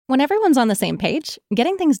When everyone's on the same page,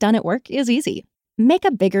 getting things done at work is easy. Make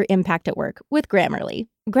a bigger impact at work with Grammarly.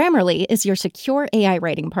 Grammarly is your secure AI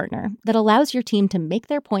writing partner that allows your team to make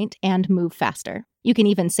their point and move faster. You can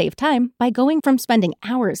even save time by going from spending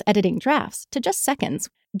hours editing drafts to just seconds.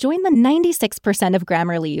 Join the 96% of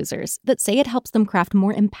Grammarly users that say it helps them craft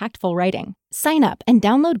more impactful writing. Sign up and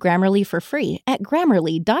download Grammarly for free at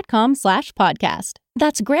grammarly.com/podcast.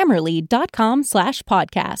 That's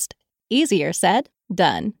grammarly.com/podcast. Easier said,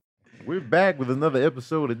 done. We're back with another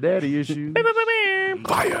episode of Daddy Issues.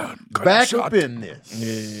 Fire. Back up in this.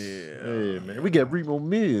 Yeah, man. We got Remo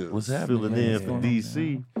Mills. What's happening, filling man? in What's from going on,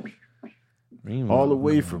 DC. Remo, All the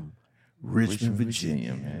way man. from Richmond,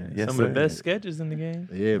 Virginia, man. Yes, some of the best sketches in the game.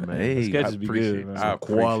 Yeah, man. Hey, Sketches be good, man. Some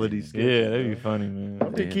quality sketches. Yeah, they be funny, man. How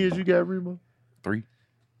many kids you got, Remo? 3.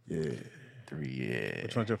 Yeah. 3, yeah.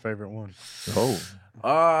 Which one's your favorite one? Oh.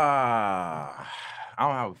 I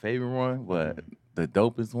don't have a favorite one, but the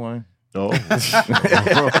dopest one. Oh.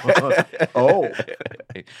 Oh.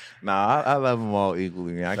 Nah, I love them all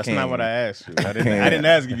equally. That's not what I asked you. I didn't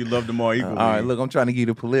ask if you loved them all equally. All right, look, I'm trying to give you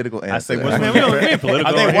the political answer. I say, what's Man, we don't get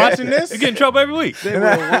political. Are they watching this? You get in trouble every week. They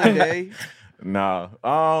will one day. No.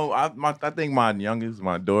 I think my youngest,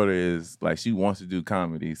 my daughter is like, she wants to do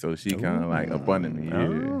comedy, so she kind of like abundant me.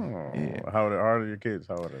 Yeah. How old are your kids?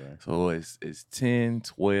 How old are they? So it's 10,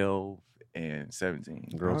 12, and 17.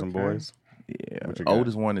 Girls and boys? Yeah. What you got?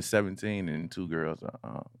 Oldest one is 17 and 2 girls.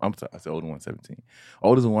 I'm sorry, I said older one 17.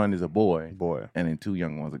 Oldest one is a boy. And then 2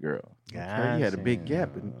 young ones a girl. Okay, you had a big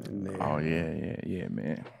gap in there. Oh, yeah,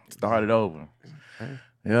 man. Started over.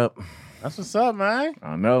 Yep. That's what's up, man.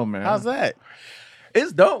 I know, man. How's that?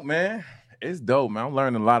 It's dope, man. It's dope, man. I'm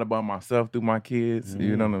learning a lot about myself through my kids.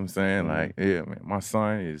 You know what I'm saying? Like, yeah, man. My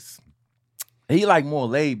son he like more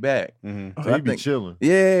laid back. So So he be chilling.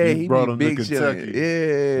 Yeah, You he brought be him to big chilling. Kentucky.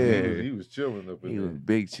 Yeah. He was chilling up in He there. was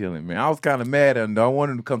big chilling, man. I was kind of mad at him, though. I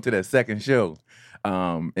wanted him to come to that second show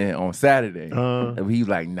and on Saturday. And he was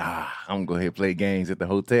like, nah, I'm going to go ahead and play games at the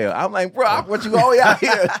hotel. I'm like, bro, I want you all out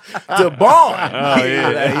here to bond. Oh, yeah.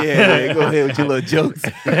 Like, yeah, go ahead with your little jokes.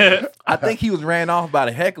 I think he was ran off by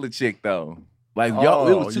the heckler chick, though. Like, y'all,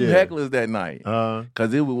 it was 2 hecklers that night.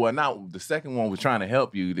 Because it was, well, not, the second one was trying to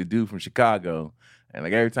help you, the dude from Chicago. And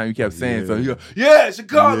like every time you kept saying something, you go, yeah,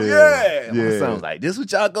 Chicago, yeah. And my son was like, this what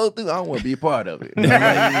y'all go through? I don't want to be a part of it. But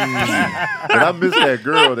I missed that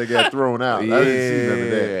girl that got thrown out. I didn't see none of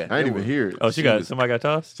that. I didn't even hear it. Oh, somebody got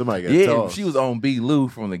tossed? Somebody got Yeah, tossed. she was on B. Lou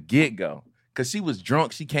from the get-go. Because she was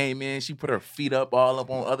drunk. She came in. She put her feet up all up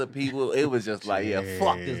on other people. It was just like, yeah,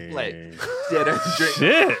 fuck this place. She had her drink.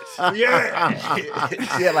 Shit. Yeah.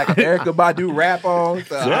 She had like an Erykah Badu rap on.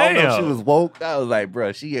 So I don't know if she was woke. I was like,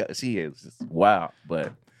 bro, she is just wild.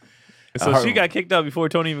 But So she got kicked out before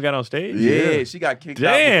Tony even got on stage? yeah, she got kicked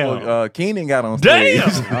Damn. out before Keenan got on stage.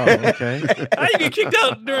 Damn. Oh, okay. How you get kicked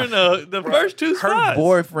out during the first 2 spots?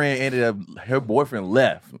 Her boyfriend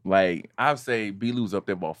left. Like, I'd say B. Lou's up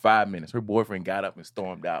there about 5 minutes. Her boyfriend got up and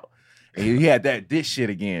stormed out. And he had this shit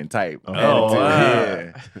again type. Oh, attitude. wow.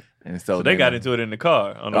 Yeah. And so they then, got into it in the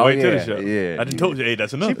car on the way to the show. yeah. I just told you, hey,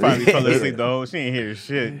 that's enough. She probably fell asleep the whole. She ain't hear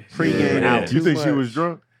shit. Pre-game out. You think she was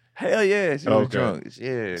drunk? Hell yeah, she was Okay. drunk.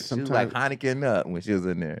 Yeah, she was like Heineken up when she was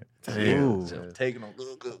in there. Damn. She was taking them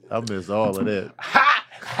good. I missed all of that.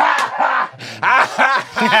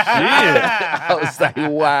 I was like,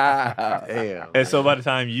 wow. Damn. And so by the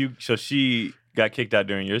time she got kicked out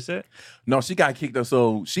during your set? No, she got kicked up.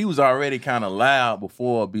 So she was already kind of loud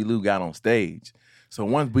before B. Lou got on stage. So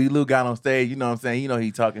once B. Lou got on stage, you know what I'm saying? You know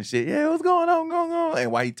he talking shit. Yeah, what's going on? And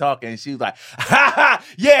while he talking, she was like, ha ha,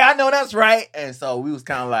 yeah, I know that's right. And so we was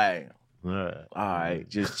kind of like, all right,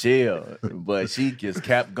 just chill. But she just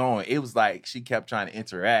kept going. It was like she kept trying to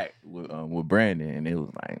interact with Brandon, and it was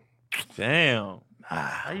like, damn.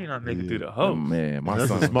 How you not making it through the oh, host? man, my That's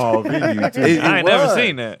son. a small venue, too. I ain't never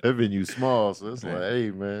seen that. That venue small, so it's like,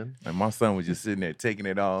 hey, man. And my son was just sitting there taking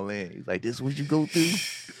it all in. He's like, this is what you go through?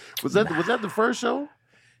 Was that the first show?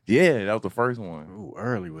 Yeah, that was the first one. Ooh,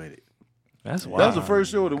 early with it. That's wild. That was the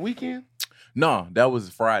first show of the weekend? No, that was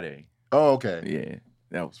Friday. Oh, okay. Yeah,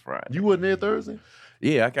 that was Friday. You wasn't there Thursday?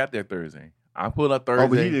 Yeah, I got there Thursday. I pulled up Thursday. Oh,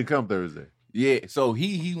 but he didn't come Thursday. Yeah, so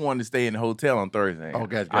he wanted to stay in the hotel on Thursday. Oh,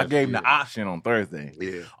 gotcha, I gave him yeah. the option on Thursday.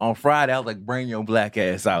 Yeah. On Friday, I was like, bring your black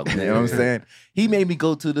ass out. You know what I'm saying? He made me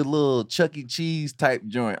go to the little Chuck E. Cheese type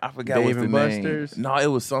joint. I forgot Dave what's the and name. Buster's? No, it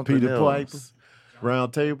was something Peter else. Piper?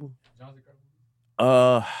 Round Table?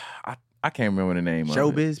 I can't remember the name of it.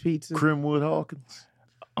 Showbiz Pizza. Crimwood Hawkins?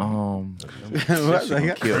 No,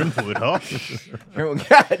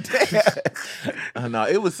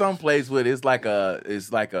 it was some place where it's like a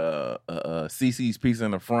CC's pizza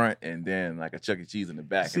in the front and then like a Chuck E. Cheese in the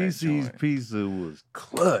back. CC's pizza was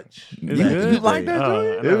clutch. You like that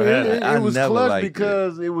joint? It was clutch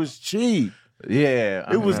because it was cheap.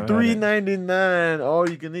 Yeah, it was $3.99 all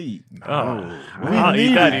you can eat. I'll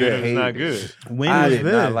eat that even if it's not good. When was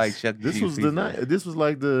this? Not like Chuck E. This Cheese was pizza. This was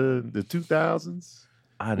like the 2000s.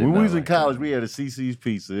 When we was in college, we had a CC's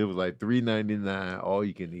pizza. It was like $3.99 all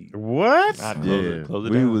you can eat. What? Close it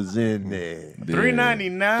we down. was in there.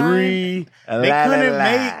 $3.99. They couldn't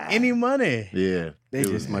make any money. Yeah, They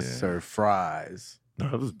just must serve fries. No,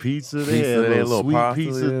 it was pizza. Pizza, They had they had little little sweet pasta,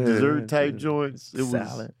 pizza, yeah. dessert type joints. It was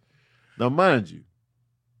Salad. now, mind you,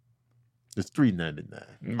 it's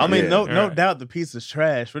 $3.99. I mean, Yeah, no doubt the pizza's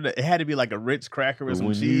trash. It had to be like a Ritz cracker with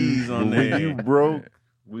some cheese on there. When you broke,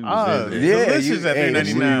 we was in there. Yeah, delicious at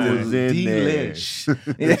 $3.99. We was in Delish.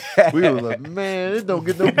 there. We was like, man, it don't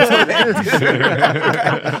get no better than this.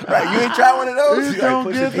 Right, you ain't try one of those? It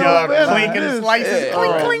don't get no Y'all better clinking than and this. slices.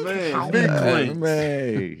 Clink, clink. Man, big clink.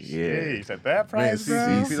 Man, yeah. Jeez, at that Man, price, bro.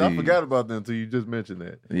 CC's, I forgot about that until you just mentioned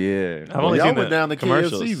that. Yeah. I've only Y'all seen went the down to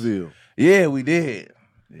commercials. KFCville. Yeah, we did.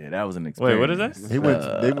 Yeah, that was an experience. Wait, what is that? They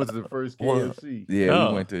went to the first KFC. Yeah, Oh.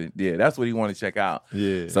 we went to. Yeah, that's what he wanted to check out.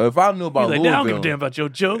 Yeah. So if I knew about He's like, I don't give a Louisville, damn about your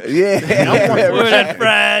jokes. yeah, Where that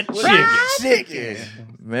fried chicken?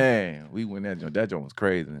 Man, we went that joint. That joint was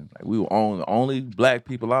crazy. Like we were the only black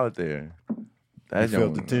people out there. That You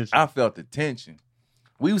felt joint the tension? I felt the tension.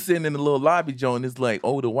 We was sitting in the little lobby joint. This like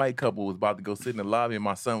older white couple was about to go sit in the lobby, and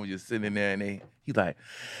my son was just sitting in there, and he's like,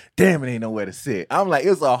 "Damn, it ain't nowhere to sit." I'm like,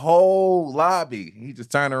 "It's a whole lobby." He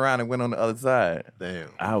just turned around and went on the other side. Damn.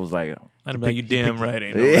 I was like, I'd be like, you damn right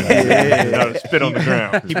ain't no Yeah. spit on the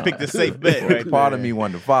ground. He picked a safe bet right part there. of me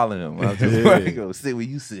wanted to follow him. I was just Yeah. like, go sit where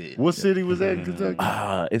you sit. What city was that in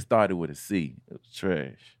Kentucky? It started with a C. It was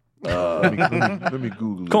trash. Let me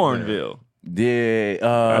Google it. Cornville. Yeah,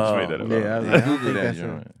 I just made that up. Yeah, I Google think that that's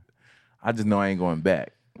joint. I just know I ain't going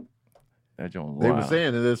back. That joint was They were wild.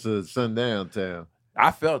 saying that it's a sundown town.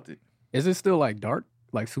 I felt it. Is it still like dark?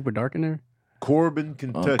 Like super dark in there? Corbin,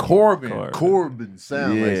 Kentucky. Corbin. Corbin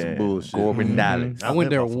sound like some bullshit. Corbin Dallas. I went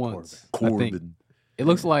there once. I think. Corbin. It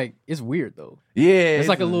looks like it's weird though. Yeah, It's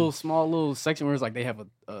like a little small little section where it's like they have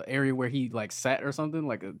a area where he like sat or something,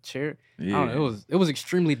 like a chair. Yeah. I don't know. It was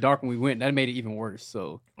extremely dark when we went. That made it even worse.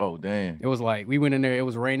 So Oh damn. it was like we went in there. It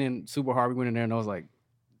was raining super hard. We went in there and I was like,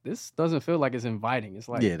 this doesn't feel like it's inviting. It's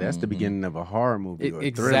like Yeah, that's the beginning of a horror movie or a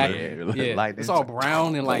exactly. thriller. Yeah, Like it's this. all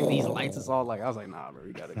brown and like these lights. It's all like I was like, nah, bro,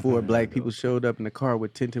 we gotta. Four black people showed up in the car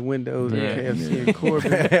with tinted windows Yeah. and KFC and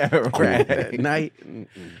Corbin Right. at night.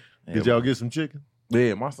 Did y'all get some chicken?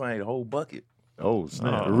 Yeah, my son ate a whole bucket. Oh,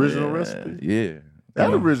 snap. Oh, original Yeah, recipe? Yeah.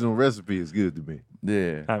 That original recipe is good to me.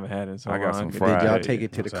 Yeah. I haven't had it in so I got long. some Did fried. y'all take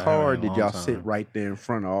it to the That's car or a did long y'all time. sit right there in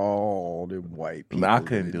front of all them white people? I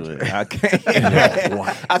couldn't do it. I can't.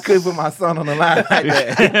 I couldn't put my son on the line like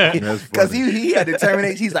that. That's Because funny. he had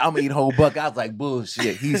determination. He's like, I'm going to eat a whole bucket. I was like,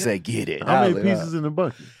 bullshit. He said, get it. How I many was like, pieces in the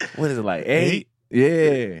bucket? What is it, like 8?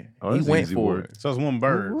 Yeah. Oh, he that's went easy for work. it. So it's one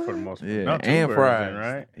bird for the most part. Yeah. No, two And birds fries. then,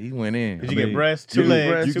 right? He went in. Did you I get mean, breasts, You two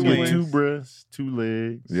legs, you two can get wings? 2 breasts, 2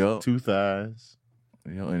 legs, Yup. 2 thighs,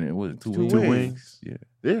 And it was two, Two wings. wings. Yeah.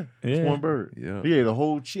 Yeah, it's Yeah. one bird. Yeah. He ate a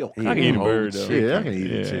whole chick. He I can ate eat a whole bird, though. chicken. Yeah, I can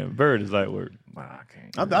eat a Yeah, chicken. bird is light work. Nah, I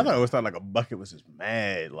can't. I thought it always thought like a bucket was just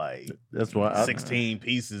mad, like That's why I 16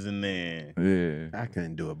 pieces in there. Yeah. I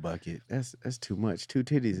couldn't do a bucket. That's too much. 2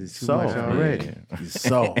 titties is too Soft, much already. Yeah. He's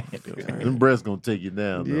soft. Them breasts gonna take you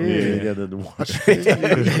down. Though. Yeah. You ain't got nothing to wash.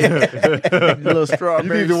 A little You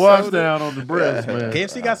strawberry need to wash soda. down on the breast, man.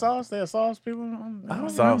 KFC got sauce? They have sauce, people? I don't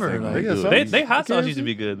Sauce remember. ain't Like, They got good. sauce. they hot sauce KFC? used to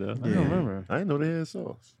be good though. I don't remember. I didn't know they had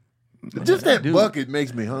sauce. Just that Dude. bucket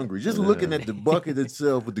makes me hungry. Just looking at the bucket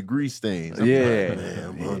itself with the grease stains. I'm Yeah. like, man,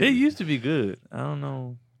 I'm hungry. It used to be good. I don't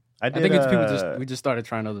know. I I think it's people we just started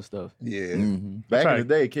trying other stuff. Yeah. Mhm. Back tried- in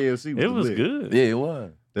the day, KFC was It was lit. good. Yeah, it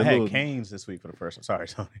was. That I had little- Cane's this week for the first time. Sorry,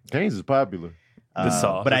 Tony. Cane's is popular. The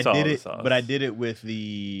sauce. But It's I all did the it. sauce. But I did it with the.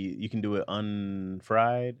 You can do it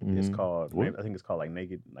unfried. It's Mhm. called. What? I think it's called like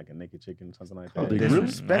a naked chicken, something like Oh, that. they I grill?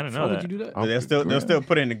 didn't know Why that. would you do that? But they'll still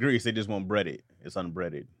put it in the grease. They just won't bread it. It's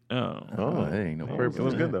unbreaded. Oh. Oh, that ain't no purpose. It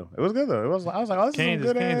was good though. It was good though. It was. I was like, oh, this Cane's is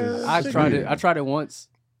is- some good Cane's is- ass I chicken. tried it. I tried it once.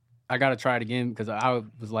 I gotta try it again because I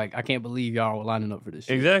was like, I can't believe y'all were lining up for this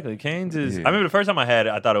shit. Exactly. Cane's is. Yeah. I remember the first time I had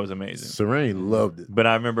it, I thought it was amazing. Serene loved it. But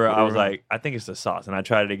I remember I was like, I think it's the sauce, and I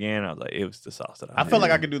tried it again. I was like, it was the sauce that I. I felt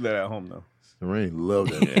like I could do that at home though. Serene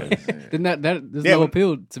loved that. Then there's Yeah, no when-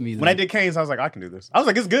 appeal to me. When I did Cane's, I was like, I can do this. I was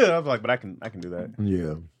like, it's good. I was like, but I can do that.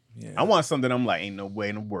 Yeah. Yeah. I want something I'm like, ain't no way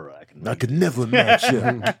in the world I can. I could never match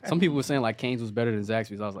up. Some people were saying like Cane's was better than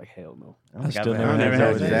Zaxby's. I was like, hell no. I still I've never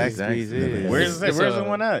had had Zaxby's. Where's the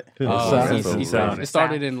one at? East. South. It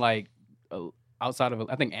started in like outside of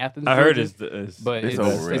I think Athens. I heard Georgia, but it's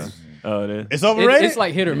overrated. Oh, it is. It's overrated. It's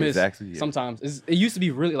like hit or miss. Exactly, yeah. Sometimes it used to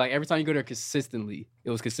be really like every time you go there consistently, it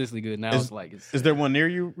was consistently good. Now it's like Is there one near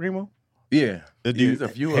you, Remo? Yeah. There's a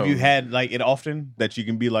few have of you them. had like it often that you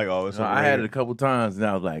can be like, oh, it's No, overrated? I had it a couple times, and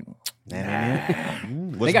I was like, nah.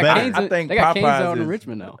 What's they got better? Cane's. I think They got Cane's Popeyes out in is-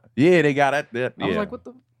 Richmond now. Yeah, they got that. I was yeah. like, what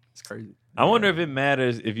the? It's crazy. I wonder if it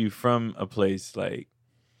matters if you from a place like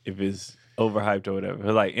if it's overhyped or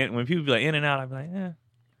whatever. Like when people be like In and Out, I'd be like,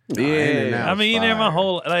 Yeah. I mean, there my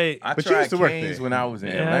whole like. I But you tried used to work Cane's there. when I was in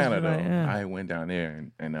Yeah, I Atlanta, was though. like, yeah. I went down there,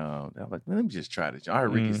 and I was like, let me just try this. I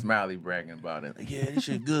heard Ricky Smiley bragging about it. Like, yeah, this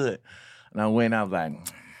shit good. And I went, I was like,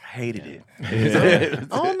 hated it. I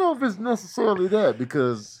don't know if it's necessarily that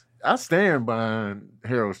because I stand behind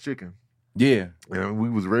Harold's Chicken. Yeah. And we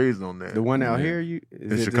was raised on that. The one out Yeah. here, In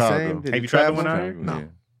is it Chicago. the same? Did Have it you tried the travel? one out here? No. Yeah.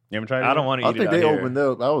 You ever tried it? I don't want to I eat it. think out they here. opened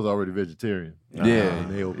up. I was already vegetarian. Yeah.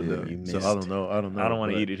 And they opened up. you So missed. I don't know. I don't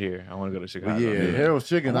want to but- eat it here. I want to go to Chicago. But yeah, Harold's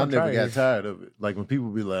Chicken, I I wanna never try got it. tired of it. Like when people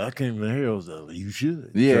be like, I came to Harold's, I was like, you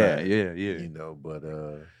should. Yeah, try it. yeah. You know,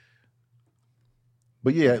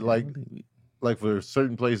 but yeah, like for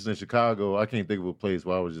certain places in Chicago, I can't think of a place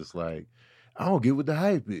where I was just like, I don't get what the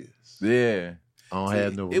hype is. Yeah. I don't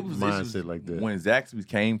have no mindset like that. When Zaxby's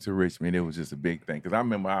came to Richmond, it was just a big thing. Because I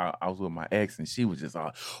remember I was with my ex, and she was just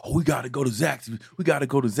like, oh, we got to go to Zaxby's. We got to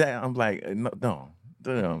go to Zaxby's. I'm like, no, I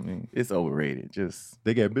mean, it's overrated. Just,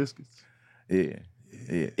 They got biscuits. yeah.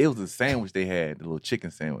 It was a sandwich they had, the little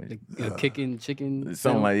chicken sandwich. Kicking chicken.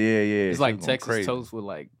 Something like, yeah. It's like going Texas crazy. toast with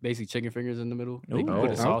like basic chicken fingers in the middle. They can Ooh.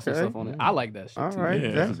 put a sauce and Okay. stuff on it. I like that shit All too. right,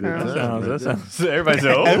 Yeah, that that sounds. sounds. Everybody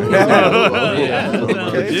said, oh. Yeah.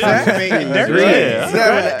 Okay, Yeah. try to make it dirty. Yeah. Is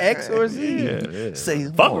that with an X or a Z? Yeah. Say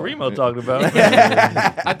Fuck what more. Remo talking about.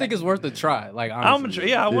 I think it's worth a try. Like I'm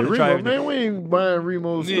honestly. I want to Remo, try it. man, we ain't buying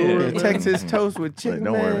Remo's Yeah. store. Yeah, Texas toast with Like, chicken.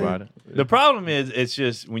 don't worry man. about it. The problem is, it's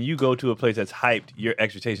just when you go to a place that's hyped, your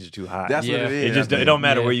expectations are too high. That's Yeah. what it is. it just it don't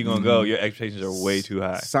matter Yeah. where you're gonna go. Your expectations are way too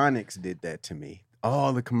high. Sonics did that to me.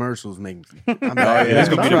 All the commercials make me. I'm yeah. It's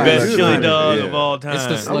gonna be the I'm best like, chili Sonic. dog Yeah. of all time.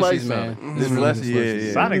 It's the I like slushies, man. Sonic. It's This really slushy, the yeah, slushies.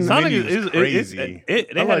 yeah. Sonic's Sonic menu is is crazy. they I had like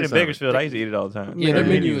it in Sonic. Bakersfield. I used to eat it all the time. Yeah, their Their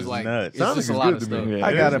menu menu is is like nuts. it's Sonic just a is lot good of to stuff. me. Yeah.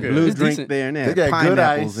 I got a It's good. blue It's drink decent. there and They that got good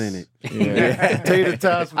pineapples ice. in it. Yeah. Tater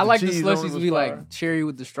tots with I like the cheese on it slushies was be fire. like cherry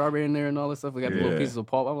with the strawberry in there and all that stuff. We got the little Yeah. pieces of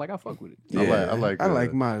pulp. I'm like, I fuck with it. I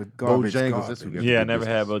like my garbage. Bojangles. That's what garbage. we Yeah, I got. never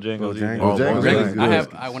had Bojangles either. Bojangles. Bojangles. Bojangles,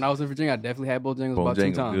 good. when I was in Virginia, I definitely had Bojangles about 2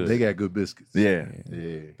 Bojangles times. good. They got good biscuits. Yeah.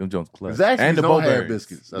 Yeah. Them Jones clutch. Zaxby's And the don't have Bowberries.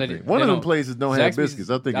 biscuits. I They think don't- one they of them don't- places don't have Zaxby's- biscuits.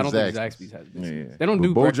 I think I don't it's think Zaxby's. Zaxby's has biscuits. Yeah. They don't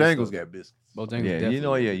do But breakfast Bojangles stuff. got biscuits. Bojangles, Yeah, definitely. you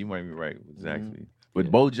know, yeah, you might be right with Zaxby. But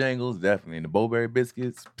Bojangles, definitely. And the Bowberry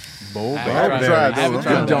biscuits, I I haven't haven't tried tried those. I haven't those.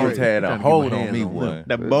 tried them those. Jones had Trying a to hold get my on hands me on one.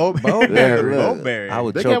 The Yeah, Bowberry. look. Bowberry. I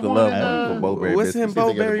would They choke got a one love in, for Bowberry What's biscuits. in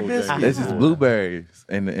Bowberry Bojangles. biscuits? This is blueberries.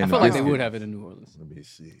 And I feel like they would have it in New Orleans. Let me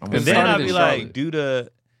see. I'm And It then started I'd in be Charlotte. like,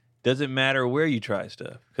 does it matter where you try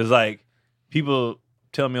stuff? Because like people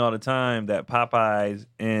tell me all the time that Popeyes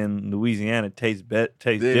in Louisiana tastes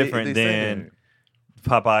different than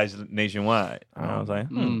Popeyes nationwide. And I was like,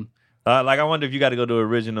 like I wonder if you got to go to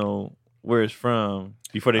original where it's from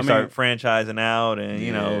before they start franchising out, and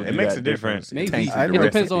you know, it you makes got a difference. Maybe Tastes I it know.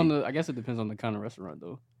 depends on the. I guess it depends on the kind of restaurant,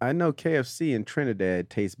 though. I know KFC in Trinidad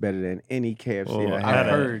tastes better than any KFC Oh, I I had.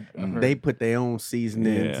 I've heard. They put their own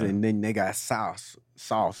seasonings Yeah. and then they got sauce.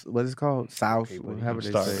 What is it called? Sauce. However they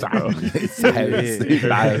Start, say. bro.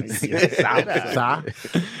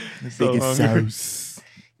 Sauce.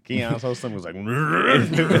 Keon's whole son was like, You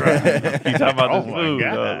talking about Oh the my food?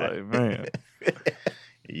 God. I was like, man,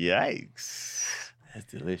 yikes. That's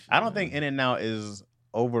delicious. I don't think In-N-Out is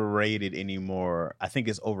overrated anymore. I think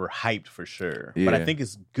it's overhyped for sure. But I Yeah. think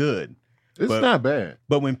it's good. It's But- not bad.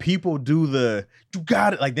 But when people do you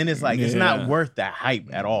got it, like then it's like it's Yeah. not worth the hype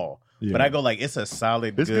at all. Yeah. But I go like it's a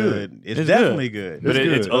solid It's good. It's It's definitely good. But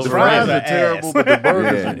it's The overrated. fries are Ass. terrible, but the burgers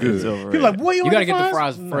Yeah, are it's good. It's overrated. People like, boy, you, You gotta want get the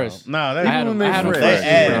fries? fries fresh. No, I had them fresh. fresh. They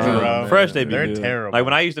ass, Bro. bro. Fresh, they be They're good. terrible. Like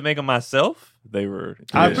when I used to make them myself, they were.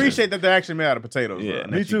 I delicious. appreciate that they're actually made out of potatoes. Yeah. though,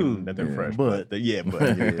 and Me that you too. can- that they're Yeah. fresh. But- But yeah, but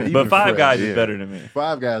Even But Five fresh, Guys yeah. is better than me.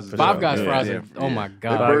 Five Guys. is Five better. Guys Yeah, fries yeah. are. Oh my The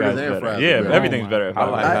god. burgers Guys and better. fries. Yeah, are better. everything's Oh better. at I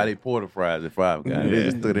Five like Guys. how they pour the fries at Five Guys. They Yeah.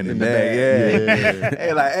 just threw it in the In bag. Yeah. Yeah.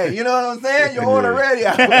 Hey, like, hey, you know what I'm saying? Your order ready.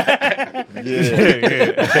 Yeah.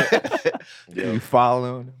 You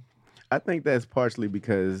following? I think that's partially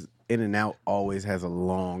because In-N-Out always has a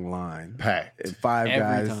long line. Packed. And Five Every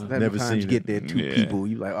Guys, time. every Never time seen you get it. there, two Yeah. people,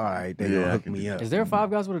 you like, all right, they gonna hook me up. Is there 5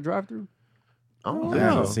 Guys with a drive-through? Oh, I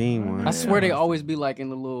haven't seen one. I swear they always be like in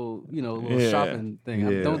the little, little Yeah. shopping thing.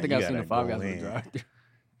 I Yeah. don't think You I've seen gotta a 5 go Guys with a in. drive-through.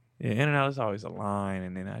 Yeah, In-N-Out is always a line,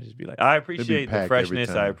 and then I just be like, I appreciate the packed every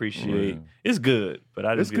freshness. I time. appreciate Yeah. it's good, but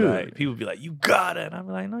I just It's be good. like, people be like, you got it. And I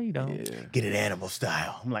be like, no, you don't. Get it animal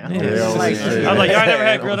style. I'm like, I Yeah. don't They always like say it. that. I was like, y'all never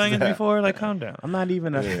had Yeah, grilled what's onions that? before? Like, calm down. I'm not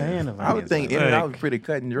even a fan of I would think onions. In-N-Out was pretty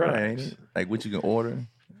cut and dry, ain't it? Like what you can order.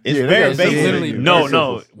 It's Yeah, they very got some basic. literally- No, Very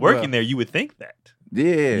no. simple. Working there, you would think that.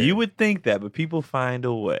 Yeah. You would think that, but people find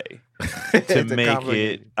a way to To make it.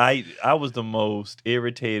 complicate I was the most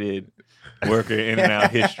irritated worker in and out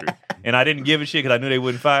history, and I didn't give a shit because I knew they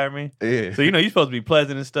wouldn't fire me. Yeah. So you're supposed to be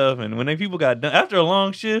pleasant and stuff, and when they people got done after a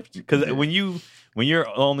long shift, because when you're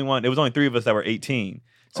the only one, there was only 3 of us that were 18,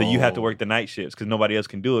 so you have to Oh. work the night shifts because nobody else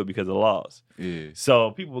can do it because of the laws. Yeah. So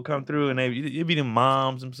people would come through and it'd be them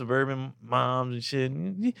moms and suburban moms and shit.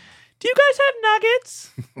 Do you guys have nuggets?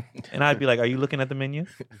 And I'd be like, are you looking at the menu?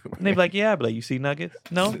 And they'd be like, yeah. I'd be like, you see nuggets?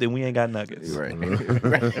 No, then we ain't got nuggets. Right. And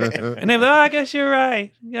they'd be like, oh, I guess you're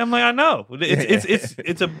right. Yeah, I'm like, I know.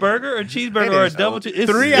 It's a burger, a cheeseburger, It or a is. double cheese.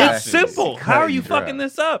 Three It's options. simple. Cut How are and you dry. fucking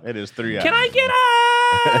this up? It is 3 Can I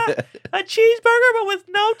get a cheeseburger but with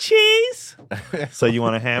no cheese? So you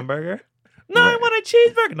want a hamburger? No, I want a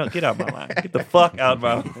cheeseburger. No, get out my line. Get the fuck out of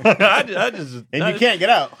my line. I just And you can't get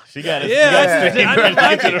out. She got it. Yeah, I didn't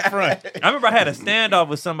like to it. the front. I remember I had a standoff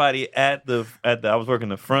with somebody at the I was working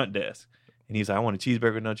the front desk. And he's like, I want a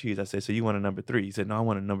cheeseburger, no cheese. I said, so you want a number 3? He said, no, I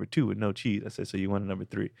want a number 2 with no cheese. I said, so you want a number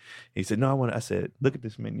 3? He said, no, I said, look at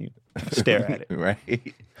this menu. Stare at it.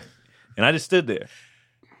 Right. And I just stood there.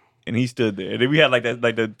 And he stood there. And then we had like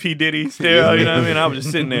the P. Diddy stare, you know what I mean? I was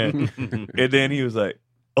just sitting there. And then he was like,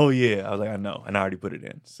 oh yeah. I was like, I know. And I already put it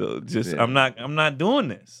in. So just Yeah. I'm not doing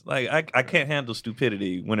this. Like I can't handle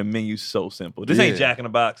stupidity when a menu's so simple. This ain't Yeah. Jack in the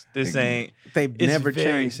Box. This ain't They've it's never very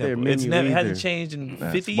changed their simple. menu It's never either. hasn't changed in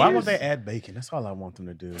 50 Why years. won't they add bacon? That's all I want them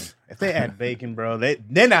to do. If they add bacon, bro,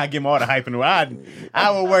 they're not giving all the hype in the world.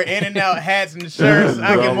 I would wear In-N-Out hats and shirts.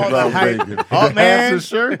 I give them all the hype. Oh man, Hats and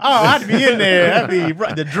shirts? Oh, I'd be in there. I'd be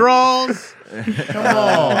the draws. Come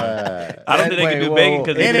on. I don't think they can do bacon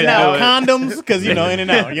because they couldn't In-N-Out do it. condoms, because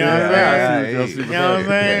In-N-Out. You know what I'm saying? Yeah. You know what I'm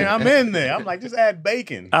saying? I'm in there. I'm like, just add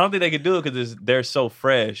bacon. I don't think they could do it because they're so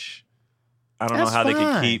fresh. I don't That's know how they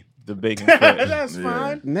fine. could keep the bacon fresh. That's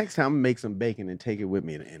fine. Next time, make some bacon and take it with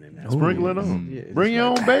me to In-N-Out. Sprinkle it on. Yeah, Bring just your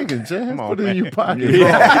like- own bacon, Chaz. Come on, Put it in man. your pocket.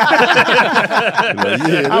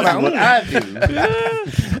 I'm like, I do.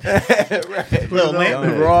 Little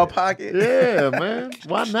man. Raw pocket. Yeah, man.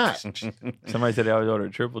 Why not? Somebody said they always order a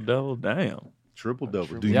triple double. Damn. Triple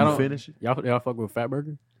double. Do Y'all you don't- finish it? Y'all fuck with Fat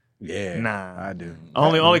Burger? Yeah, Nah. I do.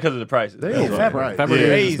 Only because of the prices. They That's ain't why. fat right. Fat Burger is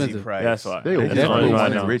Crazy expensive. price. That's why. They That's the definitely only One why I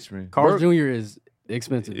in know. Richmond. Carl's Jr. is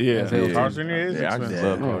expensive. Yeah. as hell. Yeah. Carl's Jr. is Yeah, I just expensive.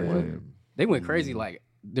 love Yeah. Carl's Oh, Jr. They went crazy like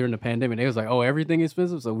during the pandemic. They was like, oh, everything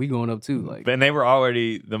expensive, so we going up too. Like, And they were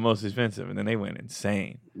already the most expensive, and then they went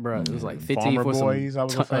insane. bro, it was like 15 Farmer for Boys, I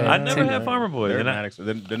was gonna say. I never 10 had Farmer Boys. They're and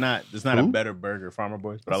not, they're not. It's not a Who? better burger, Farmer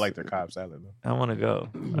Boys, but I like their Cobb salad though. I want to go.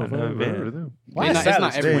 I've never been. Why It's is not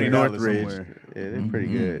salad everywhere. They in $20 Northridge. somewhere? Yeah, they're pretty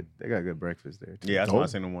good. They got good breakfast there. Too. Yeah, that's Oh, why I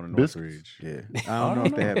seen them one in biscuits? Northridge. Yeah, I don't know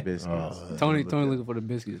if they have biscuits. Tony looking for the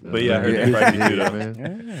biscuits. Man. But yeah, I heard they pricey too, though.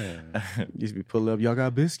 man. Used to be pulling up. Y'all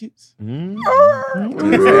got biscuits?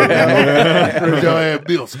 Y'all had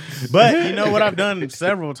bills. But you know what I've done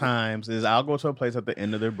several times is I'll go to a place at the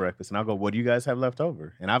end of their breakfast and I'll go, "What do you guys have left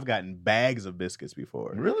over?" And I've gotten bags of biscuits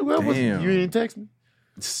before. Really? What was Damn. you didn't text me?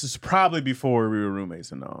 This is probably before we were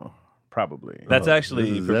roommates and all. Probably. That's Oh,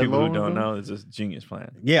 actually, is for that people who long don't ago? know, it's a genius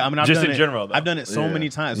plan. Yeah, I mean, I've Just done in it, general, though. I've done it so Yeah. many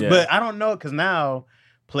times, Yeah. but I don't know because now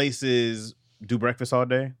places do breakfast all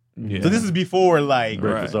day. Yeah. So this is before like,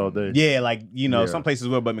 Breakfast all day. yeah, like Yeah. some places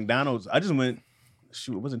will, but McDonald's. I just went.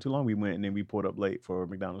 Shoot, it wasn't too long. We went and then we pulled up late for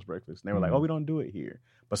McDonald's breakfast. And they were like, "Oh, we don't do it here,"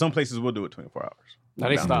 but some places will do it 24 hours. No,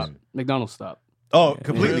 they McDonald's. stopped. McDonald's stopped. Oh,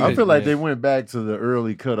 completely. I feel like Yeah. they went back to the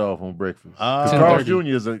early cutoff on breakfast. Ah. 'Cause Carl's 10:30.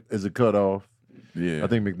 Jr. is a cutoff. Yeah. I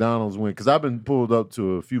think McDonald's went because I've been pulled up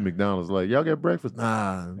to a few McDonald's like y'all got breakfast.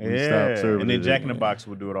 Nah, we Yeah, stopped serving and then it. Jack in the Box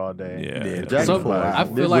will do it all day. Yeah. Jack So, in the Box. I They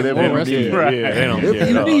feel do like whatever more they restaurants. need. Yeah, they don't If care.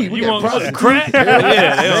 you at all. need, we You got want some processed crack? food.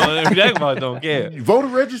 Yeah, they don't. Jack Box don't care. Voter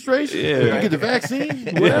registration. Yeah. You get the vaccine.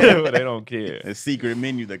 Yeah, Whatever. but they don't care. The secret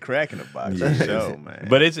menu, the crack in the box. Yeah. For sure, man.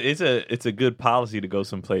 But it's a good policy to go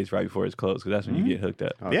someplace right before it's closed because that's when you get hooked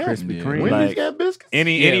up. Oh, Yeah. Krispy Yeah. Kreme. Wendy's Like- got biscuits.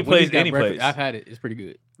 Any Yeah, place, Wendy's got any breakfast. place. I've had it. It's pretty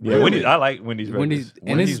good. Yeah, Really? Wendy's. I like Wendy's Wendy's breakfast.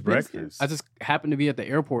 and Wendy's it's breakfast. I just happened to be at the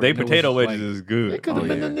airport. They and it was potato just wedges like- is good. They could have Oh,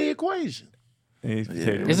 been yeah. in the equation. These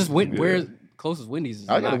potato It's just wedges is where's good. closest Wendy's is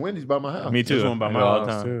I got a not- Wendy's by my house. Me too. There's one by my all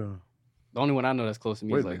the house time. too. The only one I know that's close to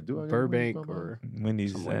me Wait is a like minute, do I got Burbank Wendy's by my or Wendy's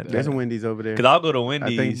is Something like at that. There's a Wendy's over there. Because I'll go to I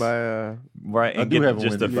Wendy's think by right I and do get have a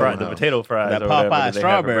just the Wendy's fry, at the my house. potato fries That or whatever Popeye that they have for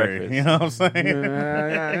strawberry. breakfast. You know what I'm saying?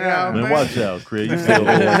 yeah, Man, watch out, Craig. You still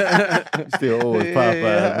owe us Popeyes,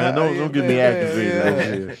 man. Don't get me activated over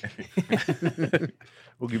here.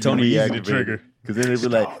 We'll get Tony me easy to reactivated. trigger. Because then they be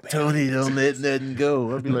like, Tony, don't let nothing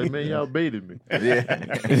go. I'll be like, man, y'all baited me.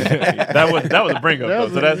 that was a bring up though,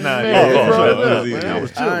 so that's not. Man, your fault. bro, So, that- easy. man, I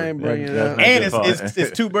was I chilling. ain't bringing it That's up. not And your fault.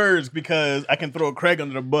 it's two birds because I can throw Craig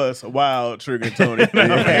under the bus while triggering Tony.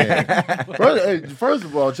 Man. First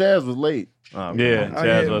of all, Chaz was late. Oh, Yeah, Oh, Chaz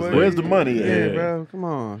yeah, was boy. Where's the money Yeah, at? bro. Come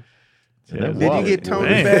on. Chaz Did you was- get Tony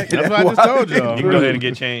Man. back? That's what I just told y'all. You can go ahead and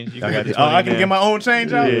get changed. You can get the Oh, I 20 can now. get my own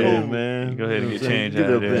change out? Yeah, Cool. man. Go ahead and get change Get out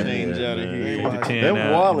of up there. in Change there, out of man. here. Get the 10 That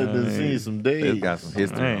out, wallet you know done what I seen mean? some It's days. got some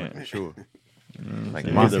history on Man. it, for sure. Like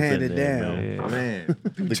Get my up in handed there, down. man. Yeah. man,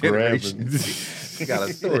 The generation grabbing. got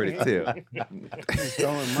a story to tell.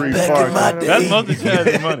 Free parking. That's most of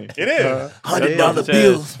Chaz's money. It is. $100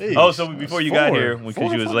 bills. Oh, so before you got here, because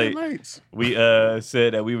Four you was fucking late, nights. we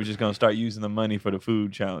said that we were just gonna start using the money for the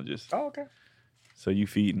food challenges. Oh, okay. So you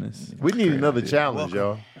feeding us We need another challenge,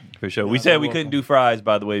 y'all. for sure. We said we couldn't do fries,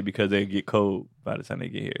 by the way, because they get cold by the time they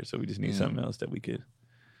get here. So we just need something else that we could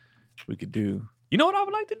do. You know what I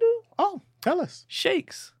would like to do? Oh, tell us.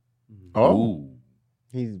 Shakes. Oh.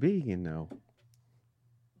 He's vegan though.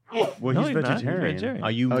 Well, No, he's he's not. He's vegetarian. vegetarian.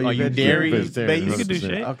 Are you Oh, you are you vegetarian? dairy Vegetarian. based? You could do 100%.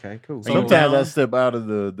 shake. Okay, cool. So- Sometimes I step out of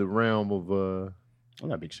the realm of I'm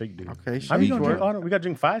not a big shake dude. Okay, How we shake gonna work. drink? We got to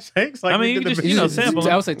drink 5 shakes. Like I mean, we you did just, the- you know, sample I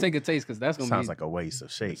them. would say take a taste because that's gonna Sounds be. like a waste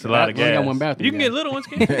of shakes. It's a lot of We only gas. got one bathroom, You can guys. get little ones.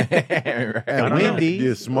 Can At don't know. Wendy's,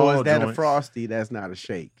 Yeah, small or is that a joints. Frosty? That's not a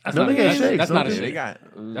shake. That's No, not they a- got that's- shakes, That's not a don't They shake. got.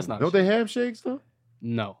 That's not. a Don't shake. they have shakes though?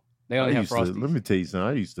 No, they only have frosties. Let me tell you something.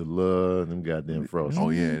 I used to love them goddamn frosties. Oh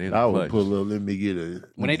yeah, they I would clutch. pull up. Let me get a.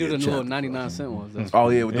 When they do the let me little get a 99-cent ones, that's Oh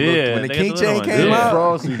yeah, with the Yeah, little, when the they king got the little chain ones. came Them Yeah. out.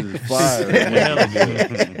 frosties is fire.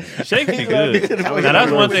 man. Shakes be good. Now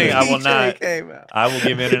that's one thing I will not. I will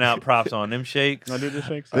give In-N-Out props on them shakes. I do the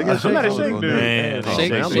shakes. They got I'm not a shakes shake on dude. there. Man, Oh,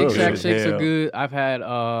 Shake man, I Shake love Shack it. shakes Hell. are good. I've had Shake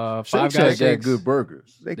Five Shack Guys got shakes. good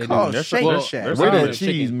burgers. They They call do. They're Shake solid. Shack. They're Where solid that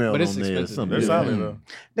chicken, cheese melt but it's on there or expensive. something. They're Yeah. solid though.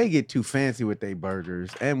 They get too fancy with their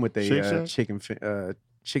burgers and with Shake their Shack?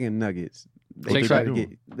 chicken nuggets. They Shake try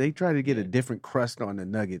Shack? to get a different crust on the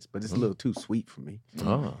nuggets, but it's a little too sweet for me.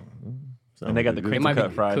 Oh. And they got the Sounds crinkle might be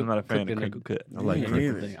cut fries. I'm not a fan cooked of in a- crinkle cut. I like Yeah, crinkle.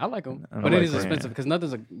 everything. I like them, I don't but it like is that. expensive because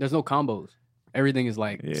there's no combos. Everything is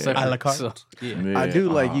like Yeah. separate. A la carte. So, yeah. I do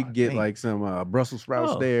like you Ah, get dang. like some Brussels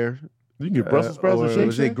sprouts Oh. there. You can get Brussels sprouts or and Shake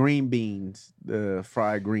was it Shack? green beans? The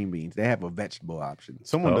fried green beans. They have a vegetable option.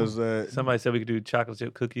 Someone Oh. does. Somebody said we could do chocolate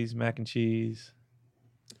chip cookies, mac and cheese.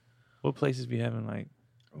 What places be having like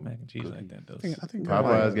mac and cheese like that? Those. I think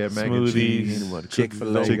Popeyes got mac and Smoothies. cheese.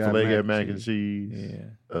 Chick-fil-A Chick-fil-A got got mac and cheese.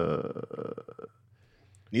 Yeah.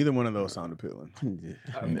 Neither one of those sound appealing.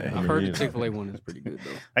 I've heard the Chick-fil-A one is pretty good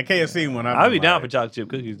though. That KFC one, I'll be down for chocolate chip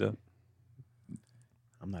cookies though.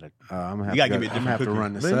 I'm not a. I'm gonna You gotta to give me a I'm gonna have to different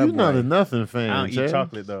run the Man, Subway. you're not a nothing I fan, don't eat Chad.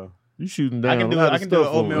 chocolate though. You shooting down I can do. a lot I of can do an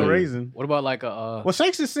stuff oatmeal over there. raisin. What about like Well,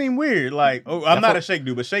 shakes just seem weird. Like, I'm not a shake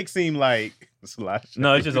dude, but shakes seem like it's a lot. Of shake.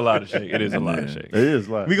 No, it's just a lot of shake. It is a lot of shake. It is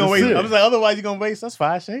like We gonna that's waste. it. I was like, otherwise you gonna waste. That's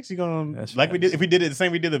 5 shakes. You gonna That's like we facts. did if we did it the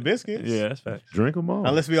same we did the biscuits. Yeah, that's fact. Drink them all.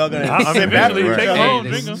 Unless we all gonna I mean, sit back. eventually you take Right. them home, Hey,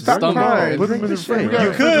 drink them. Stop Stop crying. Put them in the Drink fridge. the You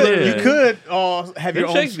You could Yeah. you could all have your Them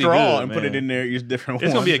own shakes be straw good, and put it man. in there. Use different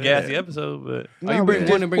It's ones. gonna be a gassy episode, but Oh, you bring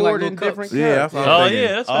one and bring like little cups. Yeah, that's what oh I'm thinking.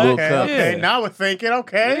 yeah, that's Oh, fine. okay, cup. okay. Yeah. Now we're thinking.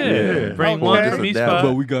 Okay. Yeah, bring Okay. one Just from a each dab. spot.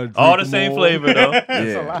 But we gotta All the drink same them flavor though.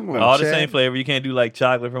 Yeah. Come on, All the Chad. same flavor. You can't do like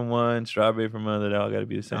chocolate from one, strawberry from another. They all got to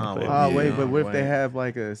be the same Oh, flavor. Oh Yeah. wait, but what if they Wait. have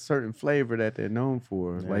like a certain flavor that they're known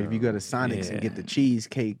for? Like if you go to Sonic's and get the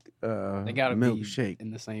cheesecake They gotta milkshake. be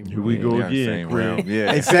in the same. Here we room. go Yeah, again. same Craig. realm.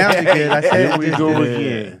 Yeah. It sounded good. I said Here we it go just-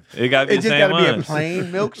 again. It got to be It the just same gotta be a ones. plain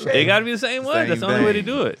milkshake. It got to be the same ones. Same That's the only way to thing.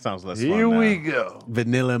 do it. Sounds less Here fun we now. go.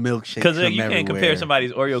 vanilla milkshake. Because from you can't compare everywhere.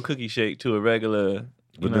 somebody's Oreo cookie shake to a regular.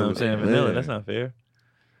 You know what I'm saying? Vanilla. Vanilla. Yeah. That's not fair.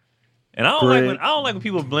 And I don't Craig. like when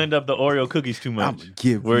people blend up the Oreo cookies too much. I'ma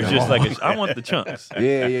give Where it's you just all. like I want the chunks.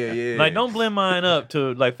 Yeah. Like don't blend mine up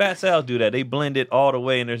to like Fat Sal's do that. They blend it all the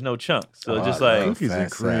way and there's no chunks. So it's just I like love Cookies and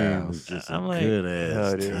Fat cream Sal's. is just I'm a like, good oh,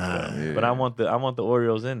 ass it is, time. Yeah. but I want the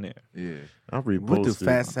Oreos in there. Yeah. I What do reposted.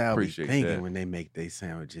 Fat Sal be Appreciate thinking that. when they make their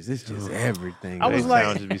sandwiches? It's just everything. I was They like,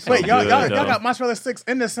 sandwiches be so wait, y'all good, y'all though. got mozzarella sticks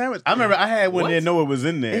in the sandwich? I remember I had one. What? Didn't know it was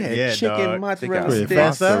in there. They had yeah, chicken dog. mozzarella Wait, sticks.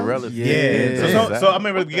 Fat Sal's? Mozzarella Yeah. sticks. So I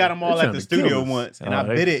remember we got them all at trying the to kill studio us. once, and Oh, I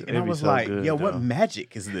bit it, it'd and I be was so like, good, "Yo, though. what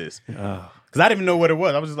magic is this?" Oh. Because I didn't even know what it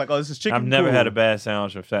was. I was just like, "Oh, this is chicken." I've never cool. had a bad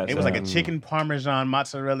sandwich from Fat It was like a Sam. chicken parmesan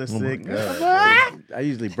mozzarella stick. I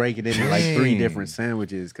usually break it into like 3 different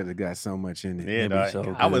sandwiches because it got so much in it. Yeah, It'd be dog.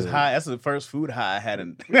 so I was good. high. That's the first food high I had.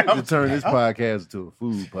 In To turn this podcast into a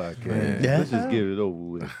food podcast. Yeah. Let's just get it over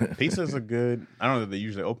with. Pizzas are good. I don't know if they're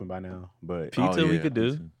usually open by now, but Pizza we could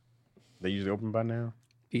do. they usually open by now.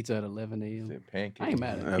 Pizza at 11 a.m. Pancake. I ain't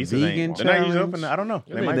mad at it. A Pizzas vegan ain't, they're not usually challenge? open. I don't know. It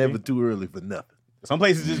They ain't might never be. too early for nothing. Some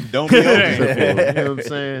places just don't be open. you know what I'm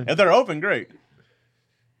saying? If they're open, great.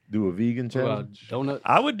 Do a vegan What about challenge. donut.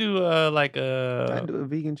 I would do like I do a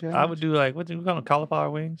vegan challenge. I would do like what do we call them? Cauliflower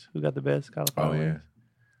wings. Who got the best cauliflower Oh yeah. wings?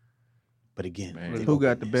 But again, Man. Who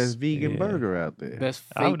got the best vegan Yeah. burger out there? Best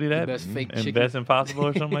fake, I would do that. The best fake and chicken. Best Impossible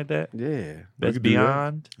or something like that. Yeah. Best could do that.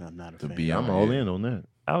 Beyond. I'm not a To fan. be I'm all in on that.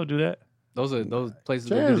 I would do that. Those are those places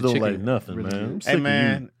that do Chaz the don't chicken. like nothing, really man. good. I'm sick Hey of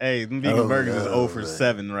man, hey, them vegan Oh, burgers is no, 0 for man.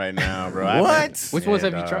 7 right now, bro. What? Which ones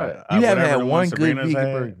have you tried? You haven't whatever had the one ones good Sabrina's vegan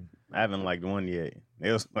had, burger. I haven't liked one yet.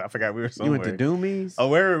 It was, I forgot we were You somewhere. went to Doomies? Oh,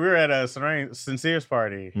 we were at a Sincere's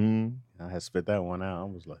party. Mm. I had spit that one out. I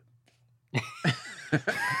was like,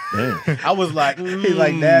 Damn. I was like, He's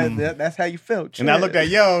like that. That's how you felt. And I looked at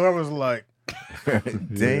Yo. I was like,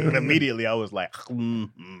 Damn. and immediately I was like,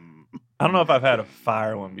 I don't know if I've had a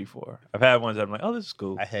fire one before. I've had ones that I'm like, oh, this is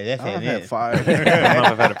cool. I said, that's I've had it. fire. I don't know if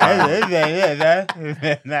I've had a fire one.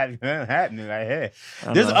 That's not happening right here. I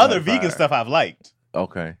don't There's know if I've other had vegan fire. stuff I've liked,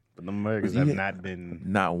 Okay. but the burgers have not been.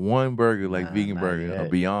 Not one burger like Nah, vegan not burger or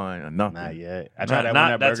yet. Beyond or nothing. Not yet. I tried that Not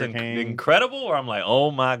one at that's Burger King. incredible, or I'm like,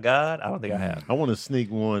 oh my God. I don't think I have. I want to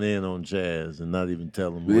sneak one in on Chaz and not even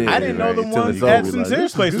tell him. Yeah, I didn't know the right, till one it's at over, like, Sincere's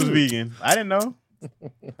this is place was good. vegan. I didn't know.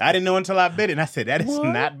 I didn't know until I bit it, and I said, "That is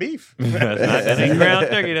not beef." that ain't ground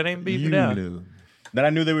turkey. That ain't beef You it out. knew. That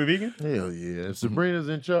I knew they were vegan. Hell yeah. If Sabrina's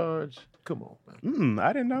in charge, come on, man.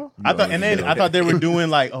 I didn't know. I thought, and then I thought they were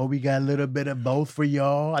doing like, "Oh, we got a little bit of both for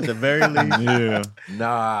y'all." At the very least, Yeah.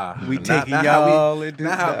 Nah. We Not- taking not how y'all we- into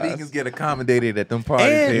Not how the- vegans get accommodated at them parties.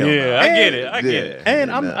 And- hell Yeah, no. I get And- it. I get it.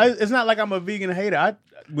 and Yeah, it's not like I'm a vegan hater.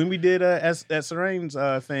 When we did at Serene's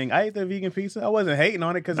thing, I ate the vegan pizza. I wasn't hating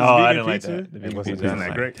on it because it's Oh, vegan I didn't like pizza. that. The It vegan wasn't pizza, I that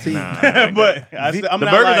didn't great. like that. Nah, I didn't like but I'm the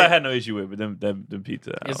not burgers like, I had no issue with, but the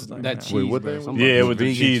pizza. I It's was like, that nah. cheese, what bro. they- Somebody- Yeah, with the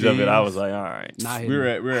Vegan cheese of it, I cheese. was like, all right. Not we were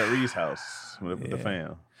hitting. at Ree's house with the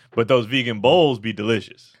fam. But those vegan bowls be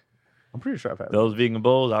delicious. I'm pretty sure I've had Those vegan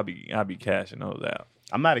bowls, I'll be cashing those out.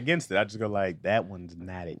 I'm not against it. I just go like, that one's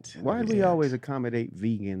not it. Why do we always accommodate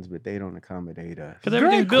vegans, but they don't accommodate us? Because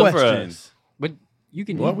everything's Great built for question. us. But you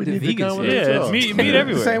can Why eat we the need to vegan come stuff. with Yeah, y'all? it's meat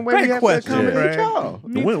everywhere. Same way Great we have question, to accommodate Greg. y'all.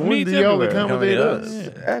 When meat's do y'all everywhere. accommodate Accommodate us?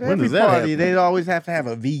 us. At When every does that party, happen? they always have to have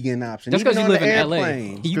a vegan option. Just Even because you on live the in LA,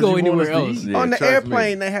 airplane. you 'Cause go you want anywhere us to else. eat. Yeah, On the trust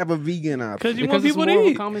airplane, me. they have a vegan option. Because you Because want it's people more of to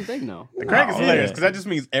a eat. common thing now. The crack is Oh, hilarious yeah. because that just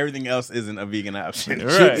means everything else isn't a vegan option.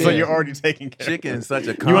 Right. So Yeah. you're already taking care Chicken of is such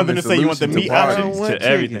a You common want them to say you want the solution meat to parties. options? want To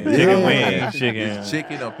everything. chicken. Chicken Yeah. wings, chicken,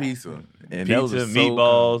 Chicken or pizza. And pizza, those are so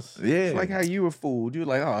meatballs. Yeah. It's like how you were fooled. You were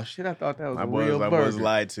like, oh shit, I thought that was I a real was burger.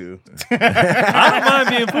 lied to. I don't mind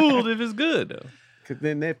being fooled if it's good, though. Because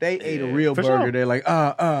then if they ate a real for burger, sure. they're like,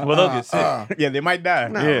 Well, they'll get sick. Yeah, they might die.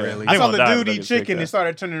 Not Yeah. really. I They saw won't the die, but dude they'll eat get sick, chicken. though. It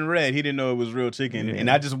started turning red. He didn't know it was real chicken, Yeah. and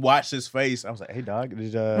I just watched his face. I was like, "Hey, dog."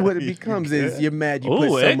 What it becomes is you're mad you Ooh, put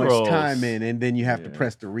so egg much rolls. time in, and then you have to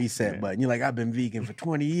press the reset button. You're like, I've been vegan for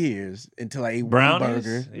 20 years until I ate one Brownies.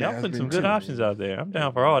 burger. Y'all it's putting some been good 2 options out there. I'm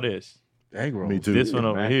down for all this. Egg rolls. Me too. This one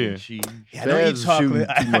over here. Yeah, I don't eat Chaz is chocolate. shooting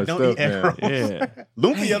too I much don't stuff eat egg now. rolls. Yeah.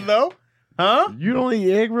 Lumpia though, huh? You don't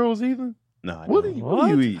eat egg rolls either? No, I What don't. do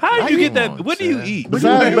you eat? How do you get Come that? on, What do you Chaz. eat?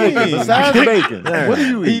 Besides What do you bacon. mean? Besides bacon. What do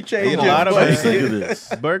you He eat? changed a lot of I'm eggs. sick of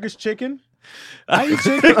this. Burgers, chicken. I eat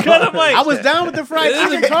chicken. Because I'm like, I was down with the fried This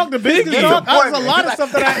is chicken talk, the business picky. talk. That was a lot of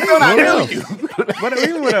stuff that I What eat. else?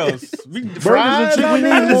 What else? Burgers Fries, and chicken. I'm We in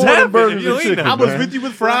need here. more happened than burgers if you and eat chicken. I was man. with you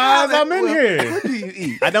with fries. I'm in here. What do you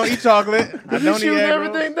eat? I don't eat chocolate. I You don't eat shooting egg rolls.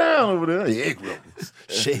 everything down over there. Egg rolls,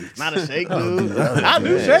 shakes. Not a shake, dude. I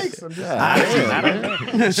do shakes. I'm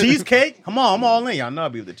just cheesecake. Come on, I'm all in. Y'all know I'll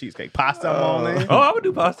be with the cheesecake. Pasta, I'm all in. oh, I would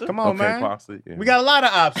do pasta. Come on, Okay, man. pasta, yeah. We got a lot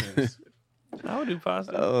of options. I would do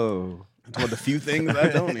pasta. Oh. That's one of the few things I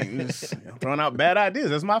don't eat. Just, throwing out bad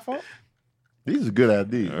ideas. That's my fault. These are good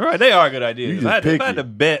ideas. All right, they are good ideas. You If just I had picky. to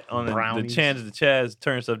bet on the Brownies. chances of Chaz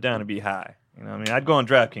turning stuff down to be high. You know what I mean? I'd go on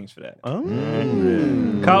DraftKings for that. Oh.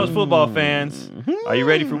 College football fans, are you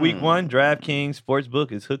ready for week 1? DraftKings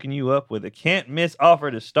Sportsbook is hooking you up with a can't-miss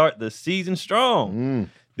offer to start the season strong.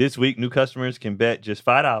 This week, new customers can bet just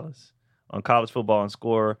 $5 on college football and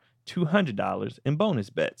score $200 in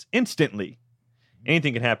bonus bets instantly.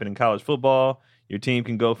 Anything can happen in college football. Your team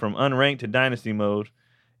can go from unranked to dynasty mode.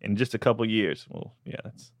 in just a couple years. Well, yeah,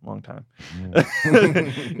 that's a long time.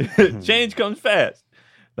 Change comes fast.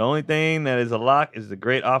 The only thing that is a lock is the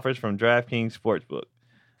great offers from DraftKings Sportsbook.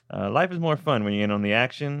 Life is more fun when you're in on the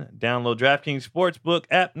action. Download DraftKings Sportsbook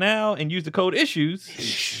app now and use the code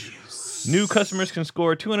ISSUES. New customers can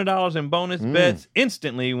score $200 in bonus bets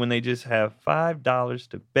instantly when they just have $5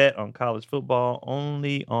 to bet on college football,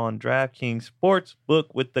 only on DraftKings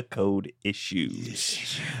Sportsbook with the code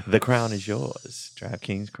ISSUES. The crown is yours.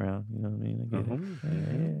 DraftKings crown. You know what I mean? I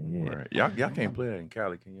get it. Yeah. Right. Y'all can't play that in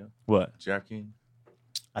Cali, can y'all? What? DraftKings?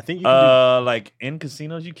 I think you can Like in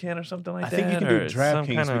casinos you can or something like I that? think you can do or some DraftKings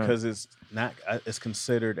kinda- because it's not. It's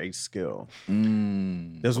considered a skill.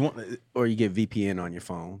 Mm. There's one, Or you get VPN on your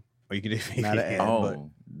phone. or you can do. Not an app, but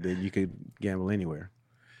Oh. then you could gamble anywhere.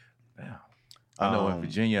 I know in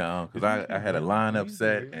Virginia, because I had a lineup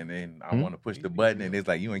set, and then I want to push the button, and it's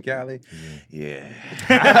like, you in Cali? Yeah.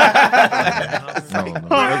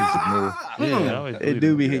 It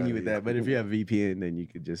do be hitting you with that, but if you have VPN, then you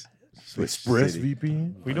could just switch Express city.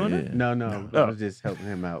 VPN. We doing it? No, I was just helping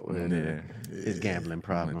him out with his gambling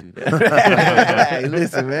problem. Hey,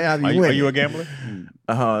 listen, man, Are you a gambler?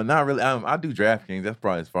 Not really. I do DraftKings. That's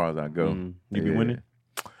probably as far as I go. You be winning?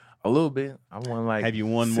 A little bit. I won like. Have you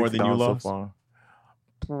won more than you $6 lost? So far.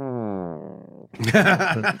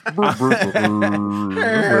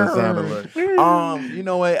 You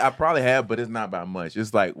know what? I probably have, but it's not by much.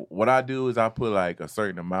 It's like what I do is I put like a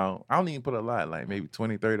certain amount. I don't even put a lot, like maybe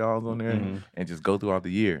 $20, $30 on there, and just go throughout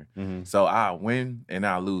the year. So I win and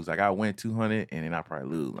I lose. Like I win 200, and then I probably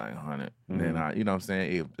lose like 100. And then you know what I'm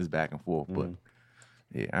saying? It's back and forth, but.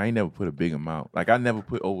 Yeah, I ain't never put a big amount. Like I never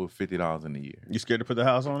put over $50 in a year. You scared to put the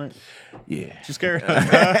house on it? Yeah, You scared?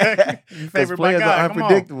 because players are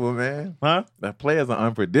unpredictable, man. Huh? The players are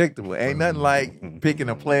unpredictable. Ain't nothing like picking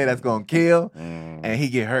a player that's gonna kill, and he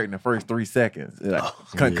get hurt in the first 3 seconds. Like,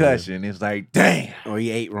 concussion. It's like, damn. Or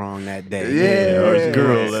he ate wrong that day. Yeah. Or his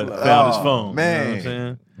girl that found his phone. man. You know what I'm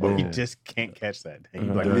saying? He just can't catch that. He's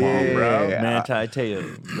like, come on, bro. Manti Teo.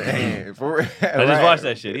 Man, for real. I just watched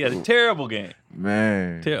that shit. He had a terrible game.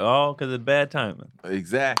 Man, All because of bad timing.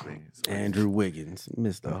 exactly. So, Andrew Wiggins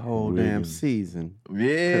missed the whole damn season.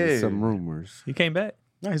 yeah. Some rumors. He came back.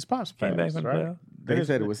 No, his pops Came back passed, from the right? playoff. They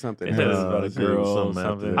said it was something. They said it was else. about a said it was girl or something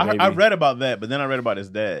after something. that. I read about that, but then I read about his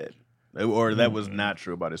dad. Or that was not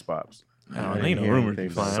true about his pops. I don't ain't no rumors be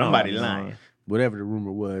flying. Somebody out. lying. Whatever the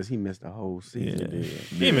rumor was, he missed the whole season. Yeah.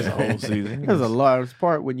 He missed the whole season. That's a large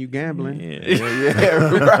part when you gambling. Yeah.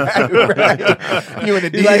 right. You in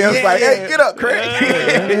the DMs like, hey, get up, Craig.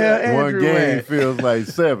 Yeah, One Andrew game went. feels like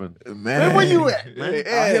 7. Man, Where you at?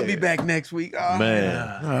 Yeah. He'll be back next week. Oh, Man.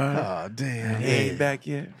 Oh, damn. He ain't back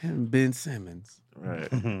yet. Him, Ben Simmons. Right.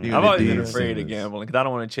 I've always been afraid of gambling because I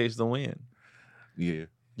don't want to chase the win. Yeah.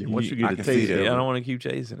 Once you I get a can taste see of that. it. I don't want to keep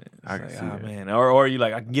chasing it. It's I can like, see that. man. Or you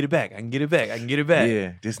like, I can get it back. I can get it back. I can get it back.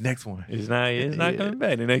 Yeah. This next one. It's not coming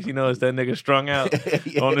back. The next you know, it's that nigga strung out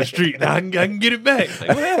on the street. Now I can get it back. Like,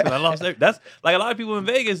 what happened? I lost that. That's like a lot of people in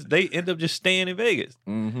Vegas, they end up just staying in Vegas.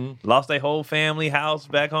 Mm-hmm. Lost their whole family, house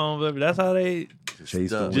back home. Whatever. That's how they Chase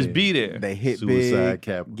the just win. be there. They hit Suicide big,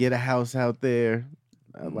 capital. get a house out there.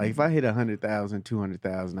 Like if I hit 100,000,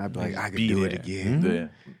 200,000, I'd be like, I could Be do there. it again. Yeah.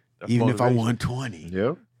 That's Even if I motivation. won 20.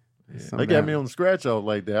 Yep. They Somehow. got me on the scratch off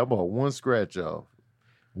like that. I bought one scratch off.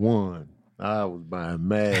 One. I was buying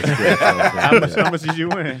mad scratch offs. How much did you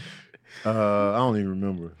win? I don't even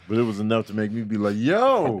remember, but it was enough to make me be like,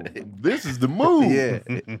 "Yo, this is the move." Yeah.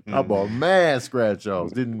 I bought mad scratch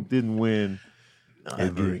offs. Didn't win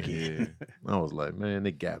Ever again. I was like, man,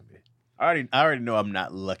 they got me. I already know I'm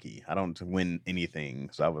not lucky. I don't win anything.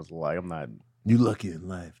 So I was like, I'm not. You lucky in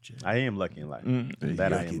life, Jay. I am lucky in life. Mm.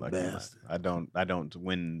 That I Lucky am lucky in life. bastard. I don't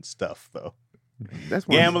win stuff though. That's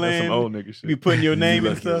one. Gambling. That's some old nigga shit. You putting your name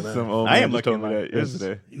in lucky stuff. in Some old I man am just lucky told in me life. that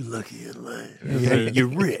yesterday. You lucky in life. You're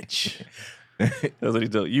rich. That's what he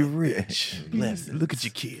told you. You're rich. Look at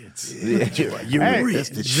your kids. You're Hey, rich. that's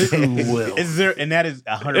the true wealth. Is there? And that is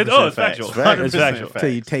 100%. Oh, it's facts. factual. 100% It's factual. facts.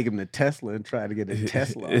 Till you take him to Tesla and try to get a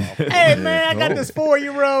Tesla off. Hey man, I got this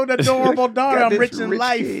 4-year-old adorable daughter. Got I'm this rich in rich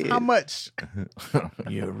life. kid. How much?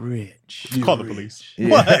 You're rich. Call the police.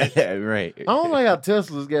 What? Right. I don't like how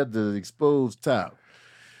Tesla's got the exposed top.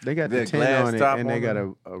 They got The the tent glass on it, top and they on got it.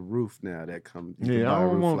 a roof now that comes. you can Yeah, buy I a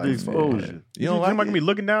don't roof want like the that. exposure. You don't Somebody like can be it?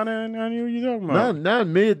 looking down on you. What you talking about? Not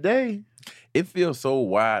midday. It feels so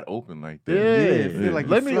wide open like that. Yeah, it feel like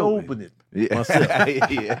let you're me floating. open it. Yeah. Myself.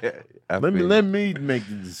 yeah. I Let feel me make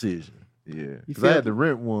the decision. Yeah. Because I had to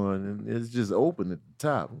rent one, and it's just open at the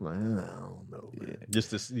top. I'm like, I don't know, man.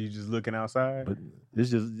 You just looking outside. But it's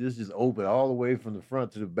just open all the way from the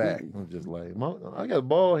front to the back. I'm just like, I got a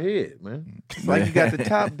bald head, man. It's like you got the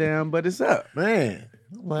top down, but it's up. Man,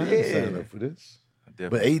 I'm like, I ain't sign up for this.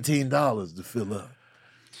 But $18 to fill up.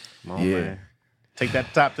 Come on, man. Take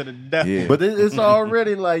that top to the death. Yeah. But it's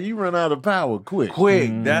already like you run out of power quick.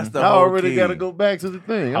 That's the I whole already key. got to go back to the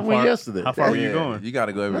thing. I went yesterday. How far were you going? You got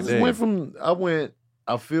to go every I day. just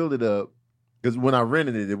I filled it up because when I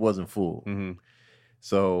rented it, it wasn't full. Mm-hmm.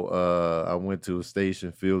 So I went to a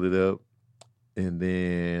station, filled it up, and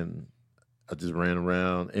then I just ran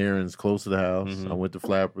around errands close to the house. Mhm. I went to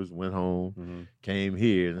Flappers, went home, Mm-hmm. came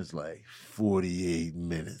here, and it's like 48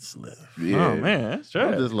 minutes left. Yeah. Oh man, that's I'm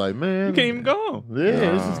trash. just like, man. You can't even go home.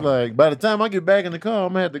 Yeah, it's just like, by the time I get back in the car,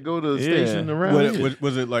 I'm going to have to go to the station around here.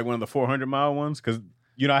 Was it like one of the 400-mile ones? Because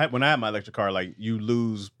when I had my electric car, like you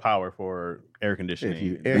lose power for air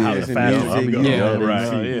conditioning. If you How air fast conditioning, you yeah, go. yeah.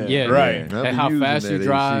 Right. Yeah, Right. I'll And be how using fast you that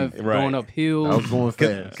drive, AC. going Right. uphill. I was going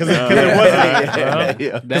fast. Because it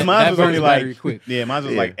wasn't. that Mine that was burns only the like battery quick. Yeah, mine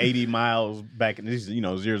was like 80 miles back. These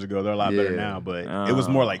years ago. They're a lot better Yeah. now, but it was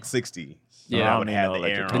more like 60. So Yeah. I would have the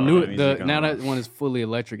air. The on. new It means you now can- that one is fully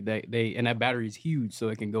electric. They and that battery is huge, so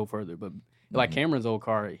it can go further. But like Cameron's old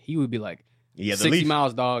car, he would be like he had the 60 Leaf.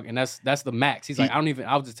 miles, dog, and that's the max. He's like,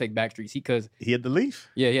 I'll just take back streets. Because He had the Leaf.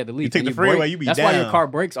 he had the Leaf. take And the freeway, brake- you be That's why your down. car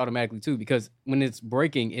brakes automatically too. Because when it's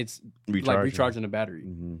braking, it's like Recharging. recharging the battery.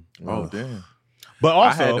 Oh, damn. But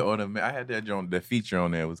I had also, I had that feature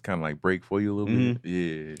on there. It was kind of like brake for you a little bit.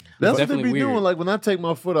 Yeah. That's what they definitely be weird. doing. Like when I take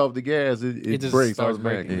my foot off the gas, it just brakes starts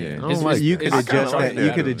automatically. braking. Yeah. I don't It's- like it's- You that. could I adjust kinda that. like You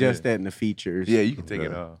that. could adjust that in the features. Yeah, you can take it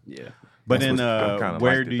Okay. off. Yeah. but That's then I kinda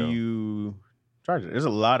where liked it, do though. you charge it? There's a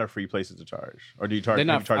lot of free places to charge. Or do you charge? They're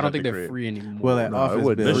have you not. charged I don't at think the they're crib? free anymore. Well, at No, office it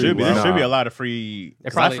wouldn't. There buildings. should be. There Nah. should be a lot of free.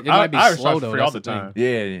 It probably- it might be I slow, charge though, free all that's the the time.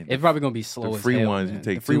 Yeah. It's probably gonna be slow The as free hell, ones, you man.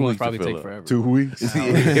 take the free 2 ones weeks to probably fill take up. forever. 2 weeks.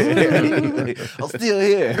 I'm still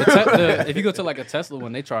here. If you go to like a Tesla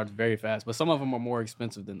one, they charge very fast, but some of them are more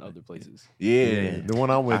expensive than other places. Yeah. The one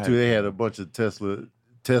I went to, they had a bunch of Tesla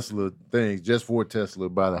things just for Tesla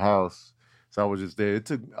by the house. So I was just there.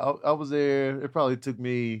 I was there. It probably took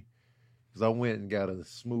me because I went and got a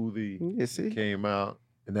smoothie. Yeah, see? Came out,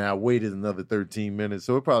 and then I waited another 13 minutes.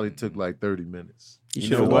 So it probably took like 30 minutes. You You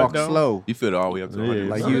should know have what, walked though? slow. You fit all the way up to 100.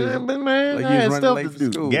 like I you- mean, man, like I you was had running stuff late to for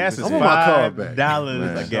do. school. Gas is I want my car back. $5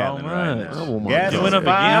 Man. a gallon Oh, right man. I now. want my Gas car is went up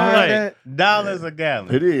back. again, $5 a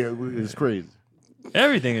gallon. It is. It's crazy.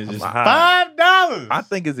 Everything is just high. $5. I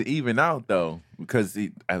think it's even out though because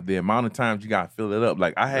the amount of times you got to fill it up.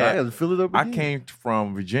 Like I I had, had to fill it up. I again. came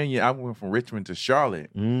from Virginia. I went from Richmond to Charlotte,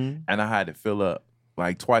 Mhm. and I had to fill up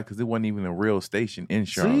like twice because it wasn't even a real station in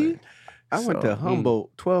Charlotte. I went to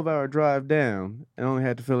Humboldt, 12-hour drive down, and only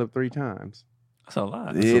had to fill up 3 times. That's a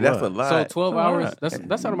lot. Yeah, that's a lot. So 12 That's a hours. lot.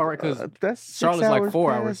 That's not about right because That's 6 Charlotte's like hours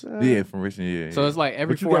 4 past, hours. Yeah, from Richmond. Yeah. so it's like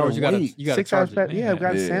every But you 4 gotta hours you gotta wait. 6 6 hours charge past. it. Yeah, I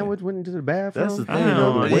got a Yeah. sandwich, went into the bathroom. That's the thing. I don't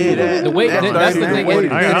though, know. the way Yeah, that- The way That's that's the 30 thing. minutes.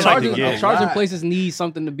 and I like charging, to get- charging places need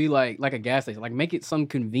something to be like a gas station. Like make it some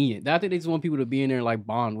convenient. I think they just want people to be in there and like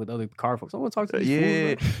bond with other car folks. I want to talk to these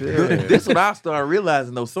Yeah, fools, bro. This what I started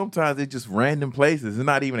realizing though. Sometimes it's just random places. It's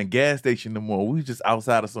not even a gas station no more. We just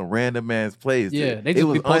outside of some random ass place. Yeah, they It just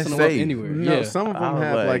was be posting them up unsafe. anywhere. No, Yeah, some of I them was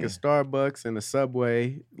have like like- a Starbucks and a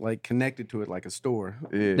Subway like connected to it like a store.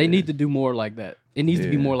 Yeah. they need to do more like that. It needs to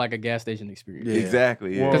be Yeah. more like a gas station experience. Yeah.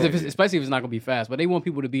 Exactly. Yeah. Because especially if it's not gonna be fast, but they want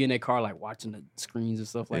people to be in their car like watching the screens and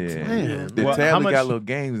stuff like Yeah. that. Man. The Well, how tablet much- got little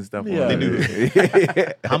games and stuff. Yeah, on they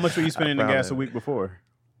it. How much were you spending in I found gas that. a week before?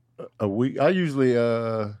 A week. I usually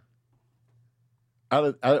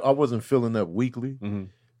I wasn't filling up weekly, Mm-hmm.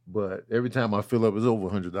 but every time I fill up, it's over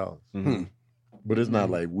 $100. Mhm. But it's not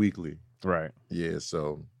like weekly. Right. Yeah,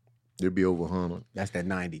 so it'd be over 100. That's that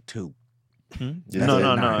 92. Hmm? Yeah, No, that's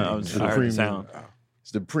no, that no. 90. I It's heard the premium. sound.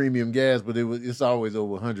 It's the premium gas, but it's always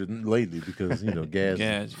over 100 lately because gas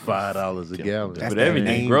Gas. is $5 a gallon. That's But that everything,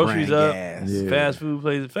 name groceries brand up, gas. Yeah. fast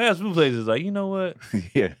food places like, you know what?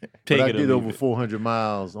 yeah. Take but I it or did leave over it. 400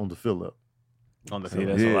 miles on the fill up. On the See, field.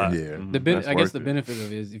 that's a lot. Yeah. Mhm. That's I guess worth the it. benefit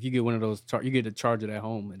of it is if you get one of those, you get to charge it at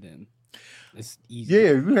home, and then it's easy. Yeah,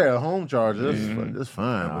 if you had a home charger, Mhm. that's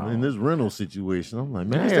fine. But in this rental situation, I'm like,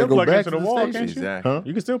 man, I You gotta still go plug back into to the the wall, station. can't you? Exactly. Huh?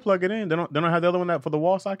 You can still plug it in. They don't have the other one that for the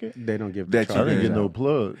wall socket. They don't give That the you I didn't chargers get no out.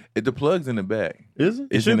 plug. The plug's in the back. Is it?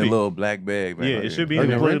 It's should in a be. little black bag. back Yeah, right it here. should be I in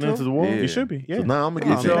can the plug it rental. into the wall. Yeah. You should be. Yeah. So now I'm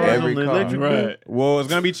gonna Wow. get charged Every on the car. electric bill. Right. Well, it's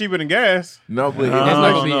gonna be cheaper than gas. No, but It's not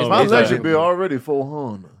gonna be- it's My not gonna electric be- bill already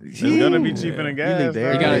 400. It's gonna be cheaper than gas. leave the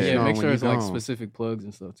air You gotta Yeah. make When sure you it's like gone. specific plugs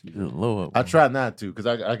and stuff too. Good Lord. I try not to because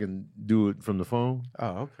I can do it from the phone. Oh,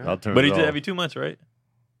 okay. I'll turn But it he did off. every 2 months, right?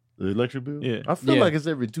 The electric bill? Yeah. I feel Yeah. like it's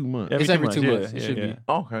every 2 months. It's every 2 yeah, months. It yeah, should yeah. be.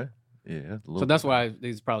 Okay. Yeah, that's a little So that's bit. why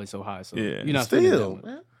it's probably so high. So Yeah. you're not spending Still, that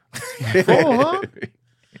much. man. 400?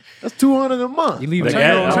 That's $200 a month. You leaving The the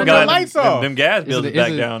gas, air on? turn them the lights off. Them gas Is bills it- is back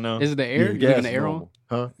is it- down now. Is it the air? Yeah, You gas leaving the air normal.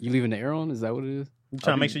 on? Huh? You leaving the air on? Is that what it is? You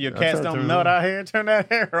trying to make sure your I cats try to don't turn melt it out here? Turn that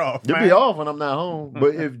hair off, You'll man. be off when I'm not home.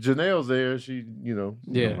 But if Janelle's there, she, Yeah.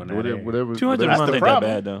 whatever. 200 a That's month the ain't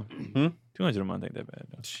problem. that bad though. Hmm? 200 a month ain't that bad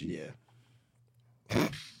though. Yeah.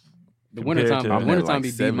 The Compared wintertime, to- wintertime be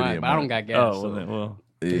like 70 mine, a but I don't month. got gas. Oh, so. well,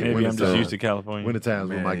 Yeah, maybe I'm just wintertime. used to California. Winter times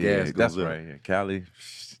when my Man, gas yeah, goes that's up. right. Yeah, Cali.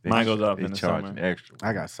 Mine goes up they in the charge summer. extra.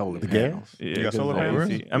 I got solar The panels. Yeah, You got 'cause solar the panels?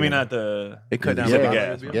 AC. I mean, not the. It cut down Yeah, the the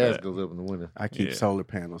gas. gas. Gas goes up in the winter. I keep Yeah. solar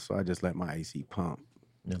panels, so I just let my AC pump.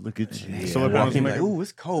 Now look at you. Yeah, Solar I walk panels in make like, it- ooh,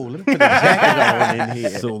 it's cold. Let me put a jacket on in here.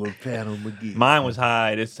 Solar panel McGee. Mine was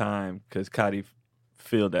high this time because Cotty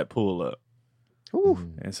filled that pool up, Ooh,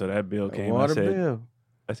 and so that bill the came. water I said, bill.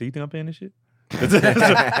 "You think I'm paying this shit?"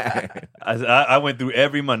 I went through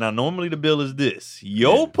every month. Now, normally the bill is this.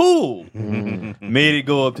 Your pool made it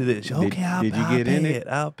go up to this. Okay, I'll did you I'll get pay in it? it?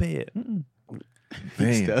 I'll pay it. Mm-mm.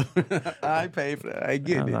 Damn. I paid for that. I ain't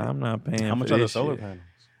getting it. I'm not paying. How much for are the this solar shit. panels?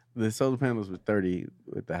 The solar panels were 30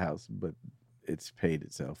 with the house, but it's paid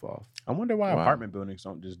itself off. I wonder why Wow. apartment buildings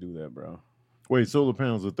don't just do that, bro. Wait, solar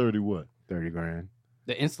panels are 30 what? 30 grand.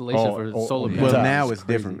 The installation Oh, for oh, solar oh, panels. Well, Yeah. now It's it's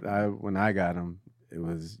crazy. different. When I got them, it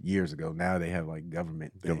was years ago. Now they have like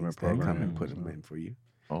government Government things that come programs. and put them in for you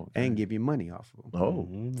Oh, and give you money off of them. Oh.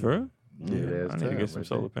 For real? Yeah, I that's need to time get some right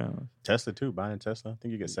solar there. panels. Tesla too. Buying Tesla, I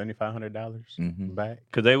think you get $7,500 Mhm. back.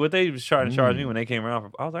 Cause what they was trying to charge me when they came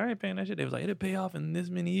around. I was like, I ain't paying that shit. They was like, it'll pay off in this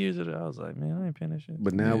many years. I was like, man, I ain't paying that shit.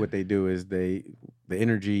 But now Yeah. what they do is the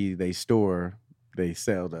energy they store, they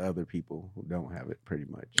sell to other people who don't have it pretty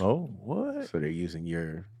much. Oh, what? So they're using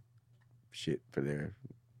your shit for their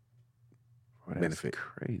benefit.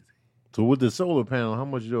 Crazy. So with the solar panel, how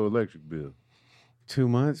much is your electric bill? 2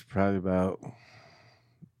 months, probably about.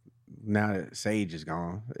 Now that Sage is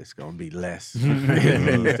gone, it's gonna be less. He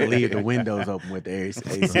used to leave the windows open with the AC.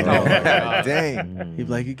 Oh, God dang. He's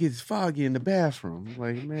like, it gets foggy in the bathroom. I'm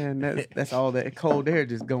like, man, that's all that cold air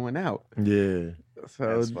just going out. Yeah.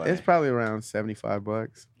 So That's funny. it's probably around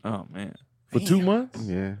 $75. Oh man, For 2 months?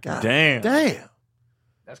 Yeah. God damn. Damn.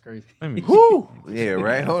 That's crazy. Let me- Whoo. Yeah,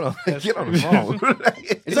 right. Hold on. Get on the phone.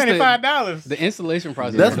 It's just $75. the installation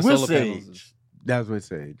process That's for the with solar panels. Sage. That's what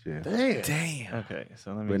Sage, yeah. Damn. Damn. Okay,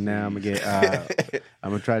 so let me. But see. now I'm gonna get I'm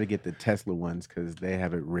gonna try to get the Tesla ones because they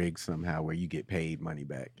have it rigged somehow where you get paid money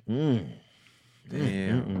back. Mm.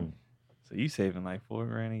 Damn. So you saving like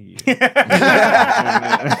 $4,000 a year?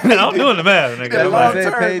 I'm doing the math, nigga. That I'm long like, It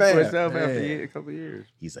term, paid for man. itself after Yeah. a couple of years.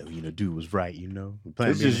 He's like, dude was right, you know.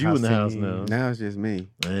 It's just you in the house now. Now it's just me.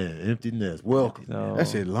 Man, empty nest. Welcome so- That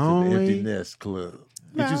shit to the long. empty nest club.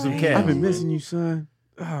 Get you some cats. I've been missing you, son.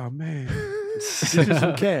 Oh man. Get you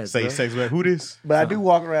some cats. Say bro. sex with who this? But I do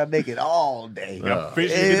walk around naked all day. I'm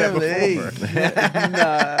pretty sure you did that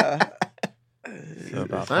before. Nah.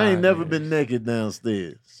 about I ain't 5 never years. been naked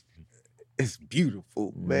downstairs. It's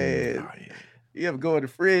beautiful, man. You ever go in the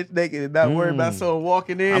fridge naked and not worry about someone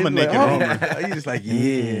walking in? I'm a naked roamer. You just like,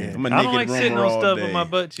 yeah. I'm a I naked don't like sitting roamer on all stuff day. with my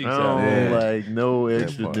butt cheeks I out. don't Yeah. like no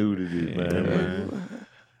extra part. nudity, man.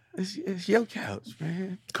 It's your couch,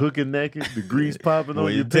 man. Cooking naked, the grease popping Boy, on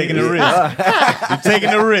you're your taking the penis. risk. You're taking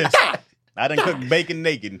the risk. I done cooked bacon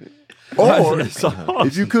naked. Or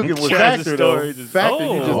if you cook it with Chaz's Factor, though, story just- Factor,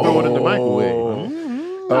 you just throw it in the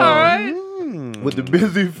microwave. All right. With the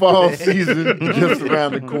busy fall season just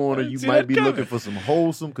around the corner, you might be looking for some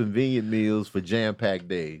wholesome, convenient meals for jam-packed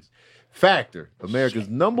days. Factor, America's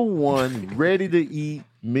 #1 ready-to-eat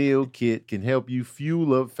meal kit, can help you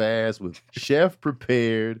fuel up fast with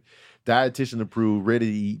chef-prepared, dietitian-approved,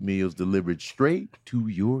 ready-to-eat meals delivered straight to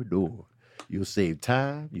your door. You'll save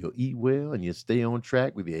time, you'll eat well, and you'll stay on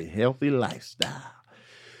track with your healthy lifestyle.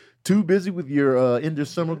 Too busy with your end of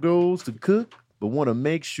summer goals to cook, but want to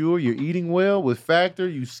make sure you're eating well? With Factor,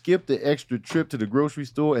 you skip the extra trip to the grocery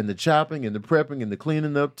store and the chopping and the prepping and the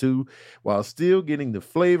cleaning up too, while still getting the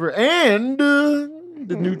flavor and the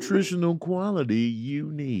nutritional quality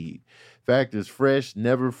you need. Factor's fresh,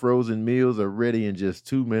 never frozen meals are ready in just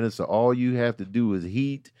 2 minutes, so all you have to do is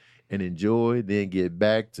heat and enjoy, then get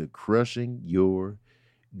back to crushing your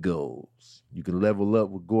goals. You can level up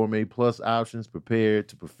with Gourmet Plus options prepared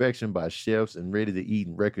to perfection by chefs and ready to eat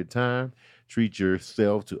in record time. Treat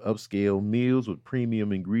yourself to upscale meals with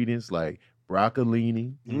premium ingredients like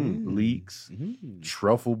broccolini, leeks,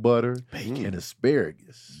 truffle butter, and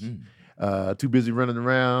asparagus. Too busy running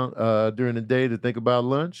around during the day to think about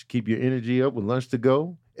lunch? Keep your energy up with Lunch to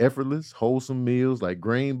Go. effortless, wholesome meals like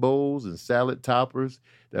grain bowls and salad toppers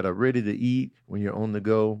that are ready to eat when you're on the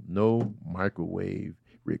go. No microwave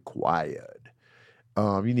required.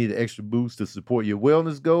 You need an extra boost to support your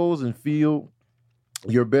wellness goals and feel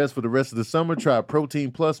your best for the rest of the summer. Try Protein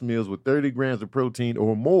Plus meals with 30 grams of protein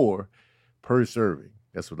or more per serving.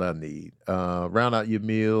 That's what I need. Round out your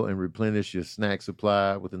meal and replenish your snack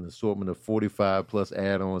supply with an assortment of 45 plus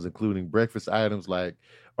add-ons, including breakfast items like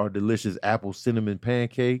our delicious apple cinnamon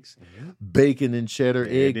pancakes, bacon and cheddar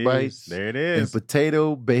egg bites, There it is. and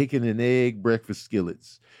potato, bacon, and egg breakfast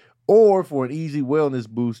skillets. Or for an easy wellness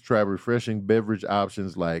boost, try refreshing beverage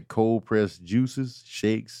options like cold-pressed juices,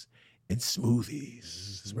 shakes, and smoothies.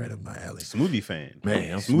 This is right up my alley. Smoothie fan.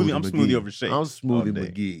 Man, I'm smoothie over shake. I'm Smoothie all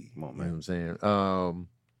day. McGee. Come on, You know man. what I'm saying?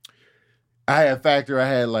 I had Factor. I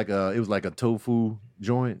had it was like a tofu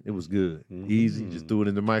joint. It was good. Easy. Just threw it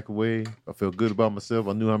in the microwave. I felt good about myself.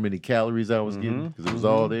 I knew how many calories I was getting because it was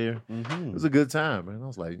all there. It was a good time, man. I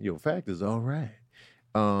was like, yo, Factor's all right.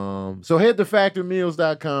 So head to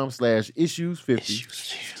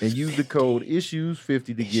factormeals.com/issues50 and use the code issues50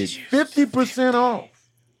 to get 50% off.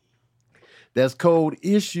 That's code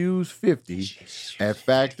issues50 at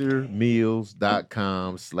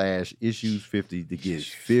factormeals.com/issues50 to get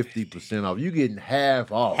 50% off. You getting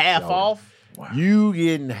half off. Half shawty. off? Wow. You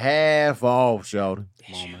getting half off, shawty.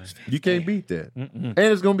 You can't beat that. And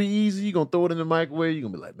it's going to be easy. You're going to throw it in the microwave. You're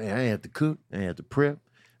going to be like, man, I ain't have to cook. I ain't have to prep.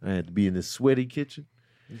 I ain't have to be in this sweaty kitchen.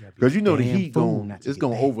 Because you know the heat it's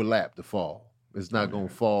going to overlap the fall. It's not going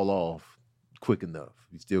to fall off quick enough.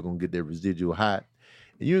 You're still going to get that residual hot.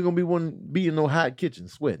 And you ain't going to be in no hot kitchen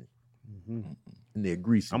sweating. And they're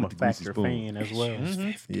greasy. I'm a with the greasy Factor spoon. fan as well.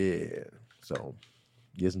 Yeah. So,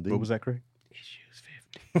 yes, indeed. What was that, Craig?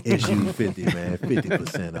 Issues 50, man.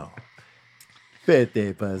 50% off.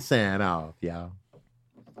 50% off, y'all.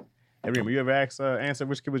 Hey, Rima, you ever answer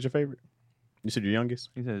which kid was your favorite? You said your youngest?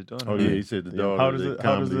 He said his daughter. Oh, yeah, he said the daughter.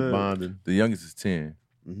 How does it- bonding. The youngest is 10.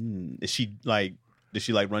 Is she like? Did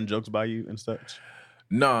she like run jokes by you and such?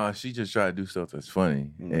 Nah, she just tried to do stuff that's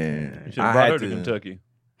funny. You And should I have brought had her to to Kentucky.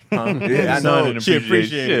 Yeah, I Son know. didn't She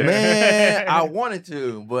appreciate appreciated shit. Man, I wanted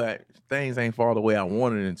to, but things ain't fall the way I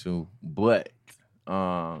wanted them to. But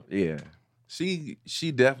yeah, she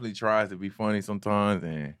definitely tries to be funny sometimes.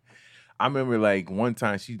 And I remember like one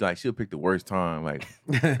time she'll pick the worst time. Like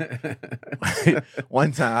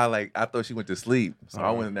one time I thought she went to sleep, so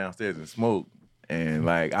I went downstairs and smoked. And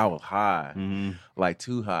like I was high, like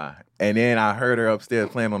too high. And then I heard her upstairs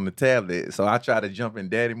playing on the tablet. So I tried to jump in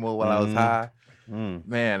daddy mode while I was high.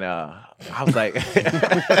 Man, I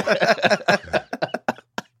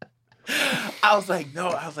was like, no.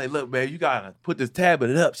 I was like, look, man, you gotta put this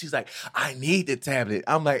tablet up. She's like, I need the tablet.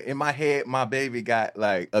 I'm like, in my head, my baby got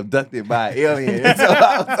like abducted by an alien. And so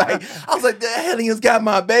I was like, the aliens got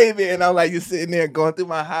my baby. And I'm like, you're sitting there going through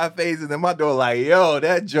my high phases, and my door like, yo,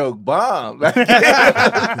 that joke bombed. Like,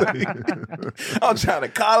 I'm trying to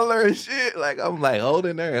coddle her and shit. Like, I'm like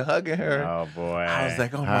holding her and hugging her. Oh boy! I was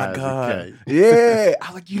like, oh High my as a God. kite. Yeah. I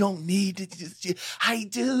was like, you don't need to just I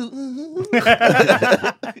do.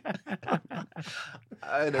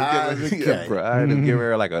 I ended up giving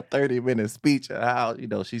her like a 30-minute speech on how,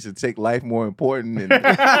 she should take life more important than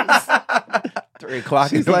 3 o'clock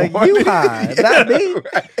She's in the like, morning. you high, not me.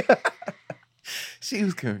 Right. She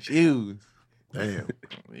was confused. Damn.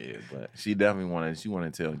 Yeah, but she definitely wanted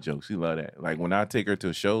to tell jokes. She loved that. Like when I take her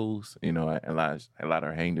to shows, I allow her allow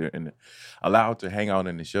her to hang out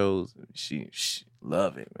in the shows. She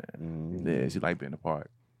love it, man. Yeah, she like being a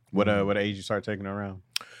part. What age you start taking her around?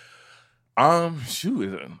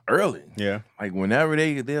 Shoot, early. Yeah. Like whenever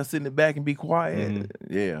they'll sit in the back and be quiet.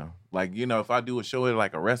 Yeah. Like, if I do a show at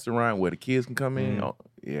like a restaurant where the kids can come in,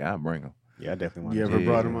 I bring them. Yeah, I definitely want You to. ever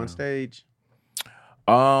brought him on stage?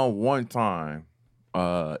 One time,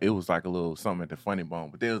 it was like a little something at the Funny Bone,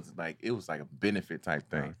 but it was like a benefit type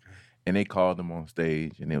thing. Okay. And they called him on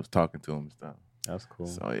stage and they was talking to him and stuff. That's cool.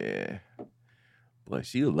 So yeah. But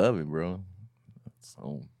she'll love it, bro.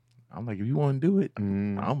 So I'm like, if you want to do it,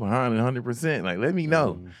 I'm behind it 100%. Like, let me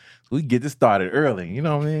know. So we can get this started early. You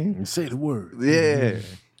know what I mean? Say the word. Yeah.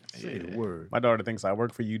 Say the word. My daughter thinks I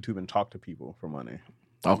work for YouTube and talk to people for money.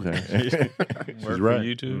 Okay. Work for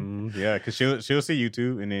YouTube. Yeah, because she'll see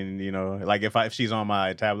YouTube, and then like if she's on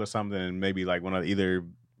my tablet or something, and maybe like one of either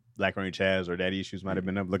Black Rain Chaz or Daddy Issues might have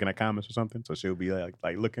been up looking at comments or something, so she'll be like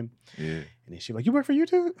looking. Yeah. And then she'll be like, you work for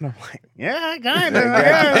YouTube? And I'm like, yeah, kind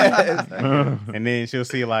of. And then she'll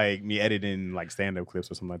see like me editing like stand-up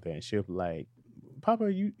clips or something like that, and she'll be like,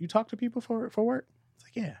 Papa, you talk to people for work? It's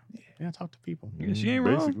like, yeah, I talk to people. Yeah, she ain't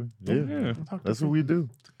wrong. Basically. Yeah. That's what we do.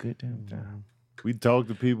 It's a good damn job. We talk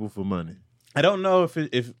to people for money. I don't know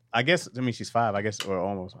if I guess she's 5, I guess, or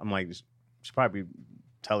almost. I'm like, she probably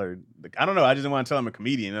tell her. I don't know. I just didn't want to tell him a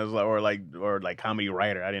comedian. I was like, or like comedy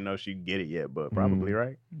writer. I didn't know she'd get it yet, but probably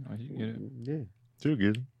right. No, you get it. Yeah. She'll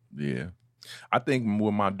get it. Yeah. I think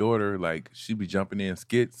with my daughter, like she be jumping in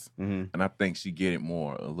skits, and I think she get it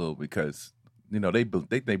more a little because they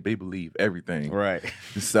think they believe everything, Right.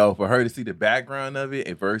 So for her to see the background of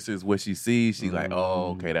it versus what she sees, she's like,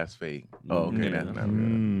 oh, okay, that's fake. Oh, okay, that's not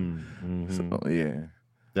real. So yeah,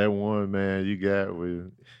 that one man you got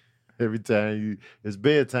with every time it's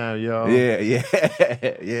bedtime, y'all.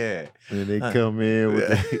 Yeah. And they come in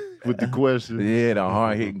with the question. Yeah, the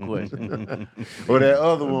hard hitting question. Or that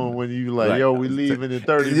other one when you like, yo, we leaving in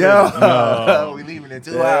 30 minutes. No, we leaving in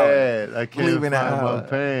 2 hours. I can't find my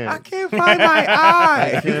pants. I can't find my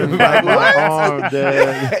eye. I can't find my arm,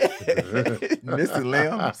 Dad. Mr.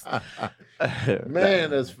 Limbs. Man,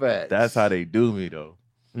 that's facts. That's how they do me though.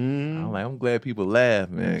 I'm glad people laugh,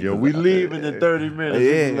 man. Yo, we leaving in 30 minutes.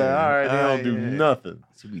 Yeah. Like, all right, they don't do nothing.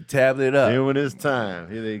 So we tablet it up. Then when it's time,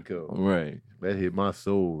 here they go. Right. That hit my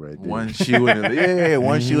soul right there. One shoe in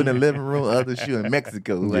the living room, other shoe in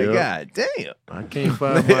Mexico. Like, God damn. I can't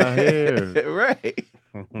find my hair. Right.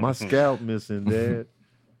 My scalp missing, Dad.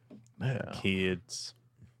 Yeah. Kids.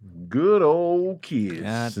 Good old kids.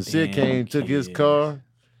 God Sincere damn came, took his kids. car.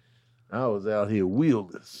 I was out here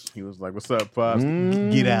wheelless. He was like, "What's up, Pops?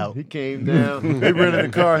 Get out." He came down. They rented a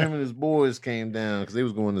car. Him and his boys came down because they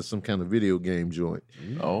was going to some kind of video game joint.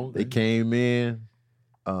 Oh, They came in.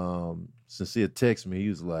 Sincere texted me. He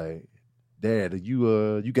was like, "Dad,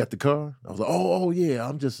 you got the car?" I was like, "Oh yeah.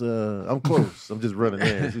 I'm just I'm close. I'm just running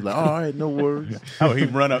in." She's like, "All right, no worries." Oh, he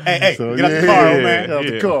run up. Hey, So, get out the car, old man. Get out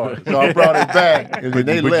the car. So I brought it back, and then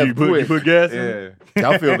they left quick. Put gas in? yeah.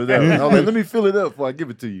 I filled it up. I was like, "Let me fill it up before I give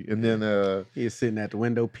it to you." And then He was sitting at the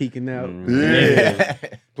window peeking out.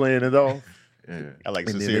 playing it off. Yeah. I like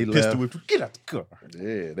And then Sincere they pistol left. whip. Get out the car.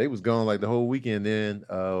 Yeah, they was gone like the whole weekend. Then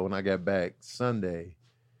when I got back Sunday,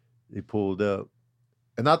 they pulled up,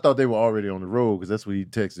 and I thought they were already on the road because that's what he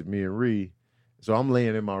texted me and Ree. So I'm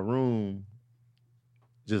laying in my room,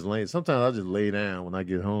 just laying. Sometimes I just lay down when I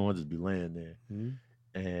get home. I just be laying there,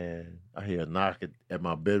 and I hear a knock at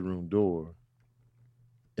my bedroom door,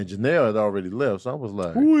 and Janelle had already left. So I was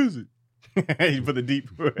like, Who is it? You put the deep.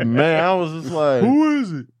 man, I was just like, Who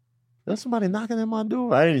is it? That's somebody knocking at my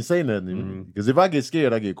door. I didn't even say nothing because if I get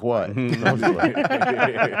scared, I get quiet. I was like,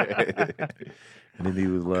 and then he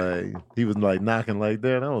was like knocking like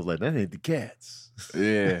that. And I was like, that ain't the cats.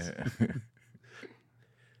 Yeah.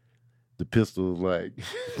 The pistol was like,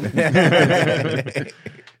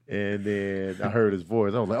 and then I heard his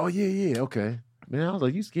voice. I was like, oh yeah, okay. Man, I was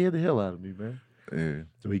like, you scared the hell out of me, man. Yeah.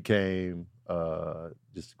 So he came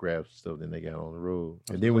just to grab some stuff. Then they got on the road.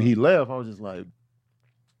 And then when he left, I was just like.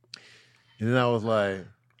 And then I was like,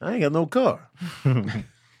 I ain't got no car.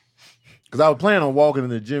 Because I was planning on walking in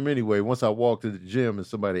the gym anyway. Once I walked to the gym and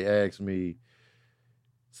somebody asked me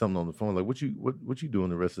something on the phone, like, what you doing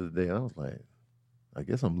the rest of the day? And I was like, I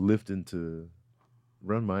guess I'm lifting to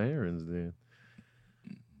run my errands then.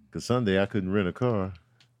 Because Sunday I couldn't rent a car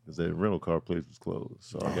because that rental car place was closed.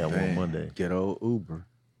 So I got one Monday. Good old Uber.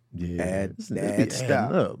 Yeah. Add It be adding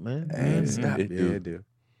stop. up, man. And stop. It Yeah, do. it do.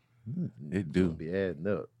 It do. Be adding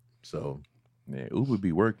up. So Yeah, Uber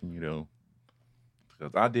be working,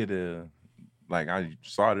 because I did I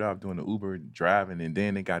started off doing the Uber driving, and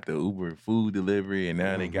then they got the Uber food delivery, and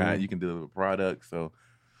now they got you can deliver products. So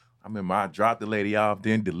I remember I dropped the lady off,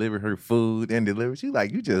 then delivered her food, then delivered. She's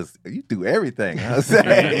like, you do everything. I was saying,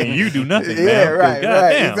 And you do nothing, yeah, man. right,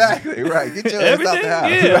 Goddamn. exactly, right. Get your ass out Everything? the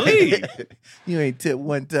house. Yeah, right? leave. You ain't tipped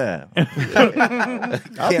one time.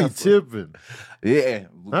 I be tipping. Yeah.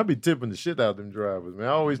 I be tipping the shit out them drivers, man.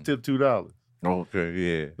 I always tip $2. Okay.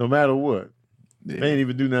 Yeah. No matter what. Yeah. They ain't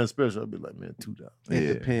even do nothing special. I'll be like, man, $2. It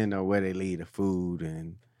Yeah. depends on where they leave the food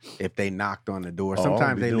and if they knocked on the door. Oh, I don't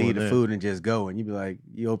Sometimes be they doing leave the that. food and just go, and you be like,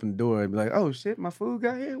 you open the door and be like, oh shit, my food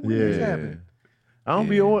got here. What is happening? I don't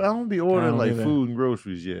be I ordering don't like either. food and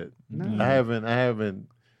groceries yet. No. I haven't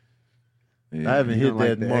Yeah. I haven't You hit don't like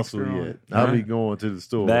that the muscle extra on yet. it? I'll be going to the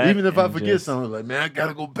store. That Even if I and forget just- something, like, man, I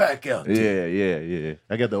gotta go back out. Yeah.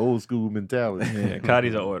 I got the old school mentality. Yeah,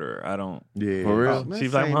 Cotty's an orderer. I don't. Yeah. For real? Oh, man,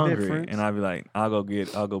 She's like, I'm same hungry, difference. and I'll be like,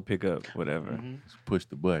 I'll go pick up whatever. Just push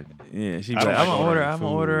the button. Yeah, she's I like, don't I'm like gonna order. ordering I'm gonna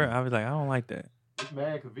food. order. I was like, I don't like that. It's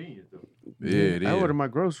mad convenient though. Yeah, it I is. order my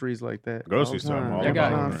groceries like that. Grocery all the store, I'm time. all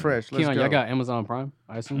about Amazon it. Fresh. Let's Keon, go. y'all got Amazon Prime,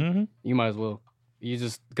 I assume? Mm-hmm. You might as well. You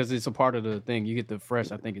just, because it's a part of the thing. You get the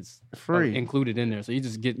fresh, I think it's free. included in there. So you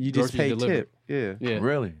just get You just groceries pay delivered. tip. Yeah. Yeah.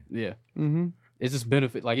 Really? Yeah. Mm-hmm. It's just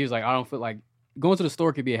benefit. Like he was like, I don't feel like going to the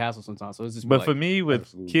store could be a hassle sometimes. So it's just But like, for me, with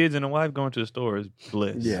Absolutely. kids and a wife, going to the store is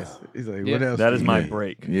bliss. Yes. He's like, Yeah. what else? That is do my you need?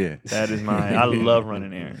 break. Yeah. That is my. I love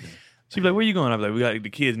running errands. She'd be like, "Where you going?" I'm like, "We got the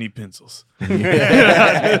kids need pencils."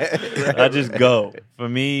 I just go. For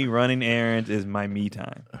me, running errands is my me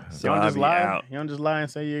time. So You don't I'll just be lie. out. You don't just lie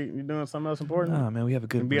and say you're doing something else important. Nah, man, we have a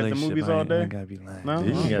good You be at the relationship. movies I all ain't- day? I ain't gotta be lying. No?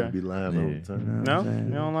 You ain't got to Okay. be lying all the You know time. No, what I'm saying?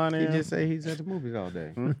 you don't lie He there. just say he's at the movies all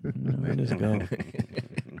day. I just go.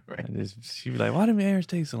 She'd be like, "Why did my errands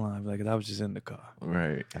take so long?" I'd be like, "'Cause I was just in the car,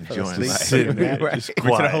 Right. asleep. Enjoying life. sitting there, just Went to the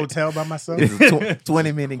quiet." hotel by myself. It's a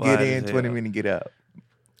 20-minute Quiet get as in, 20 hell. minute get out.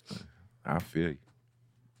 I feel you.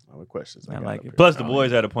 All the questions. I got like up it. here. Plus, the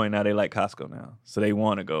boys at a point now they like Costco now, so they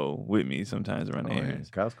want to go with me sometimes to run the Oh, yeah.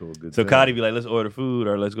 errands. Costco a good So time. Cotty be like, "Let's order food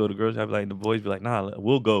or let's go to the grocery." I'd be like, the boys be like, "Nah,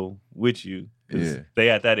 we'll go with you." 'Cause Yeah. they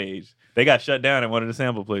at that age. They got shut down at one of the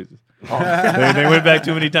sample places. they went back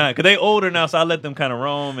too many times because they older now. So I let them kind of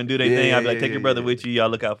roam and do their thing. I'd be like, "Take your brother with you. Y'all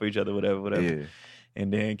look out for each other, whatever." Yeah.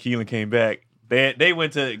 And then Keelan came back. They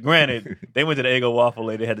went to. Granted, they went to the Eggo waffle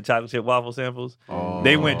lady. They had the chocolate chip waffle samples.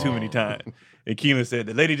 They went too many times. And Keelan said,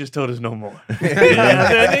 "The lady just told us no more." And I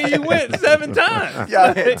said, "Then you went 7 times."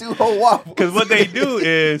 Y'all had 2 whole waffles. Because what they do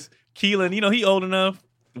is Keelan, he old enough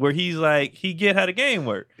where he's like, he get how the game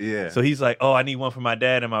work. Yeah. So he's like, "Oh, I need one for my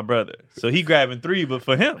dad and my brother." So he grabbing 3, but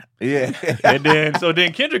for him. Yeah. And then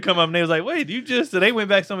Kendra come up and they was like, "Wait, you just?" So they went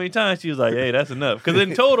back so many times. She was like, "Hey, that's enough." Because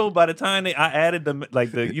in total, by the time I added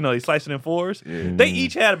they sliced it in 4s. Yeah. They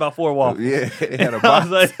each had about 4 waffles. Yeah. They had a I box.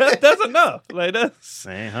 was like, that's enough. Like that's.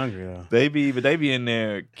 I ain't hungry though. They be in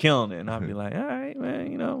there killing it, and I'd be like, "All right,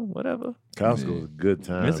 man, whatever." Costco's a good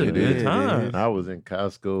time. It's a man. good is. time. I was in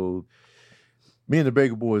Costco. Me and the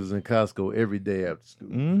Baker Boys was in Costco every day after school.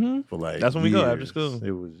 Mm-hmm. For like That's when we go after years. school.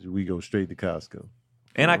 We go straight to Costco.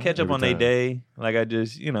 And I catch up Every on their time. day. Like I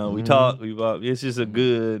just, we talk. It's just a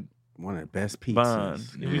good One of the best bond.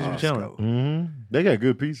 pizzas. We just in chilling. Costco. Mm-hmm. They got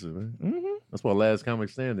good pizza, man. Mm-hmm. That's why Last Comic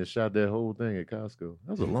Stand they shot that whole thing at Costco.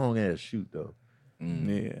 That was a long ass shoot though.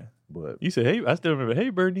 Yeah. But You said, "Hey," I still remember.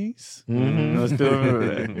 "Hey, Bernice." Mhm. I still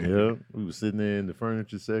remember that. yeah, we were sitting there in the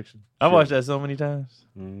furniture section. I watched that so many times.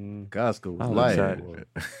 Costco I was was light. excited. boy.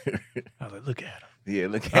 I was like, "Look at him." Yeah,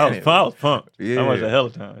 look I at was, it. I was pumped. Yeah. I watched that hell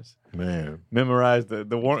of times. Man, Memorized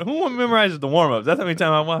the warm. Who memorizes the warm ups? That's how many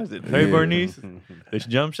times I watched it. Hey, Yeah. Bernice. The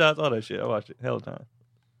jump shots, all that shit. I watched it hell of time.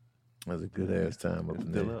 that was a good ass time up in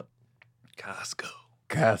Still there. up. Costco.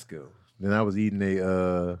 Costco. Then I was eating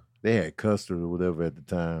they had custard or whatever at the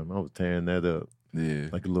time. I was tearing that up. Yeah.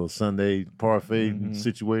 Like a little Sunday parfait Mhm.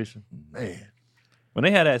 situation. Man. When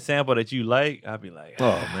they had that sample that you like, I'd be like,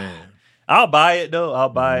 Oh man. I'll buy it though. I'll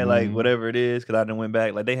buy like Mhm. whatever it is because I done went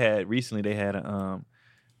back. Like they had rib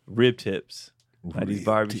tips, like these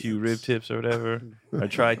barbecue rib tips or whatever, or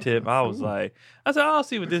tri-tip. I said, I'll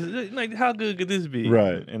see what this is. Like, how good could this be?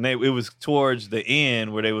 Right. And it was towards the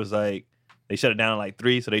end where they was like, they shut it down at like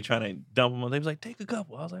 3, so they trying to dump them. They was like, take a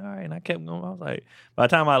couple. I was like, all right, and I kept going. I was like, by the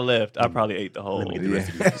time I left, I probably ate the whole. Let me get the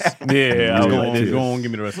rest of Yeah, I was Go like, on, this- go on,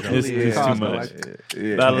 give me the rest of It's, those. it's too Costco, much.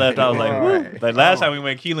 Yeah. I left. I was like, All woo. right. Like last time we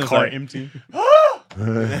went, Keelan's Car like, empty.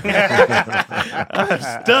 I'm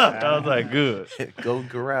stuffed. I was like, good. Golden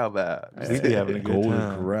Corral vibes. We be having a good Golden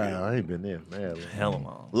time. Corral. I ain't been there, man. Hell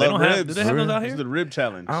long. They Love don't have. ribs. Do they have those out This here? is the rib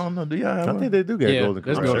challenge. I don't know. Do y'all have I one? think they do got Yeah, Golden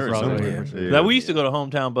there's Corral. Golden Corral somewhere. there. Yeah. Now we used to go to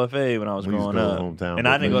Hometown Buffet when I was We used to growing go up, to Hometown and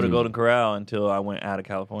I didn't go to Buffet. Golden Corral until I went out of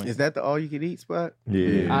California. Is that the all you can eat spot?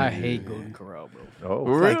 Yeah. I hate Golden Corral, bro. Oh,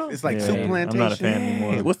 For real? It's like Yeah, soup I'm plantation. not a fan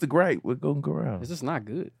anymore. What's the gripe with Golden Corral? It's just not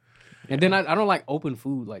good. And then I don't like open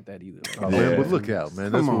food like that either. Oh, man, but look out,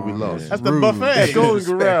 man. That's Come what we on, lost. man. That's the Rude. buffet. Golden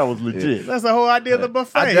Corral was legit. That's the whole idea of the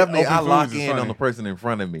buffet. I definitely Open I foods lock is in funny. on the person in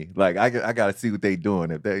front of me. Like I gotta see what they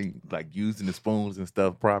doing. If they like using the spoons and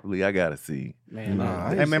stuff properly, I gotta see. Man, Nah,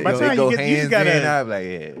 Hey man, by the They time go you get, you hands just gotta. in. I'm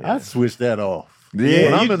like, yeah. I switched that off. Yeah,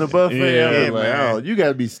 when I'm you- in the buffet, yeah, I'm like, man. oh, you got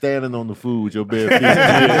to be standing on the food with your bare feet.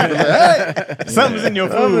 Hey, Something's in your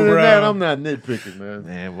food, other than bro. that, I'm not nitpicking, man.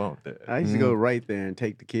 Man, want that. I used to go right there and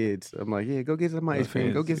take the kids. I'm like, yeah, go get some ice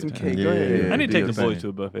cream. Go get some cake. Yeah. Go ahead. I need to do take the your boys thing. to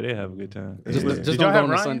a buffet. They have a good time. Just, Yeah. just Did don't y'all go have on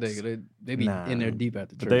a Ryan's? Sunday. 'Cause They be Nah. in there deep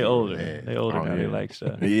after church. But they older. Man. They older Oh, now. They yeah. like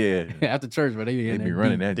stuff. Yeah, After church, but they be they in be there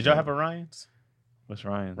running deep. that. Did y'all joint. have a Ryan's? What's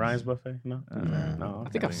Ryan's? Ryan's buffet? No. No. I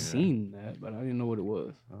think I've seen that, but I didn't know what it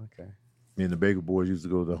was. Okay. Me and the Baker Boys used to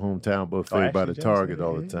go to the hometown buffet Oh, by actually, the James Target said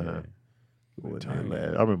all that, the yeah. time. Boy, Target.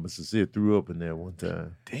 man, I remember Sincere threw up in there one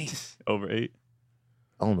time. Dang. Over 8.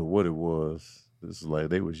 I don't know what it was. This is like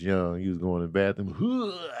they was young. He was going to the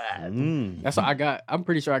bathroom. That's what I got. I'm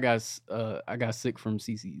pretty sure I got sick from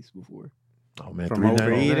CC's before. Oh man, From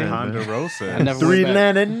overeating. Ponderosa. I never went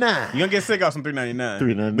back. $3.99. You gonna get sick off some $3.99.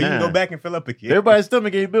 $3.99. But you can go back and fill up again. Everybody's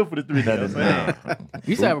stomach ain't built for the You know what I'm $3.99. We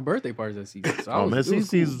used to have a birthday party at CC's. So Oh man,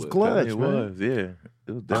 CC's was clutch, It man. was, yeah.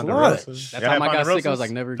 It was down the Clutch. road. That time I got sick, I was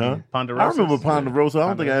like, never again. Ponderosa. I remember Ponderosa. I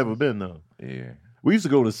don't think I ever been though. Yeah. We used to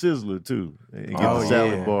go to Sizzler too and get Oh, the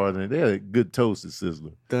salad yeah. bar. And they had a good toast at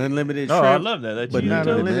Sizzler. The unlimited Oh, shrimp. I love that. That But cheese not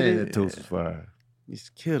toast. unlimited. Man, that toast was fire. You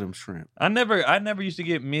just kill them shrimp. I never used to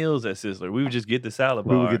get meals at Sizzler. We would just get the salad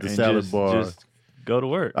bar. We would get the and salad just, bar. Just go to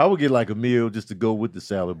work. I would get like a meal just to go with the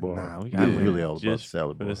salad bar. Nah, we I'm got really all about the Just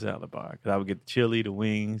salad for bar. the salad bar. Because I would get the chili, the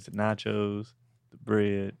wings, the nachos, the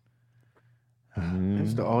bread.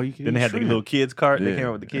 That's the all you can Then they had the little kids cart. They Yeah. came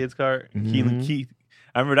out with the kids cart. Mhm. Keith.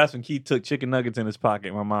 I remember that's when Keith took chicken nuggets in his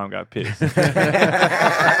pocket. My mom got pissed. So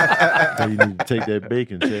you need to take that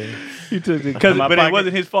bacon, Chad. He took it, My but it pocket.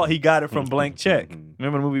 wasn't his fault. He got it from Blank Check.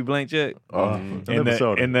 Remember the movie Blank Check? I never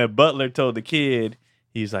saw that. And the butler told the kid,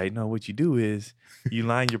 he's like, "No, what you do is you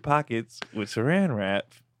line your pockets with Saran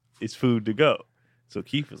wrap. It's food to go." So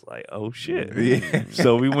Keith was like, "Oh shit!" Yeah.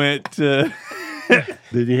 So we went to.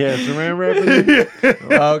 Did he have saran wrap in it?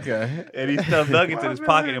 Okay. And he stuffed nuggets in his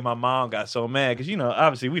pocket, and my mom got so mad because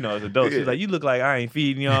obviously we know as adults, she's like, "You look like I ain't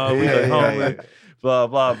feeding y'all. We look homeless." Blah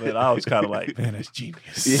blah. But I was kind of like, "Man, that's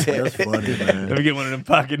genius." Yeah. That's funny, man. Let me get one of them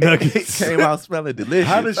pocket nuggets. Came out smelling delicious.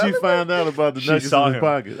 How did she find out about the She nuggets saw in his him.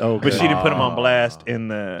 pocket? Oh, But she didn't put him on blast in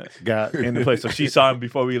the place. So she saw him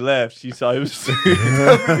before we left. She saw him stuffing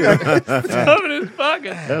in his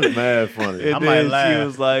pocket. That's mad funny. And I might then she laugh.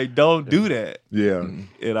 was like, "Don't do that." Yeah.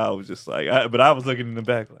 And I was just like, but I was looking in the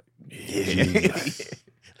back like,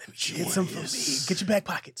 Get some for me. Get your back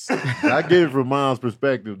pockets. I get it from mom's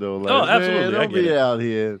perspective though. Like, Oh, absolutely. Man, I don't get be it. out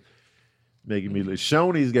here making me look.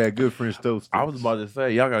 Shoney's got good French toast. I was about to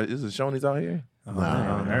say, y'all got, is it Shoney's out here?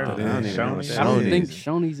 Nah, heard of I don't even know what Shoney's. I don't Shoney's. think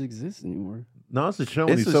Shoney's exists anymore. no, it's a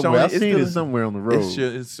Shoney's It's a somewhere. Shoney's. I've It's seen it the- somewhere on the road.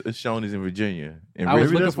 It's Shoney's in Virginia. In I was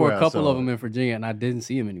Maybe looking that's for where a I couple saw of them it. in Virginia, and I didn't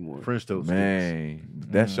see them anymore. French toast. Man,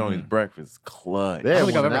 that Shoney's breakfast clutch. They had I don't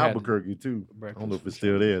think one I've in ever had Albuquerque too. I breakfast don't know if it's from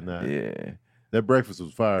still there or not. Yeah. That breakfast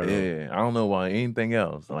was fire. Though. Yeah. I don't know why anything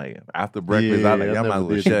else. Like after breakfast, Yeah, I'm I not never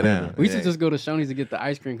gonna did shut that. down. We used to Yeah. just go to Shoney's to get the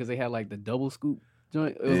ice cream because they had like the double scoop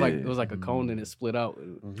joint. It was like Yeah. a cone and it split out.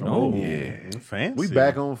 "Oh, Yeah. Fancy. We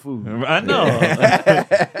back on food. I know."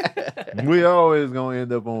 We always gonna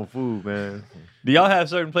end up on food, man. Do y'all have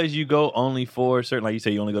certain places you go only for certain? Like you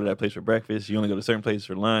say, you only go to that place for breakfast. You only go to certain places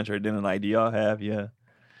for lunch or dinner. Like, do y'all have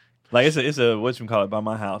like it's a whatchamacallit by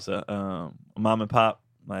my house, a mom and pop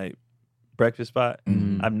like breakfast spot.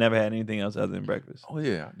 I've never had anything else other than breakfast. Oh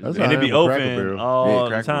yeah. That's And how I it'd be am with Cracker open Barrel. all Yeah, the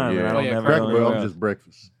Cracker time. Barrel, And I yeah. don't Oh, yeah, never Cracker go Barrel, anywhere I'm else. just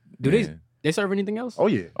breakfast. Do Yeah. they serve anything else? Oh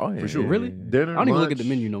yeah, Oh, yeah. for sure. Really? Dinner, I don't even lunch, look at the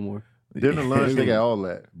menu no more. Dinner, lunch, they got all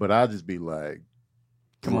that. But I just be like,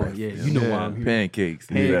 Come on, yeah, you know why I'm here. Pancakes.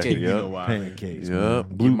 Pancakes. Exactly. You know Yep. why. pancakes. Yep. man.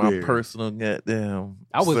 Get Blueberry. my personal goddamn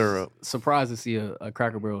I was syrup. surprised to see a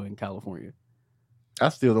Cracker Barrel in California, I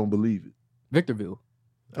still don't believe it. Victorville.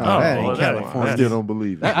 Oh, that ain't well, that- California. I still don't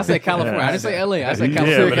believe it. I said California. I didn't say LA. I said Yeah,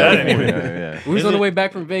 California. but that ain't even- Yeah. We was Is on the it- way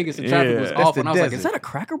back from Vegas and traffic Yeah. was That's off, the and I was like, desert. "Is that a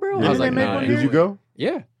Cracker Barrel?" Didn't I was they like, make "Nah." one it Did ain't." you go?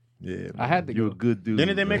 Yeah, Yeah, I had to You're go. a good dude.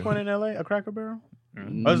 Didn't they make man. one in LA, a Cracker Barrel? Or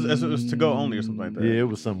it was to go only or something like that? Yeah, it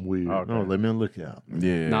was something weird. Okay. No, let me look out.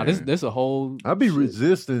 Yeah. Nah, this a whole. I be shit.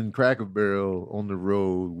 resisting Cracker Barrel on the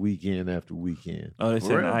road weekend after weekend. Oh, they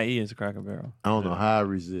said real? IE is a Cracker Barrel. I don't know how I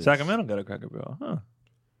resist. Sacramento got a Cracker Barrel, huh?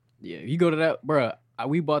 Yeah, you go to that, bruh.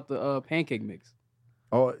 We bought the pancake mix.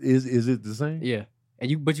 Oh, is it the same? Yeah,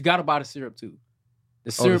 but you gotta buy the syrup too.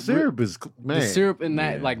 The Oh, the syrup, syrup is man. the syrup and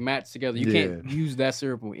that Yeah. like match together. You can't use that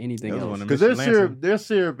syrup with anything That was else. one of Because their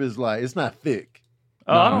syrup is like it's not thick.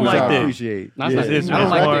 Oh, I don't Which Which like I that. appreciate. No, it's Yeah. not- It's I don't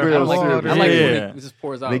like more- that. I don't like syrup. that. I like it when Yeah. it just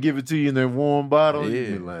pours out. They give it to you in their warm bottle. Yeah.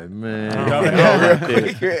 You be like, man. Oh, Y'all man. have- Real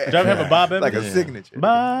quick. Did you ever have a Bob Evans? Like a Yeah. signature.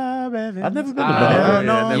 Bob Evans. I've never been to Ah, Bob.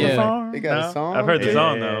 No, yeah. song. They got a song. I've heard the Yeah.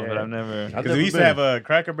 song though, but I've never. I've Because never we used to been. have a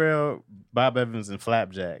Cracker Barrel, Bob Evans, and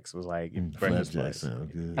Flapjacks was like breakfast Flapjack place.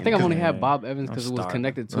 sound good. I think I've only had Yeah. Bob Evans I'm because it was starving.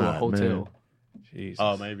 connected to a Ah, hotel. Jesus.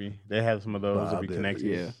 Oh, maybe they had some of those that Bob be Evans. connected.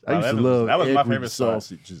 Yeah. I used Bob to Evans- love that was my Eckridge favorite spot.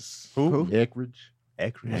 sausages. Who? Eckridge.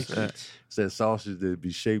 Eckridge. It's that sausage that be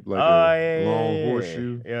shaped like Oh, a yeah, long yeah,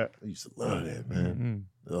 horseshoe. Yeah. I used to love that, man.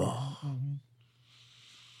 Mhm. Ugh.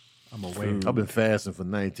 I'm away. I've been fasting for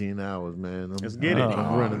 19 hours, man. Let's get it.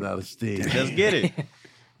 I'm running out of steam. Let's get it.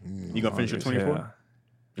 You gonna Oh, finish your yeah. 24? Yeah.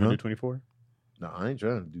 You gonna Huh? do 24? No, I ain't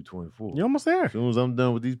trying to do 24. You almost there. As soon as I'm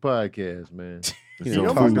done with these podcasts, man. You Some know,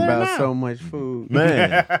 food. talking there about now. so much food.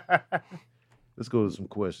 Man, let's go to some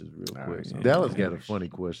questions real All quick. right. Dallas got a funny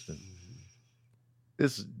question.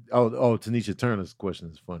 Tanisha Turner's question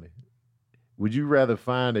is funny. Would you rather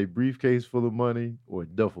find a briefcase full of money or a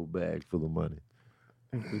duffel bag full of money?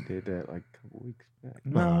 I think we did that like a couple weeks back.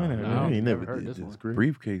 No, I never no. we ain't never never heard did this this. one. Chris.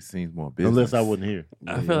 Briefcase seems more business. Unless I wasn't here.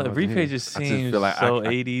 I feel like briefcase just I just seems feel like so I-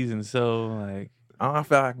 80s and so like. I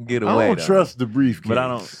feel like I can get I away. don't though. trust the briefcase. But I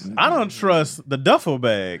don't. I don't trust the duffel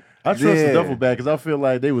bag. I trust the Yeah. duffel bag because I feel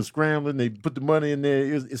like they were scrambling. They put the money in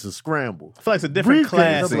there. It's a scramble. I feel like it's a different Briefcase,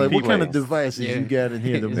 class. I'm like, what kind of place. devices Yeah. you got in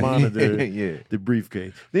here to monitor Yeah. the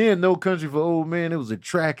briefcase? Then No Country for Old Men, it was a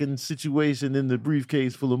tracking situation in the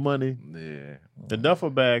briefcase full of money. Yeah. The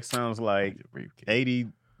duffel bag sounds like Briefcase. 80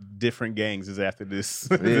 different gangs is after this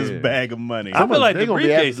Yeah. this bag of money. I feel like They the gonna be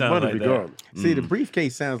briefcase after the sounds money like that. regardless. See, the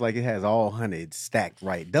briefcase sounds like it has all hundreds stacked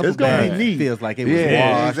right. Duffel It's gonna be bag neat. feels like it was Yeah,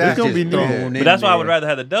 washed. exactly. It's gonna be just neat. thrown But in But that's why I would there. rather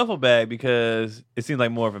have the duffel bag because it seems like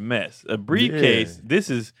more of a mess. A briefcase, Yeah. this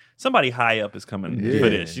is somebody high up is coming Yeah, for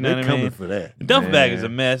this. You know they what I coming mean? for that. The duffel bag Yeah. is a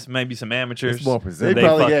mess. Maybe some amateurs. It's more They presentable.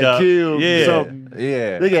 probably fucked got up. killed. Yeah. Something.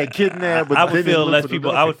 Yeah. They got kidnapped. But I they would didn't feel look less for the people.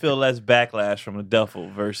 I duffel. would feel less backlash from a duffel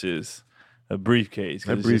versus a briefcase. 'Cause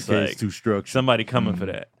That it's just briefcase like too structured. somebody coming for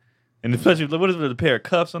that. And especially, what is it, a pair of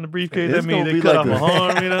cuffs on the briefcase? It's That means gonna they be cut like off a- a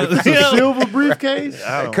arm, you know? It's a silver briefcase.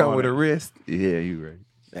 I They don't come want with it. a wrist. Yeah, you right.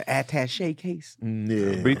 The attaché case.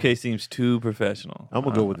 Yeah. Briefcase seems too professional. I'm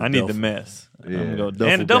gonna go with the I need the duffel. mess. Yeah. I'm gonna go, Duffel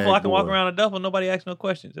and the duffel, bag I can walk boy. around a duffel. Nobody asks no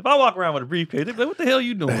questions. If I walk around with a briefcase, they're like, "What the hell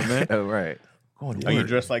you doing, man?" Oh, right. Going to Are you work.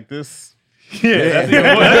 dressed like this? Yeah, that's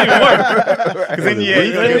even worse. Because then yeah,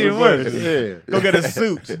 you That's can even worse. Yeah. go get a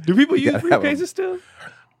suit. Do people use gotta have 'em. briefcases still?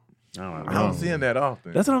 I don't I know. don't see him that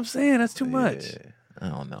often. That's what I'm saying. That's too much. Yeah. I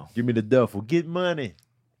don't know. Give me the duffel. Get money.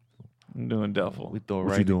 I'm doing duffel. We throw it What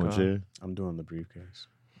right you in the doing, car. Chad? I'm doing the briefcase.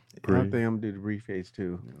 I think I'm gonna do the briefcase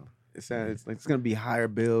too. It sounds like it's gonna be higher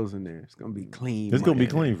bills in there. It's gonna be clean. It's gonna be money.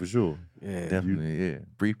 clean for sure. Yeah. Definitely, yeah.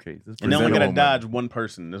 Briefcase. It's And they only got to presentable dodge money. one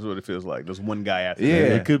person. That's what it feels like. There's one guy after Yeah.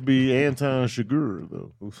 It could be Anton Chigurh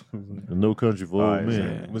though. that. No Country for Old Oh,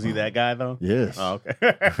 Men. Was he that guy though? Yes. Oh,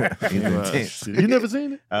 okay. He's intense. Shit. You never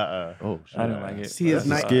seen it? Oh, shit. I didn't like it. See, it's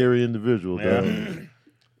That's a not- scary individual, Yeah. dog.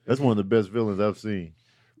 That's one of the best villains I've seen.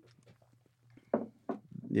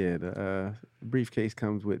 Yeah, the briefcase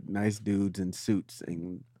comes with nice dudes in suits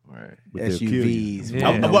and Right. But they'll kill you. SUVs. Yeah.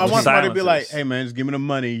 I want somebody to be like, Silencers. "Hey man, just give me the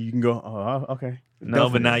money. You can go." Oh, okay. No,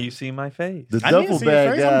 but now you see my face. The I didn't duffel see your bag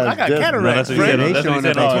face. guys. I got definitely- cataracts. No, that's what he Yeah, said. they That's what he showing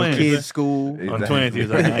said up on at Twins. kids' school. On Exactly. Twins, he was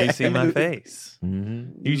like, "Now you see my face."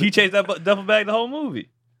 Mhm. He chased that duffel bag the whole movie.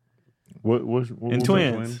 What In was that?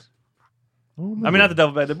 Twins. Oh, I mean, not the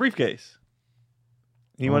duffel bag, the briefcase.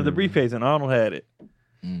 He wanted the briefcase, and Arnold had it.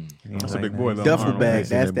 That's a big boy though. Duffel Arnold. bag,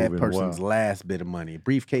 seen that's that that movie in a person's while. last bit of money.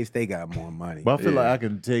 Briefcase, they got more money. But I feel Yeah. like I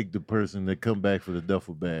can take the person that come back for the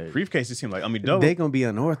duffel bag. Briefcase. It seemed like double. They gonna be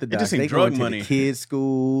unorthodox. It just seemed They drug going to money. the kids'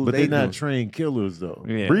 schools. But they they're not gonna- trained killers though.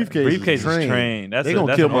 Yeah. Briefcase is trained. That's, They a, gonna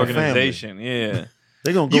that's kill an my family. organization. Yeah.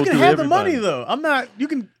 They gonna go You can through have the everybody. money though. I'm not. You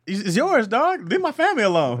can. It's yours, dog. Leave my family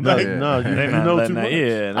alone. No, Like, no, you, They're you not know letting too that- much.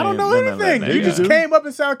 Yeah, I don't know they're not letting anything. that You go. just do. came up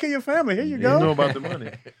and said, "I'll kill your family." Here you You go. know about the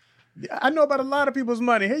money. I know about a lot of people's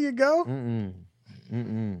money. Here you go. Mm-mm.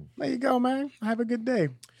 Mm-mm. There you go, man. Have a good day.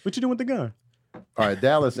 What you doing with the gun? All right,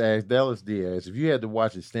 Dallas D asks, if you had to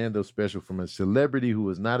watch a stand-up special from a celebrity who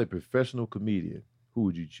is not a professional comedian, who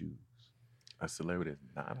would you choose? A celebrity is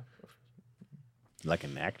not Like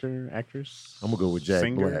an actor, actress? I'm gonna go with Jack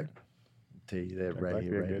singer? Black. I'll tell you that Jack right Black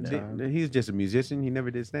here, be a right good now. time. He's just a musician. He never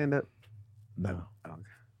did stand up. No, Okay.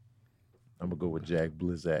 I'm gonna go with Jack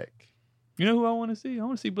Blizzak. You know who I want to see? I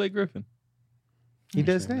want to see Blake Griffin. He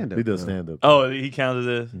does stand up. He does stand up. Oh, he counted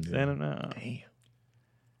as Yeah. stand-up now. Damn.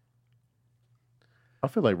 I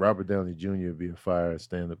feel like Robert Downey Jr. would be a fire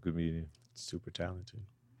stand-up comedian. Super talented.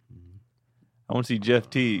 I want to see Jeff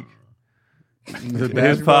Teague. His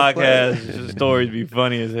basketball player. podcast stories be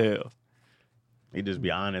funny as hell. He just be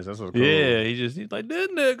honest. That's what's cool. Yeah, he's like, this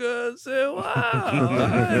nigga said,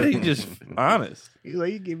 wow. He just honest. He's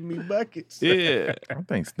like, you giving me buckets. Yeah. I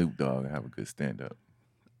think Snoop Dogg have a good stand up.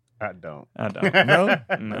 I don't. I don't. No?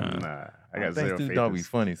 Nah. Nah. I got think zero Snoop faith Dogg in be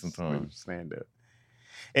funny sometimes. Stand up.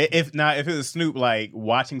 If it was Snoop like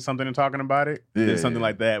watching something and talking about it, Yeah. then something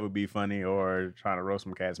like that would be funny, or trying to roast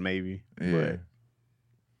some cats maybe. Yeah.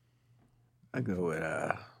 I go with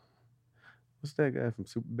what's that guy from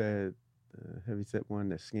Superbad? The heavyset one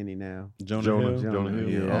that's skinny now. But Jonah Jonah Hill. Jonah Hill.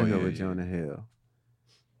 Yeah, Oh, I go yeah, with yeah. Jonah Hill.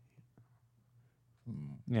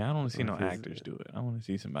 Yeah, I don't want to see no Like his- actors do it. I want to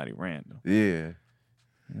see somebody random. Yeah.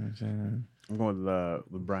 You know what I'm saying? I'm going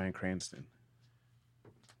with Bryan Cranston.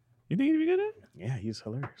 You think he'd be good at it? Yeah, he's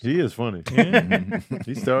hilarious. He is funny. Yeah.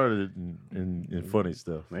 He started in funny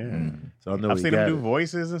stuff. Yeah. So I know I've he seen got him do it.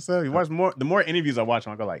 voices and stuff. You watch more. The more interviews I watch,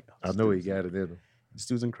 I go like, I know he got it in him. This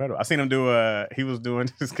dude's incredible. I seen him do he was doing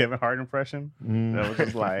his Kevin Hart impression. That was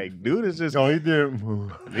just like, dude is just. Oh, he did.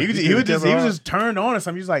 He was just turned on or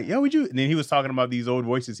something. He was like, yo, would you? And then he was talking about these old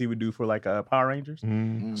voices he would do for like Power Rangers.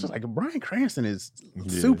 It's just like Bryan Cranston is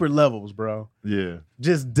super levels, bro. Yeah.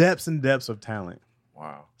 Just depths and depths of talent.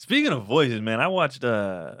 Wow. Speaking of voices, man, I watched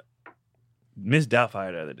Miss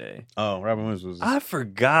Doubtfire the other day. Oh, Robin Williams was. I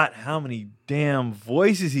forgot how many damn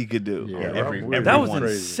voices he could do. That was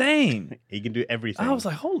insane. He can do everything. I was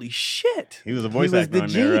like, holy shit. He was a voice actor on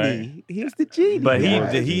there, right? He was the genie. But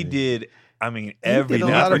he did. I mean, every did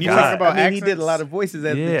a lot of you talk about he did a accents? lot of voices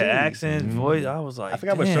as the genie. accents, voice. I was like, I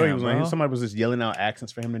forgot what show he was on. bro. Somebody was just yelling out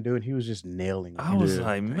accents for him to do, and he was just nailing it. I was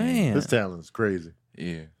like, man, His talent's crazy.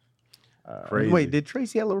 Yeah. Crazy. Wait, did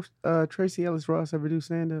Tracy Ellis Ross ever do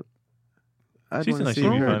stand up? She seemed like she'd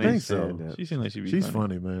be her. funny. I think so. She seemed like she'd be She's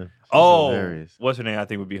funny. funny, man. hilarious. What's her name? I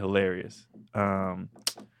think would be hilarious.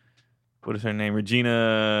 What is her name?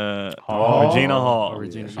 Regina Hall. Regina Hall.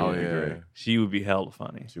 Regina. Oh yeah. She would be hella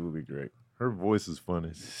funny. She would be great. Her voice is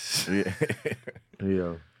funny. Yeah.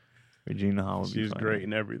 Yeah, Regina Hall would be She's funny. great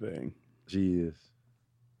in everything. she is.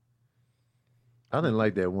 I didn't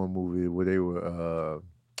like that one movie where they were.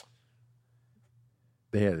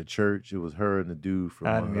 They had a church. It was her and the dude from.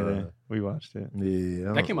 I didn't get it. We watched it.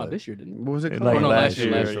 Yeah, That came out this year, didn't it? What was it called? Like no, last last year,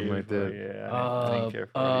 year, something like that. Yeah, I didn't care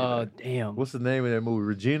for it either. Damn. What's the name of that movie?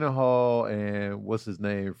 Regina Hall and what's his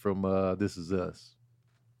name from This Is Us?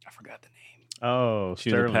 I forgot the name. Oh, She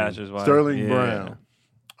was a Sterling. pastor's wife. Sterling Yeah.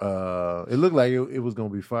 Brown. It looked like it was gonna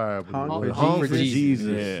be fire. But Hung it for was for Jesus.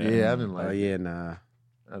 Jesus. Yeah. Yeah, I didn't like Oh it. yeah, nah.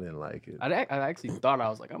 I didn't like it. I actually thought I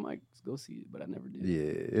was like, I might go see it, but I never did.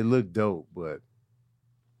 Yeah, it looked dope, but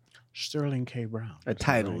Sterling K. Brown. A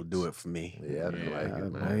title will do it for me. yeah, I didn't like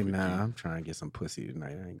it, man. Hey, nah, I'm trying to get some pussy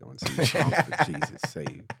tonight. I ain't going to see Hung for Jesus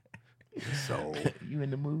save your soul. You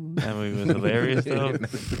in the mood? That movie was hilarious though.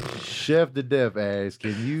 Chef to Death asks,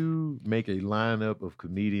 can you make a lineup of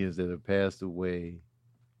comedians that have passed away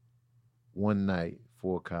one night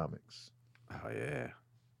for comics? Oh yeah.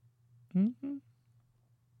 Mm-hmm.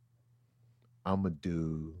 I'ma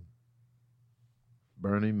do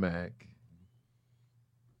Bernie Mac,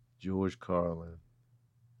 George Carlin,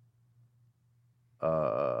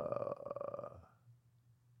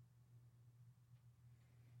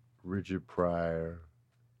 Richard Pryor,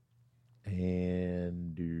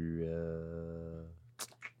 and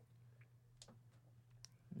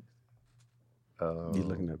You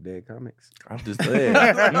looking up dead comics? I'm just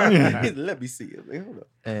glad. Let me see it. Wait, hold up.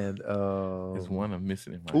 and There's one I'm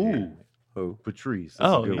missing in my ooh, head. Who? Patrice. That's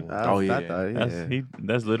Oh, a good he- one. Oh, yeah.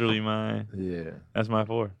 That's literally my. Yeah. That's my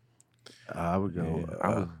 4. I would go.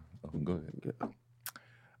 Yeah, go ahead.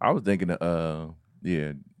 I was thinking of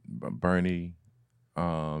Bernie.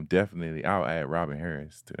 Definitely, I'll add Robin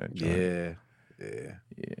Harris to that. joint. Yeah.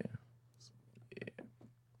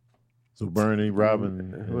 So Bernie,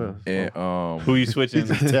 Robin, Who else? And Who you switching?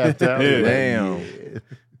 tapped out. Yeah. Damn. Yeah.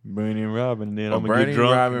 Bernie and Robin. Then I'm gonna Bernie, get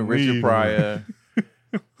drunk. Robin, and Richard leave. Pryor,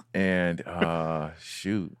 and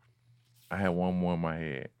shoot, I had one more in my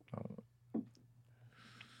head.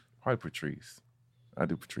 Probably Patrice. I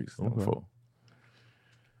do Patrice. Number Okay. 4.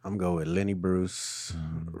 I'm going with Lenny Bruce,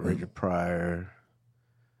 Richard Pryor,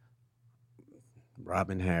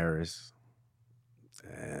 Robin Harris,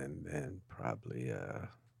 and then probably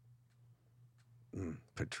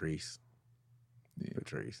Patrice. Yeah.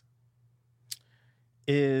 Patrice.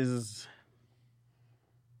 Is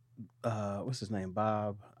what's his name?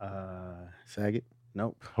 Bob Saget.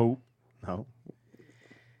 Nope. Hope. No.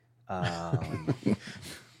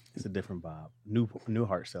 It's a different Bob.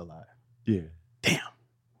 Newhart's still alive. Yeah. Damn.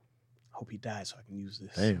 Hope he died so I can use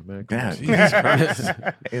this. Damn, man. Damn, Jesus Christ.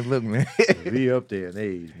 Hey, look, man. Be up there in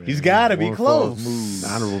age, man. He's gotta be One close. false move.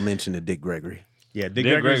 Honorable mention to Dick Gregory. Yeah, Dick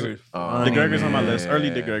Gregory's. Dick Gregory's on my list. man. Early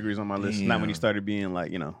Dick Gregory's on my list. Not when he Damn. started being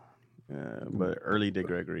like, but early Dick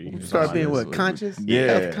Gregory. was on Start my being list. what? Conscious?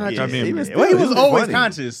 Yeah. Health conscious. I mean, Even Well, he still, was always funny.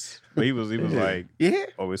 conscious, but he was like Yeah.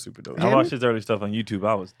 always super dope. I watched his early stuff on YouTube.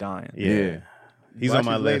 I was dying. Yeah. He's Watch on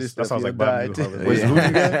my his latest list. That stuff, sounds like you'll Bob die, Newhart. too. Wait, so who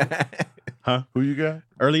you got? Huh? Who you got?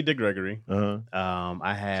 Early Dick Gregory. Uh-huh.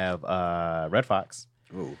 I have Red Fox.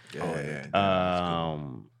 Oh, yeah. Oh, yeah.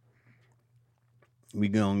 We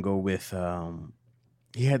gonna go with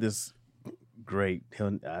he had this great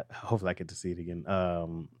hopefully I get to see it again.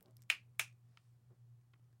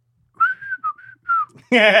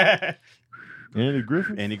 Andy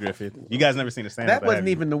Griffith? Andy Griffith. You guys never seen the stand That wasn't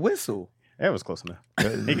even the whistle. That was close enough.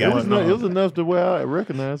 It got was, one. it was enough to where I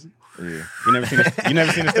recognize it. Yeah. You never seen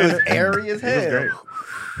the It was stand airy as hell.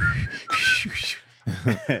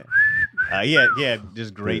 He had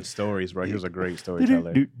just great stories, bro. He was a great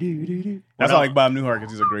storyteller. That's why I like Bob Newhart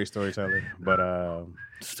because he's a great storyteller. But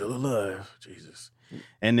still alive, Jesus.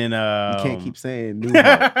 And then You can't keep saying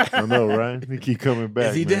Newhart. I know, right? He keep coming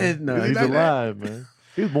back. Is he man. dead? No, he's he's alive, man.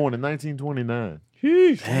 He was born in 1929.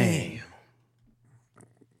 Damn.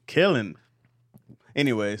 Killing.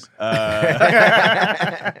 Anyways,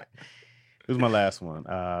 who's my last one?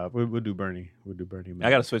 We'll do Bernie. We'll do Bernie. I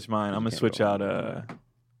gotta switch mine. I'm gonna switch out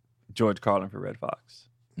George Carlin for Red Fox.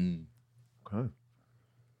 Okay.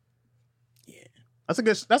 Yeah, that's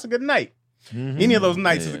a good night. Mm-hmm. Any of those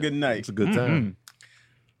nights is a good night. It's a good time.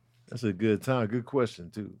 That's a good time. Good question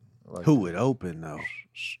too. I like Who that. would open though?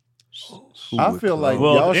 I would feel like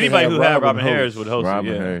close? Well, y'all should anybody have who had Robin host. Harris would host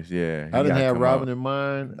Robin it. Yeah. Harris, yeah. I didn't have Robin in. in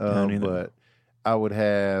mind, don't either. but I would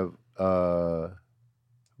have.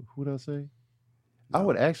 Who did I say? I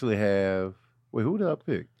would actually have. Wait, who did I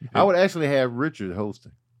pick? I would actually have Richard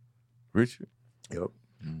hosting. Richard. Yep.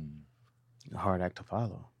 Hard act to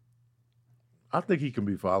follow. I think he can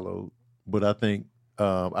be followed, but I think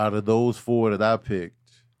out of those four that I picked,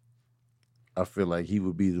 I feel like he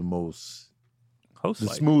would be the most, Host the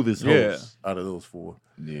like. smoothest Yeah. host out of those four.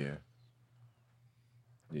 Yeah.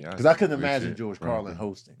 Yeah. Because I couldn't imagine Richard, George Robin. Carlin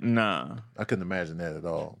hosting. Nah. I couldn't imagine that at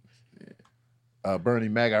all. Bernie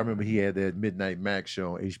Mac, I remember he had that Midnight Mac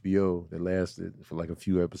show on HBO that lasted for like a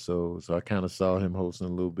few episodes. So I kind of saw him hosting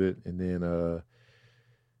a little bit. And then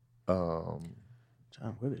John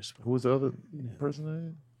Witherspoon. who was the other person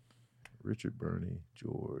there? Richard, Bernie,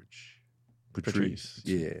 George, Patrice.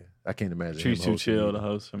 Yeah, I can't imagine Patrice him too hosting chill either. to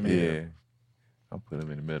host for me. Yeah. I'll put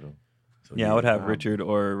him in the middle. So, Yeah, I would have um, Richard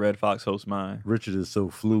or Red Fox host mine. Richard is so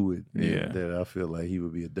fluid Yeah. that I feel like he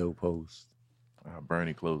would be a dope host.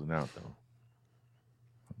 Bernie closing out though.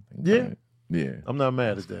 Yeah. Yeah. I'm not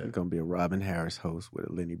mad at It's that. gonna be a Robin Harris host with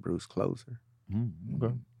a Lenny Bruce closer.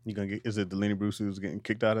 Okay. You gonna get? Is it the Lenny Bruce who's getting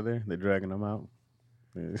kicked out of there? They're dragging him out.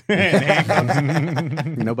 And handcuffs,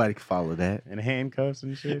 Nobody can follow that. and handcuffs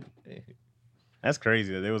and shit. That's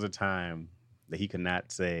crazy. There was a time that he could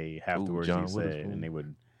not say half the Ooh, words John he said, Witherspoon. and they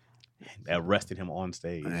would arrested him on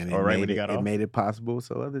stage. And Or right when he got it off. made it possible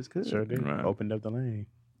so others could. Sure did. Right. Opened up the lane.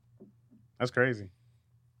 That's crazy.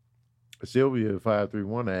 Sylvia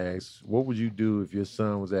 531 asks, what would you do if your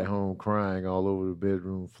son was at home crying all over the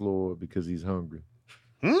bedroom floor because he's hungry?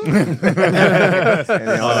 I mean, I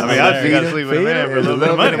think I sleep with a man for a little bit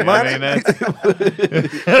of money. I mean, that's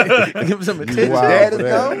Give him some attention. Wow, Dad is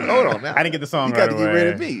man. gone. Hold on now. I didn't get the song You right got to get away.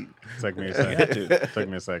 rid of me. Took me a second. Took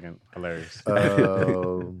me a second. Hilarious. All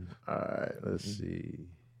right, let's see.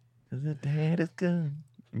 The dad is gone.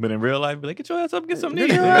 But in real life, be like, get your ass up, get something to eat.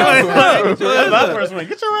 Get your Like, ass get your That's ass my up. first one.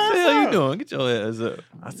 Get your What ass the hell you up. doing? Get your ass up.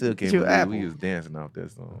 I still can't your believe apple. we was dancing off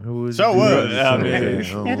that song. Who was So it? what? Yeah, He man. was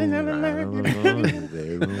hungry.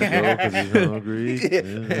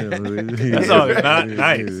 That song is not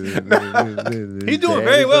nice. He's doing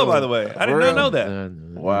very well, by the way. I did not know that.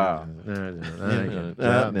 Wow.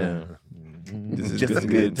 This is just a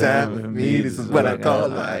good time with me. This is what I call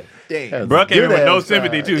life. Damn. Bro came in with no Good-ass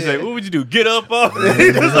sympathy, time. too. He's like, what would you do? Get up off?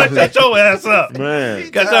 He was like, shut your ass up. Man,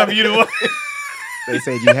 Got time for you to walk. They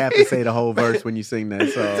said you have to say the whole verse when you sing that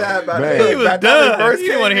song. Time by Man. the- He was by the time the done. verse He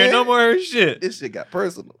didn't want to came hear no in, more of his shit. This shit got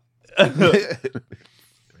personal. I can't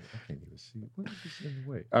even see. What is this in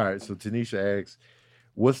the way? All right, so Tanisha asks,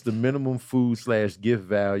 what's the minimum food/gift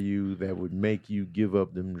value that would make you give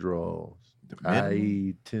up them draws?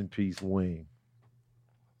 I.e., 10-piece wing.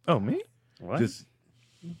 Oh, me? What? Just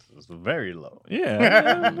It's very low.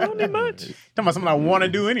 Yeah. I don't need much. Talking about something I want to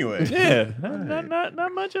do anyway. Yeah.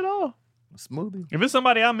 Not much at all. Smoothie. If it's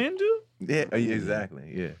somebody I'm into, Yeah,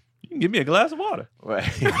 exactly. Yeah. you can give me a glass of water. Right.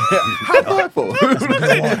 How thoughtful. What do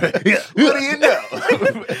you know?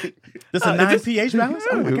 This a 9 pH balance?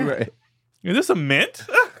 Oh my God. Right. Is this a mint?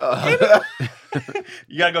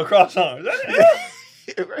 You gotta go cross arms.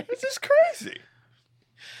 This is crazy.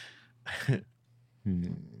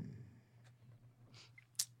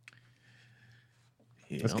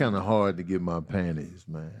 It's kind of hard to get my panties,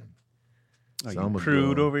 man. Oh, So you I'ma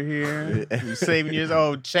prude go- over here. You saving your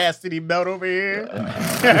old chastity belt over here.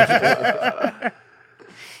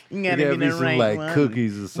 You There gotta gotta be be the some right like one.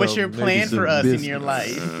 cookies or something. What's your maybe plan some for us in biscuits. your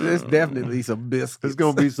life? There's definitely some biscuits. There's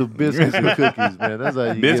gonna be some biscuits and cookies, man. That's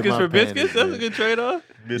how you Biscuits get my for biscuits? panties, That's man. a good trade-off.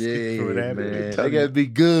 Biscuit Yeah, food man. habit. They gotta be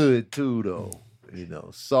good too, though. You know,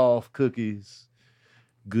 soft cookies,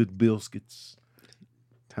 good biscuits.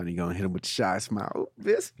 Tony gonna hit him with shy smile.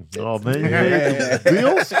 Biscuits. Oh man,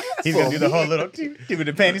 biscuits. He's gonna do the whole little when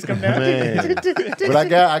the panties come down. Man.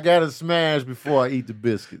 But I gotta smash before I eat the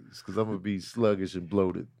biscuits because I'm gonna be sluggish and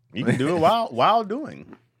bloated. You can do it while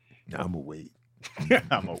doing. I'm gonna wait.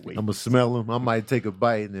 I'm gonna wait. I'm gonna smell them. I might take a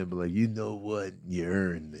bite and then be like, you know what? You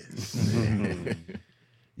earned this.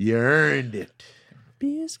 You earned it.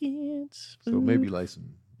 Biscuits. So maybe like some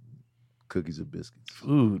cookies or biscuits.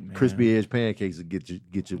 Food, man. Crispy edge pancakes will get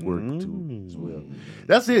your work too as well.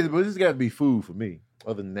 That's it. But it's got to be food for me.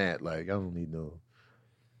 Other than that, like I don't need no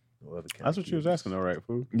other kind. That's what she was asking, though, right?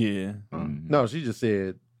 Food. Yeah. No, she just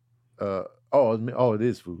said, it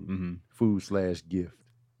is food. Mm-hmm. Food/gift.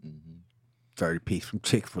 30-piece from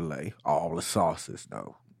Chick-fil-A. All the sauces,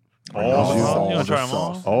 though. All You the want to try them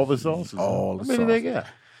sauces. all? All the sauces. All How the many they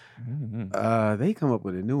got? They come up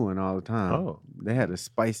with a new one all the time. Oh. They had a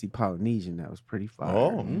spicy Polynesian that was pretty fire.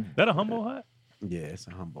 Oh. That a humble hut? Yeah, it's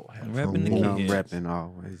a humble hat. Repping the You know, I'm kids. repping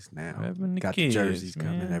always now. Repping the Got kids, the jerseys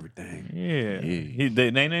coming man. and everything. Yeah. They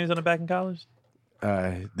names on the back in college?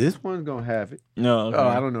 This one's gonna have it. No. Okay. Oh,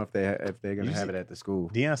 I don't know if they're gonna have it at the school.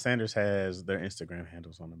 Deion Sanders has their Instagram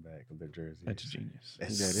handles on the back of their jersey. That's genius.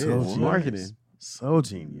 That's That so is genius. marketing. So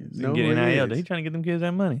genius. No, Get it NIL. is. He trying to get them kids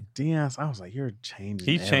that money. Deion, I was like, you're changing.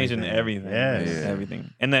 He's changing everything. Yes. Yeah.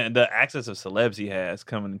 Everything. And the access of celebs he has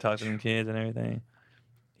coming and talk to them kids and everything.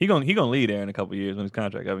 He gonna lead there in a couple years when his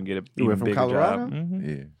contract up and get a You went even from bigger Colorado? job. Mhm.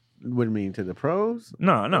 Yeah. What do you mean to the pros?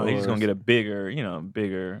 No, he's just Or- gonna get a bigger,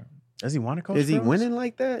 bigger. Does he want to coach? Is he pros? winning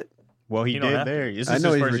like that? Well, he He don't did have to. there. This I is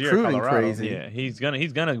know his he's first year at recruiting Colorado. crazy. Yeah, he's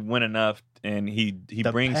gonna win enough, and he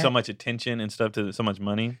The brings so pack- much attention and stuff to so much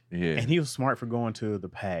money. Yeah. And he was smart for going to the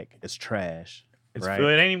pack. It's trash. It's right?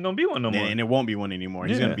 it ain't even gonna be one no more. And it won't be one anymore.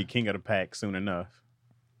 He's Yeah. going to be king of the pack soon enough.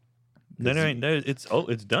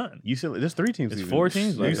 It's done. UCLA, there's 3 teams. It's leaving. 4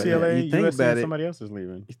 teams left. UCLA, You think USC, about and it. somebody else is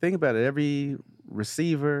leaving. You think about it, every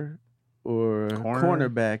receiver or Corner.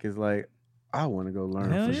 cornerback is like, I want to go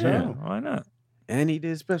learn Hell for yeah, sure. why not? And he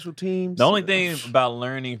did special teams. The only thing about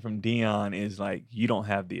learning from Dion is like you don't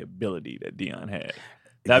have the ability that Dion had.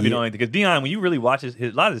 That'd be the Yeah. only thing. Because Dion, when you really watch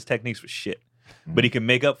a lot of his techniques was shit, but he could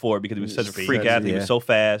make up for it because he was such a Speed. freak athlete. He Yeah. was so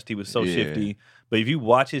fast. He was so Yeah. shifty. But if you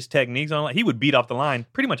watch his techniques on, he would beat off the line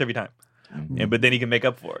pretty much every time. But then he can make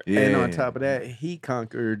up for it. And on top of that, he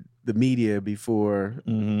conquered the media before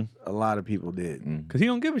a lot of people did. Because he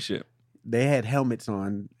don't give a shit. They had helmets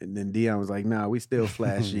on, and then Dion was like, "Nah, we still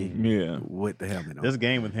flashy Yeah. with the helmet on." This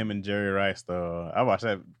game with him and Jerry Rice, though, I watch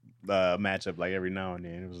that matchup like every now and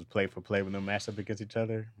then. It was play for play when they matched up against each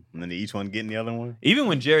other, and then each one getting the other one. Even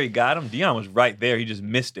when Jerry got him, Dion was right there. He just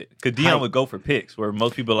missed it. Because Dion Height. would go for picks where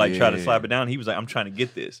most people like try to Yeah. slap it down. He was like, I'm trying to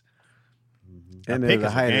get this. And That there's pick a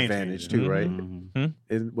is a height game advantage changer. too, right?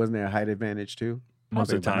 Mhm. Wasn't there a height advantage too?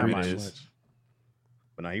 Most of the time Not it much. is.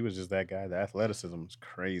 But no, he was just that guy. The athleticism was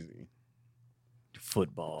crazy.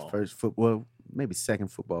 Football. First football, maybe second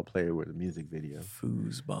football player with a music video.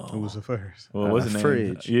 Foosball. Who was the first? Well, what's the name?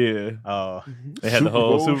 Fridge. Yeah. Oh, They had the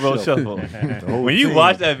whole Super Bowl shuffle. The whole When you team.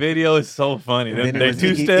 watch that video, it's so funny. Then They it was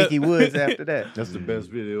two step. Icky Woods after that. That's the best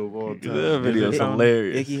video of all time. That video is Icky-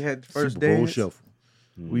 hilarious. Icky had the first Super Bowl dance. shuffle.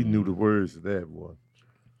 We knew the words to that one.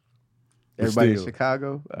 But Everybody still, in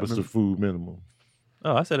Chicago. I What's the remember- food minimum?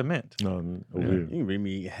 Oh, I said it meant. No, over you here. can bring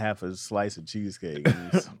me half a slice of cheesecake.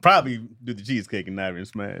 Probably do the cheesecake and not even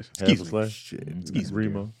smash. Half a Excuse me. slice? Shit. Excuse me,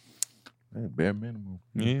 Remo. Yeah, bare minimum.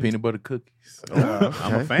 Yeah. Peanut butter cookies. Oh,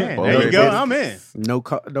 I'm a fan. Oh, There you okay. go. I'm in. No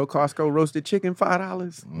Costco roasted chicken,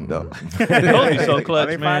 $5. No. Told you so clutch,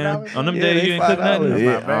 Are they man. $5? On them Yeah, days they you didn't cook $5. nothing. Yeah.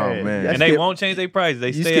 Yeah. not bad. Oh man. That's And they skip- won't change their price. They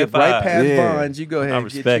You stay skip at right 5. past Yeah. Bonds. You go ahead I and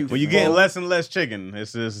get respect you. it. When you're getting four. less and less chicken,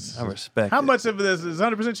 it's just I respect how it. much of this is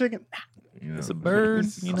 100% chicken? You know, It's a bird.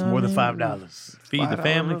 You know More what than I mean? $5. Feed the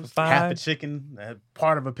family for Half a $5. chicken,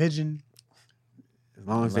 part of a pigeon. As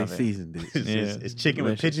long as they Love it. seasoned it. Yeah, It's chicken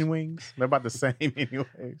with delicious. pigeon wings. They're about the same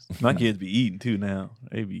anyways. My kids be eating too now.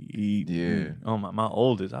 They be eating. Yeah. Oh my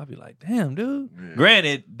oldest, I'll be like, damn, dude. Yeah.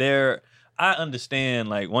 Granted, I understand,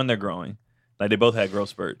 like, one, they're growing. Like, they both had growth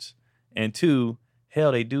spurts. And two,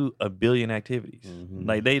 hell, they do a billion activities. Mhm.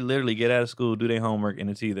 Like, they literally get out of school, do their homework, and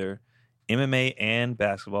it's either MMA and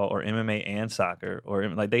basketball or MMA and soccer. Or,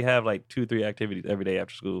 like, they have, like, 2-3 activities every day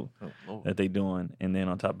after school Oh, Lord. that they doing. And then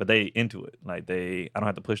on top, but they into it. Like, I don't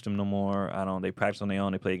have to push them no more. They practice on their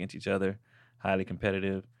own. They play against each other. Highly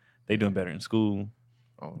competitive. They doing better in school.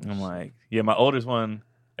 Oh, I'm like, yeah, my oldest one,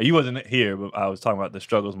 you wasn't here, but I was talking about the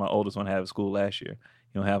struggles my oldest one had at school last year.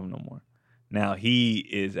 You don't have them no more. Now he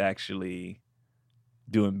is actually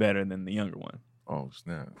doing better than the younger one. oh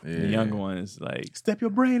snap. Yeah. The younger one is like, Step your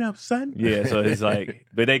brain up, son. yeah, so it's like,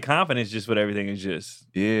 but their confidence just with everything is just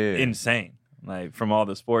Yeah. insane. Like from all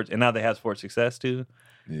the sports, and now they have sports success too,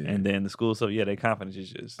 Yeah. and then the school. So yeah, their confidence is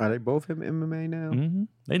just. Are they both in MMA now?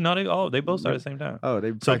 Mhm. They both start at the same time. Oh, they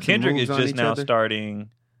So practicing Kendrick is moves on just each now other? starting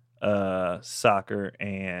soccer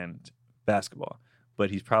and basketball. but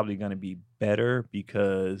he's probably going to be better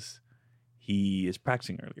because he is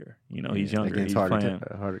practicing earlier. You know, he's younger. He's playing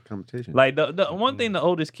harder competition. Like the one thing, the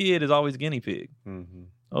oldest kid is always guinea pig. Mm-hmm.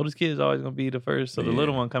 Oldest kid is always going to be the first. So the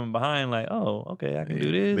little one coming behind, like, oh, okay, I can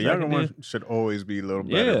do this. The younger one should always be a little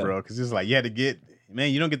better, bro. Because it's like you had to get.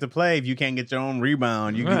 Man, you don't get to play if you can't get your own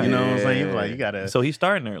rebound. You know what I'm saying? Like you gotta. So he's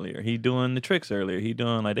starting earlier. He doing the tricks earlier. He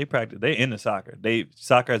doing like they practice. They into soccer.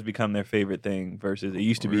 Soccer has become their favorite thing. Versus it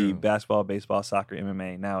used to be basketball, baseball, soccer,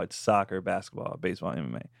 MMA. Now it's soccer, basketball, baseball,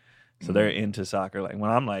 MMA. So they're into soccer. Like when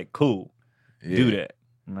I'm like, cool, do that.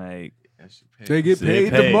 Like they get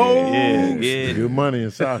paid the most. Yeah, good money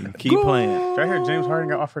in soccer. Keep playing. Did I hear James Harden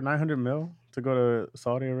got offered $900 million to go to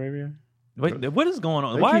Saudi Arabia? Wait, what is going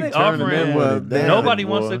on? They Why are keep they turning offering? that money down, Nobody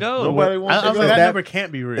boy. wants to go. Nobody wants I to was go. like, that number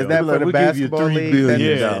can't be real. Is that Like, for the we'll give you basketball $3 league?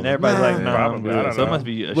 billion. Yeah, and everybody's like, no, Probably. I'm I good. don't So it know. must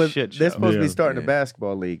be a But shit show. they're supposed to be Yeah. starting a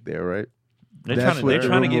basketball league there, right? They're That's trying what to the get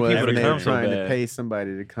rumor people was. to They're come so trying to bad. pay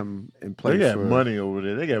somebody to come and play. They got for money over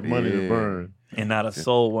there. They got money to burn. And not a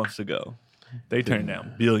soul wants to go. They turn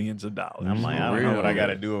down billions of dollars. I'm like, I don't know what I got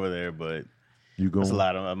to do over there, but You that's a going?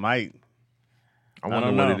 lot of. I might. I wonder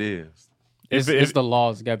don't what know. it is. It's the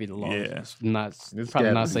laws. It gotta be the laws. Yeah. It's not. It's Probably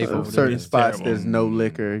gotta not be safe so. over there. certain It's spots. terrible. There's no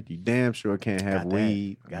liquor. You damn sure can't have Got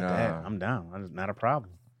weed. that. Got Nah. that. I'm down. That's not a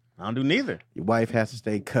problem. I don't do neither. Your wife has to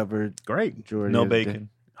stay covered. Great. Majority No of the day. bacon.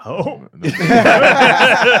 Oh,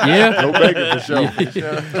 Yeah. No bacon for sure.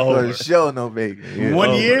 For sure, no bacon. Yeah.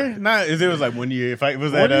 1 year? Nah, it was like 1 year. If I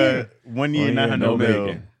was that 1 year, 900 no mil.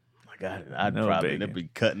 bacon. My God, I'd No probably bacon. be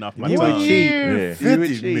cutting off my You tongue. would cheat. Yeah.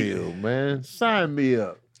 50 mil, man. Sign me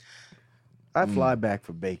up. I fly back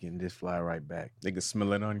for bacon. Just fly right back. They can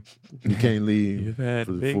smell it on you. You can't leave You've had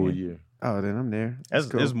for the bacon. full year. Oh, then I'm there. That's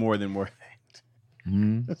cool. it's more than worth.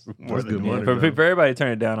 Mm-hmm. More That's than good worth. money. For bro. everybody to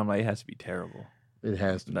turn it down, I'm like, it has to be terrible. It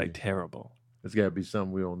has to Like be. terrible. It's got to be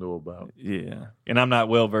something we don't know about. Yeah. And I'm not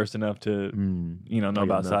well versed enough to, know I got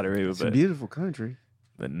about Saudi nothing. Arabia, It's a beautiful country.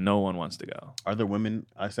 but no one wants to go. Are there women?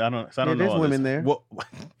 I don't know. there's all women this. there. Well,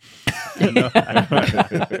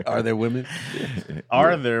 Are there women?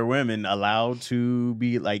 are there women allowed to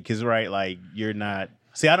be like? Because like you're not.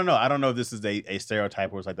 See, I don't know. I don't know if this is a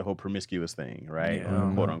stereotype or it's like the whole promiscuous thing, right?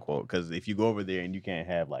 Yeah. Quote unquote. Because if you go over there and you can't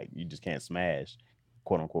have you just can't smash,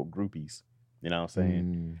 quote unquote, groupies. You know what I'm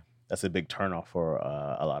saying? That's a big turnoff for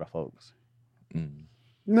a lot of folks.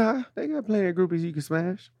 Nah, they got plenty of groupies you can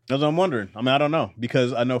smash. That's what I'm wondering. I mean, I don't know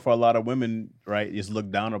because I know for a lot of women, right, it's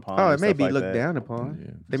looked down upon. Oh, and it may stuff be like looked that. down upon.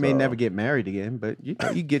 Yeah. They may So- never get married again, but you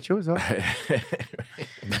get yours off. I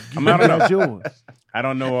mean, I don't know. That's yours. I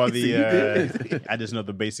don't know all See, you the. I just know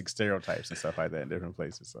the basic stereotypes and stuff like that in different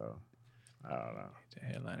places. So I don't know. The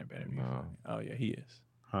headliner better be No. funny. Oh, yeah, he is.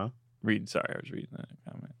 Huh? Sorry, I was reading that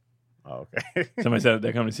comment. Oh, okay. Somebody said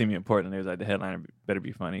they're coming to see me in Portland. They was like, the headliner better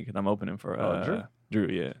be funny because I'm opening for Drew? Drew,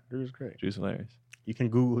 yeah. Drew's great. Drew's hilarious. You can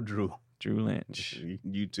Google Drew. Drew Lynch.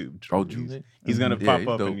 YouTube. Oh, Drew. Drew. He's gonna Yeah, pop he's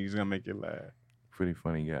up dope. and he's gonna make you laugh. Pretty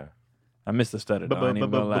funny guy. I missed the stutter, though. I ain't even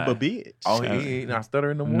gonna lie. Bitch. Oh, he ain't not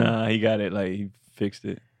stuttering no more. Nah, he got it. Like, he fixed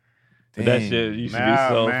it. But that Dang. shit used to Nah,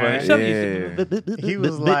 be so man. funny. Shut Yeah. He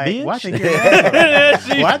was like, "Why think you're That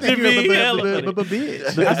shit Why used to think be you're hella a funny.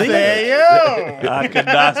 bitch?" I said, "Yo." I could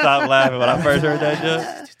not stop laughing when I first heard that joke.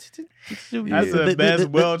 That's the best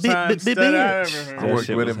well-timed stutter I ever heard. I That worked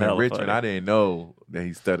shit with was him in hella Richmond. funny. I didn't know that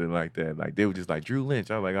he stuttered like that. Like they were just like Drew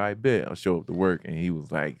Lynch. I was like, I bet I'll show up to work, and he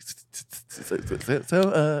was like, so funny.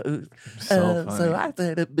 I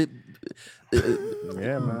said a bit.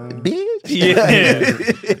 Yeah, man. Bitch. Yeah.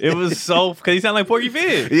 It was so, because he sounded like Porky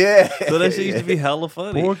Pig. Yeah. So that shit used to be hella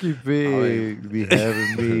funny. Porky Pig be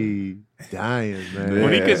having me dying, man.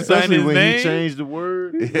 When he couldn't sign Especially his when name. he changed the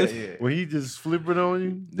word. Yeah. When he just flip it on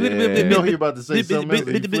you. Yeah. You know he about to say something else.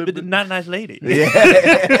 and he flip it. Not a nice lady.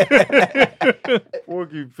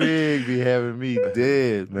 Porky Pig be having me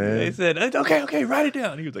dead, They man. said, okay, write it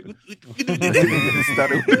down. He was like,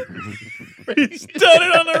 Stuttered. he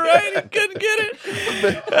stuttered on the right. He couldn't get it.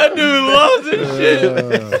 That dude lost his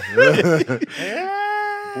shit.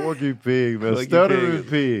 Porky Pig, man. Porky Stuttering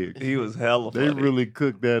Pig. He was hella They funny. really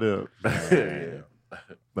cooked that up.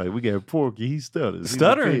 Like we got Porky, he stutters. He's a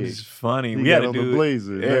Stuttering pig. is funny. He We got had to on the do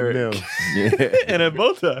blazer. Eric. Nothing else. Yeah. and at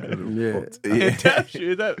both times. Yeah. And tap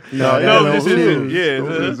shit, that- No, no, those this is hooves. yeah.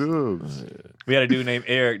 Those this- hooves. We had a dude named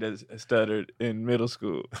Eric that stuttered in middle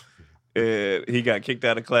school. And he got kicked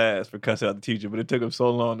out of class for cussing out the teacher, but it took him so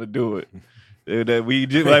long to do it. That we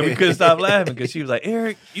couldn't stop laughing because she was like,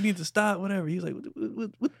 Eric, you need to stop, whatever. He was like,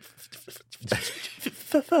 what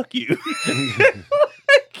fuck you.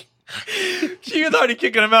 She was already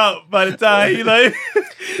kicking him out by the time he about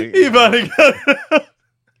to go.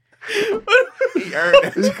 He earned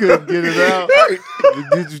it. He couldn't get it out.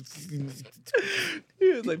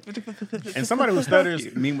 He was like, And somebody who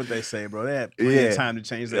stutters mean what they say, bro. They had plenty of time to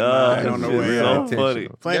change their mind on the shit, way so out. funny.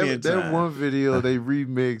 Plenty of time. That one video they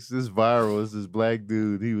remixed, this viral, it's this black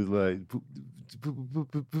dude. He was like,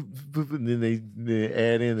 and then they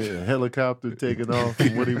add in a helicopter taking off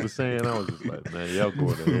from what he was saying. I was just like, man, y'all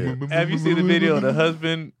going to hell. have you seen the video of the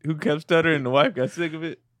husband who kept stuttering and the wife got sick of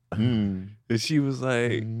it? And she was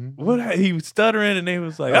like, "What?" He was stuttering, and they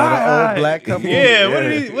was like, the old black couple? Yeah,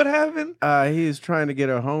 Yeah. what happened? He was trying to get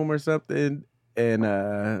her home or something, and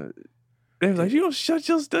They was like, "You don't shut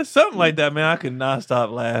your stuff," something like that. Man, I could not stop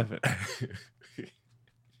laughing.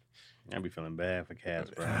 I be feeling bad for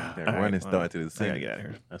Chaz, bro. That running start to the I gotta center. get out of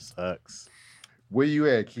here. That sucks. Where you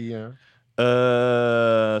at, Keon?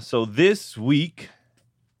 So this weekend,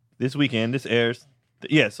 this airs.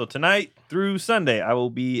 Yeah, so tonight through Sunday, I will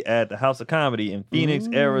be at the House of Comedy in Phoenix,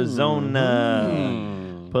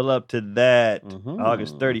 Arizona. Pull up to that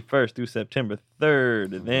August 31st through September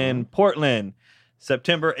 3rd. Then Portland,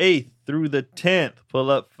 September 8th through the 10th. Pull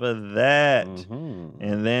up for that.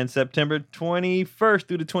 And then September 21st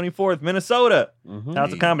through the 24th, Minnesota,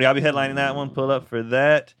 House of Comedy. I'll be headlining that one. Pull up for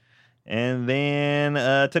that. And then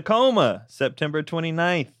Tacoma, September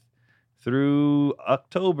 29th through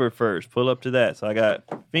October 1st. Pull up to that. So I got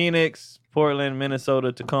Phoenix, Portland,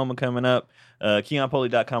 Minnesota, Tacoma coming up.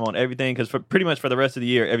 KeonPoli.com on everything, because pretty much for the rest of the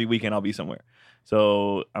year, every weekend I'll be somewhere.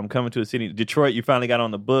 So I'm coming to a city. Detroit, you finally got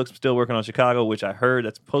on the books. I'm still working on Chicago, which I heard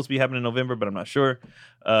that's supposed to be happening in November, but I'm not sure.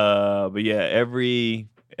 But yeah, every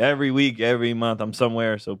week, every month, I'm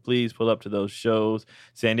somewhere. So please pull up to those shows.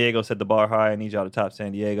 San Diego set the bar high. I need y'all to top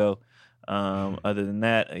San Diego. Other than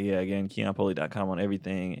that, yeah, again, KeonPoli.com on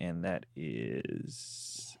everything, and that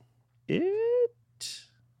is it.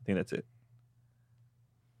 I think that's it.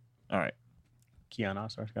 All right. Keon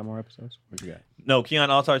All-Stars got more episodes? What you got? No,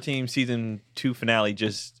 Keon All-Star Team Season 2 finale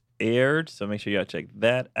just aired, so make sure y'all check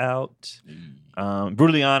that out.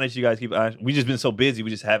 Brutally honest, you guys we just been so busy, we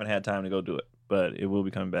just haven't had time to go do it, but it will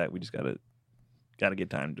be coming back. We just gotta get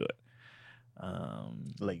time to do it.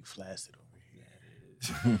 Lake Flaccid over here.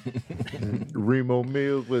 Remo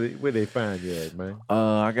Mills, where they find you at, man?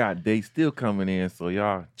 I got dates still coming in, so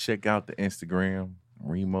y'all check out the Instagram,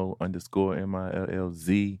 Remo_MILLZ.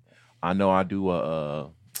 I know I do a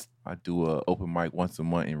open mic once a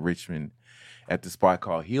month in Richmond at the spot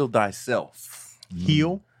called Heal Thyself.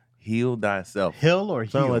 Heel? Heal Thyself. Hill or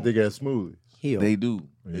heel? Sound like they got smoothies. They do.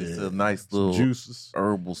 It's a nice little juices.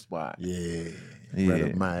 herbal spot. Yeah. Yeah. Right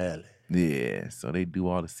up my alley. Yeah, so they do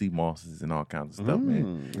all the sea mosses and all kinds of stuff,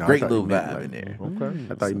 man. I Great thought little you meant vibe like- in there. Okay.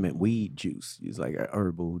 I thought you meant weed juice. It's like a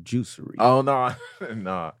herbal juicery. Oh no,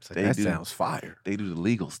 no, That sounds fire. They do the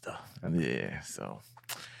legal stuff. Yeah, so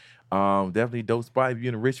definitely dope spot. If you're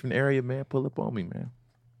in the Richmond area, man, pull up on me, man.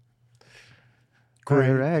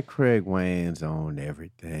 Craig Wayne's on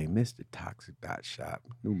everything. Mr. Toxic Shop.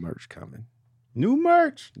 New merch coming. New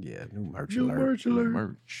merch? Yeah, new merch New alert. merch alert.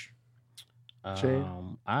 Merch.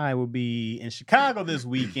 I will be in Chicago this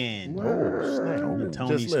weekend.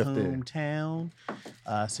 Tony's Just left there. hometown.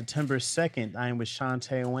 September 2nd, I am with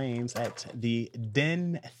Shantae Waynes at the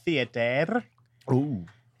Den Theater. Ooh.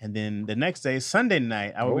 And then the next day, Sunday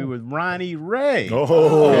night, I will be with Ronnie Ray. With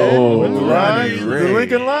Ronnie the Ray.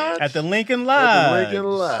 Lincoln Lodge? At the Lincoln Lodge. Lincoln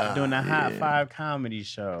Lodge. Doing a Hot 5 comedy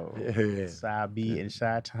show. Yeah. So I'll be in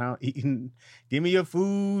Chi-Town eating. Give me your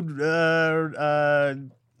food.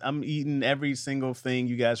 I'm eating every single thing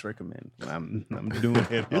you guys recommend. I'm doing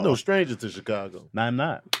it. You're no stranger to Chicago. No, I'm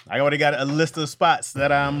not. I already got a list of spots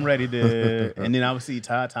that I'm ready to. And then obviously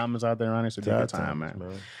Todd Thomas out there on it, so it'll be a good time, man.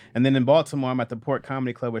 And then in Baltimore, I'm at the Port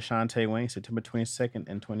Comedy Club with Shantae Wayne, September 22nd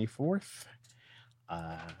and 24th.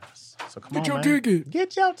 So come on, man. ticket.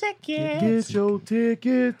 Get your tickets. Get your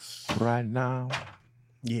tickets. Right now,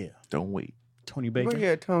 Yeah. don't wait. Tony Baker. Where you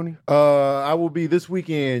at, Tony? I will be this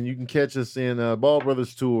weekend. You can catch us in Ball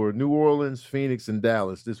Brothers Tour, New Orleans, Phoenix, and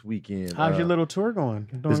Dallas this weekend. How's your little tour going?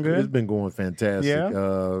 Doing good? It's been going fantastic.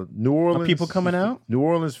 Yeah? New Orleans. Are people coming out? New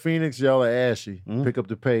Orleans, Phoenix, y'all are ashy. Mm. Pick up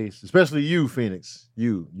the pace, especially you, Phoenix.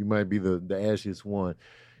 You might be the ashiest one.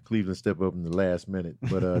 Cleveland step up in the last minute,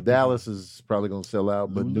 but Dallas is probably going to sell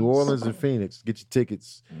out. But New Orleans and Phoenix, get your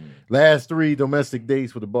tickets. Last 3 domestic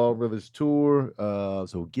dates for the Ball Brothers Tour.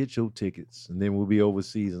 So get your tickets, and then we'll be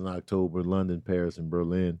overseas in October: London, Paris, and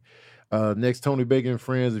Berlin. Next, Tony Baker and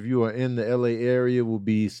Friends. If you are in the LA area, will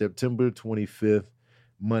be September 25th.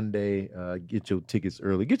 Monday. Get your tickets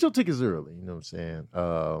early. Get your tickets early. You know what I'm saying?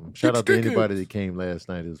 Shout out to anybody that came last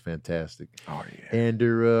night. It was fantastic. Oh yeah.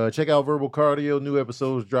 And check out Verbal Cardio. New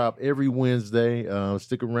episodes drop every Wednesday.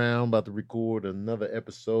 Stick around. About to record another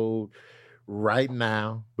episode right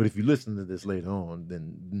now. But if you listen to this later on,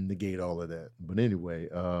 then negate all of that. But anyway,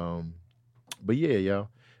 but yeah,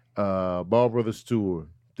 y'all. Ball Brothers Tour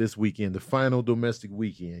this weekend, the final domestic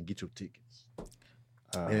weekend. Get your tickets.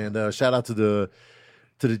 And shout out to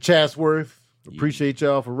the Chatsworth. Appreciate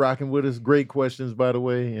y'all for rocking with us. Great questions, by the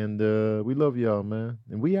way. And we love y'all, man.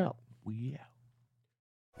 And we out. We out.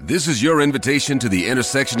 This is your invitation to the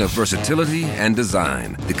intersection of versatility and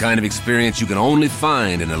design. The kind of experience you can only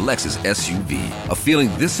find in a Lexus SUV. A feeling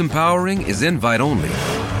this empowering is invite only.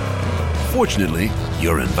 Fortunately,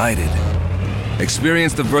 you're invited.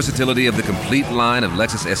 Experience the versatility of the complete line of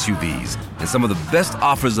Lexus SUVs and some of the best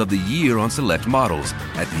offers of the year on select models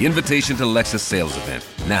at the Invitation to Lexus sales event,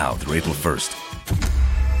 now through April 1st.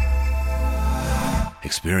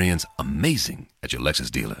 Experience amazing at your Lexus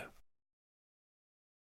dealer.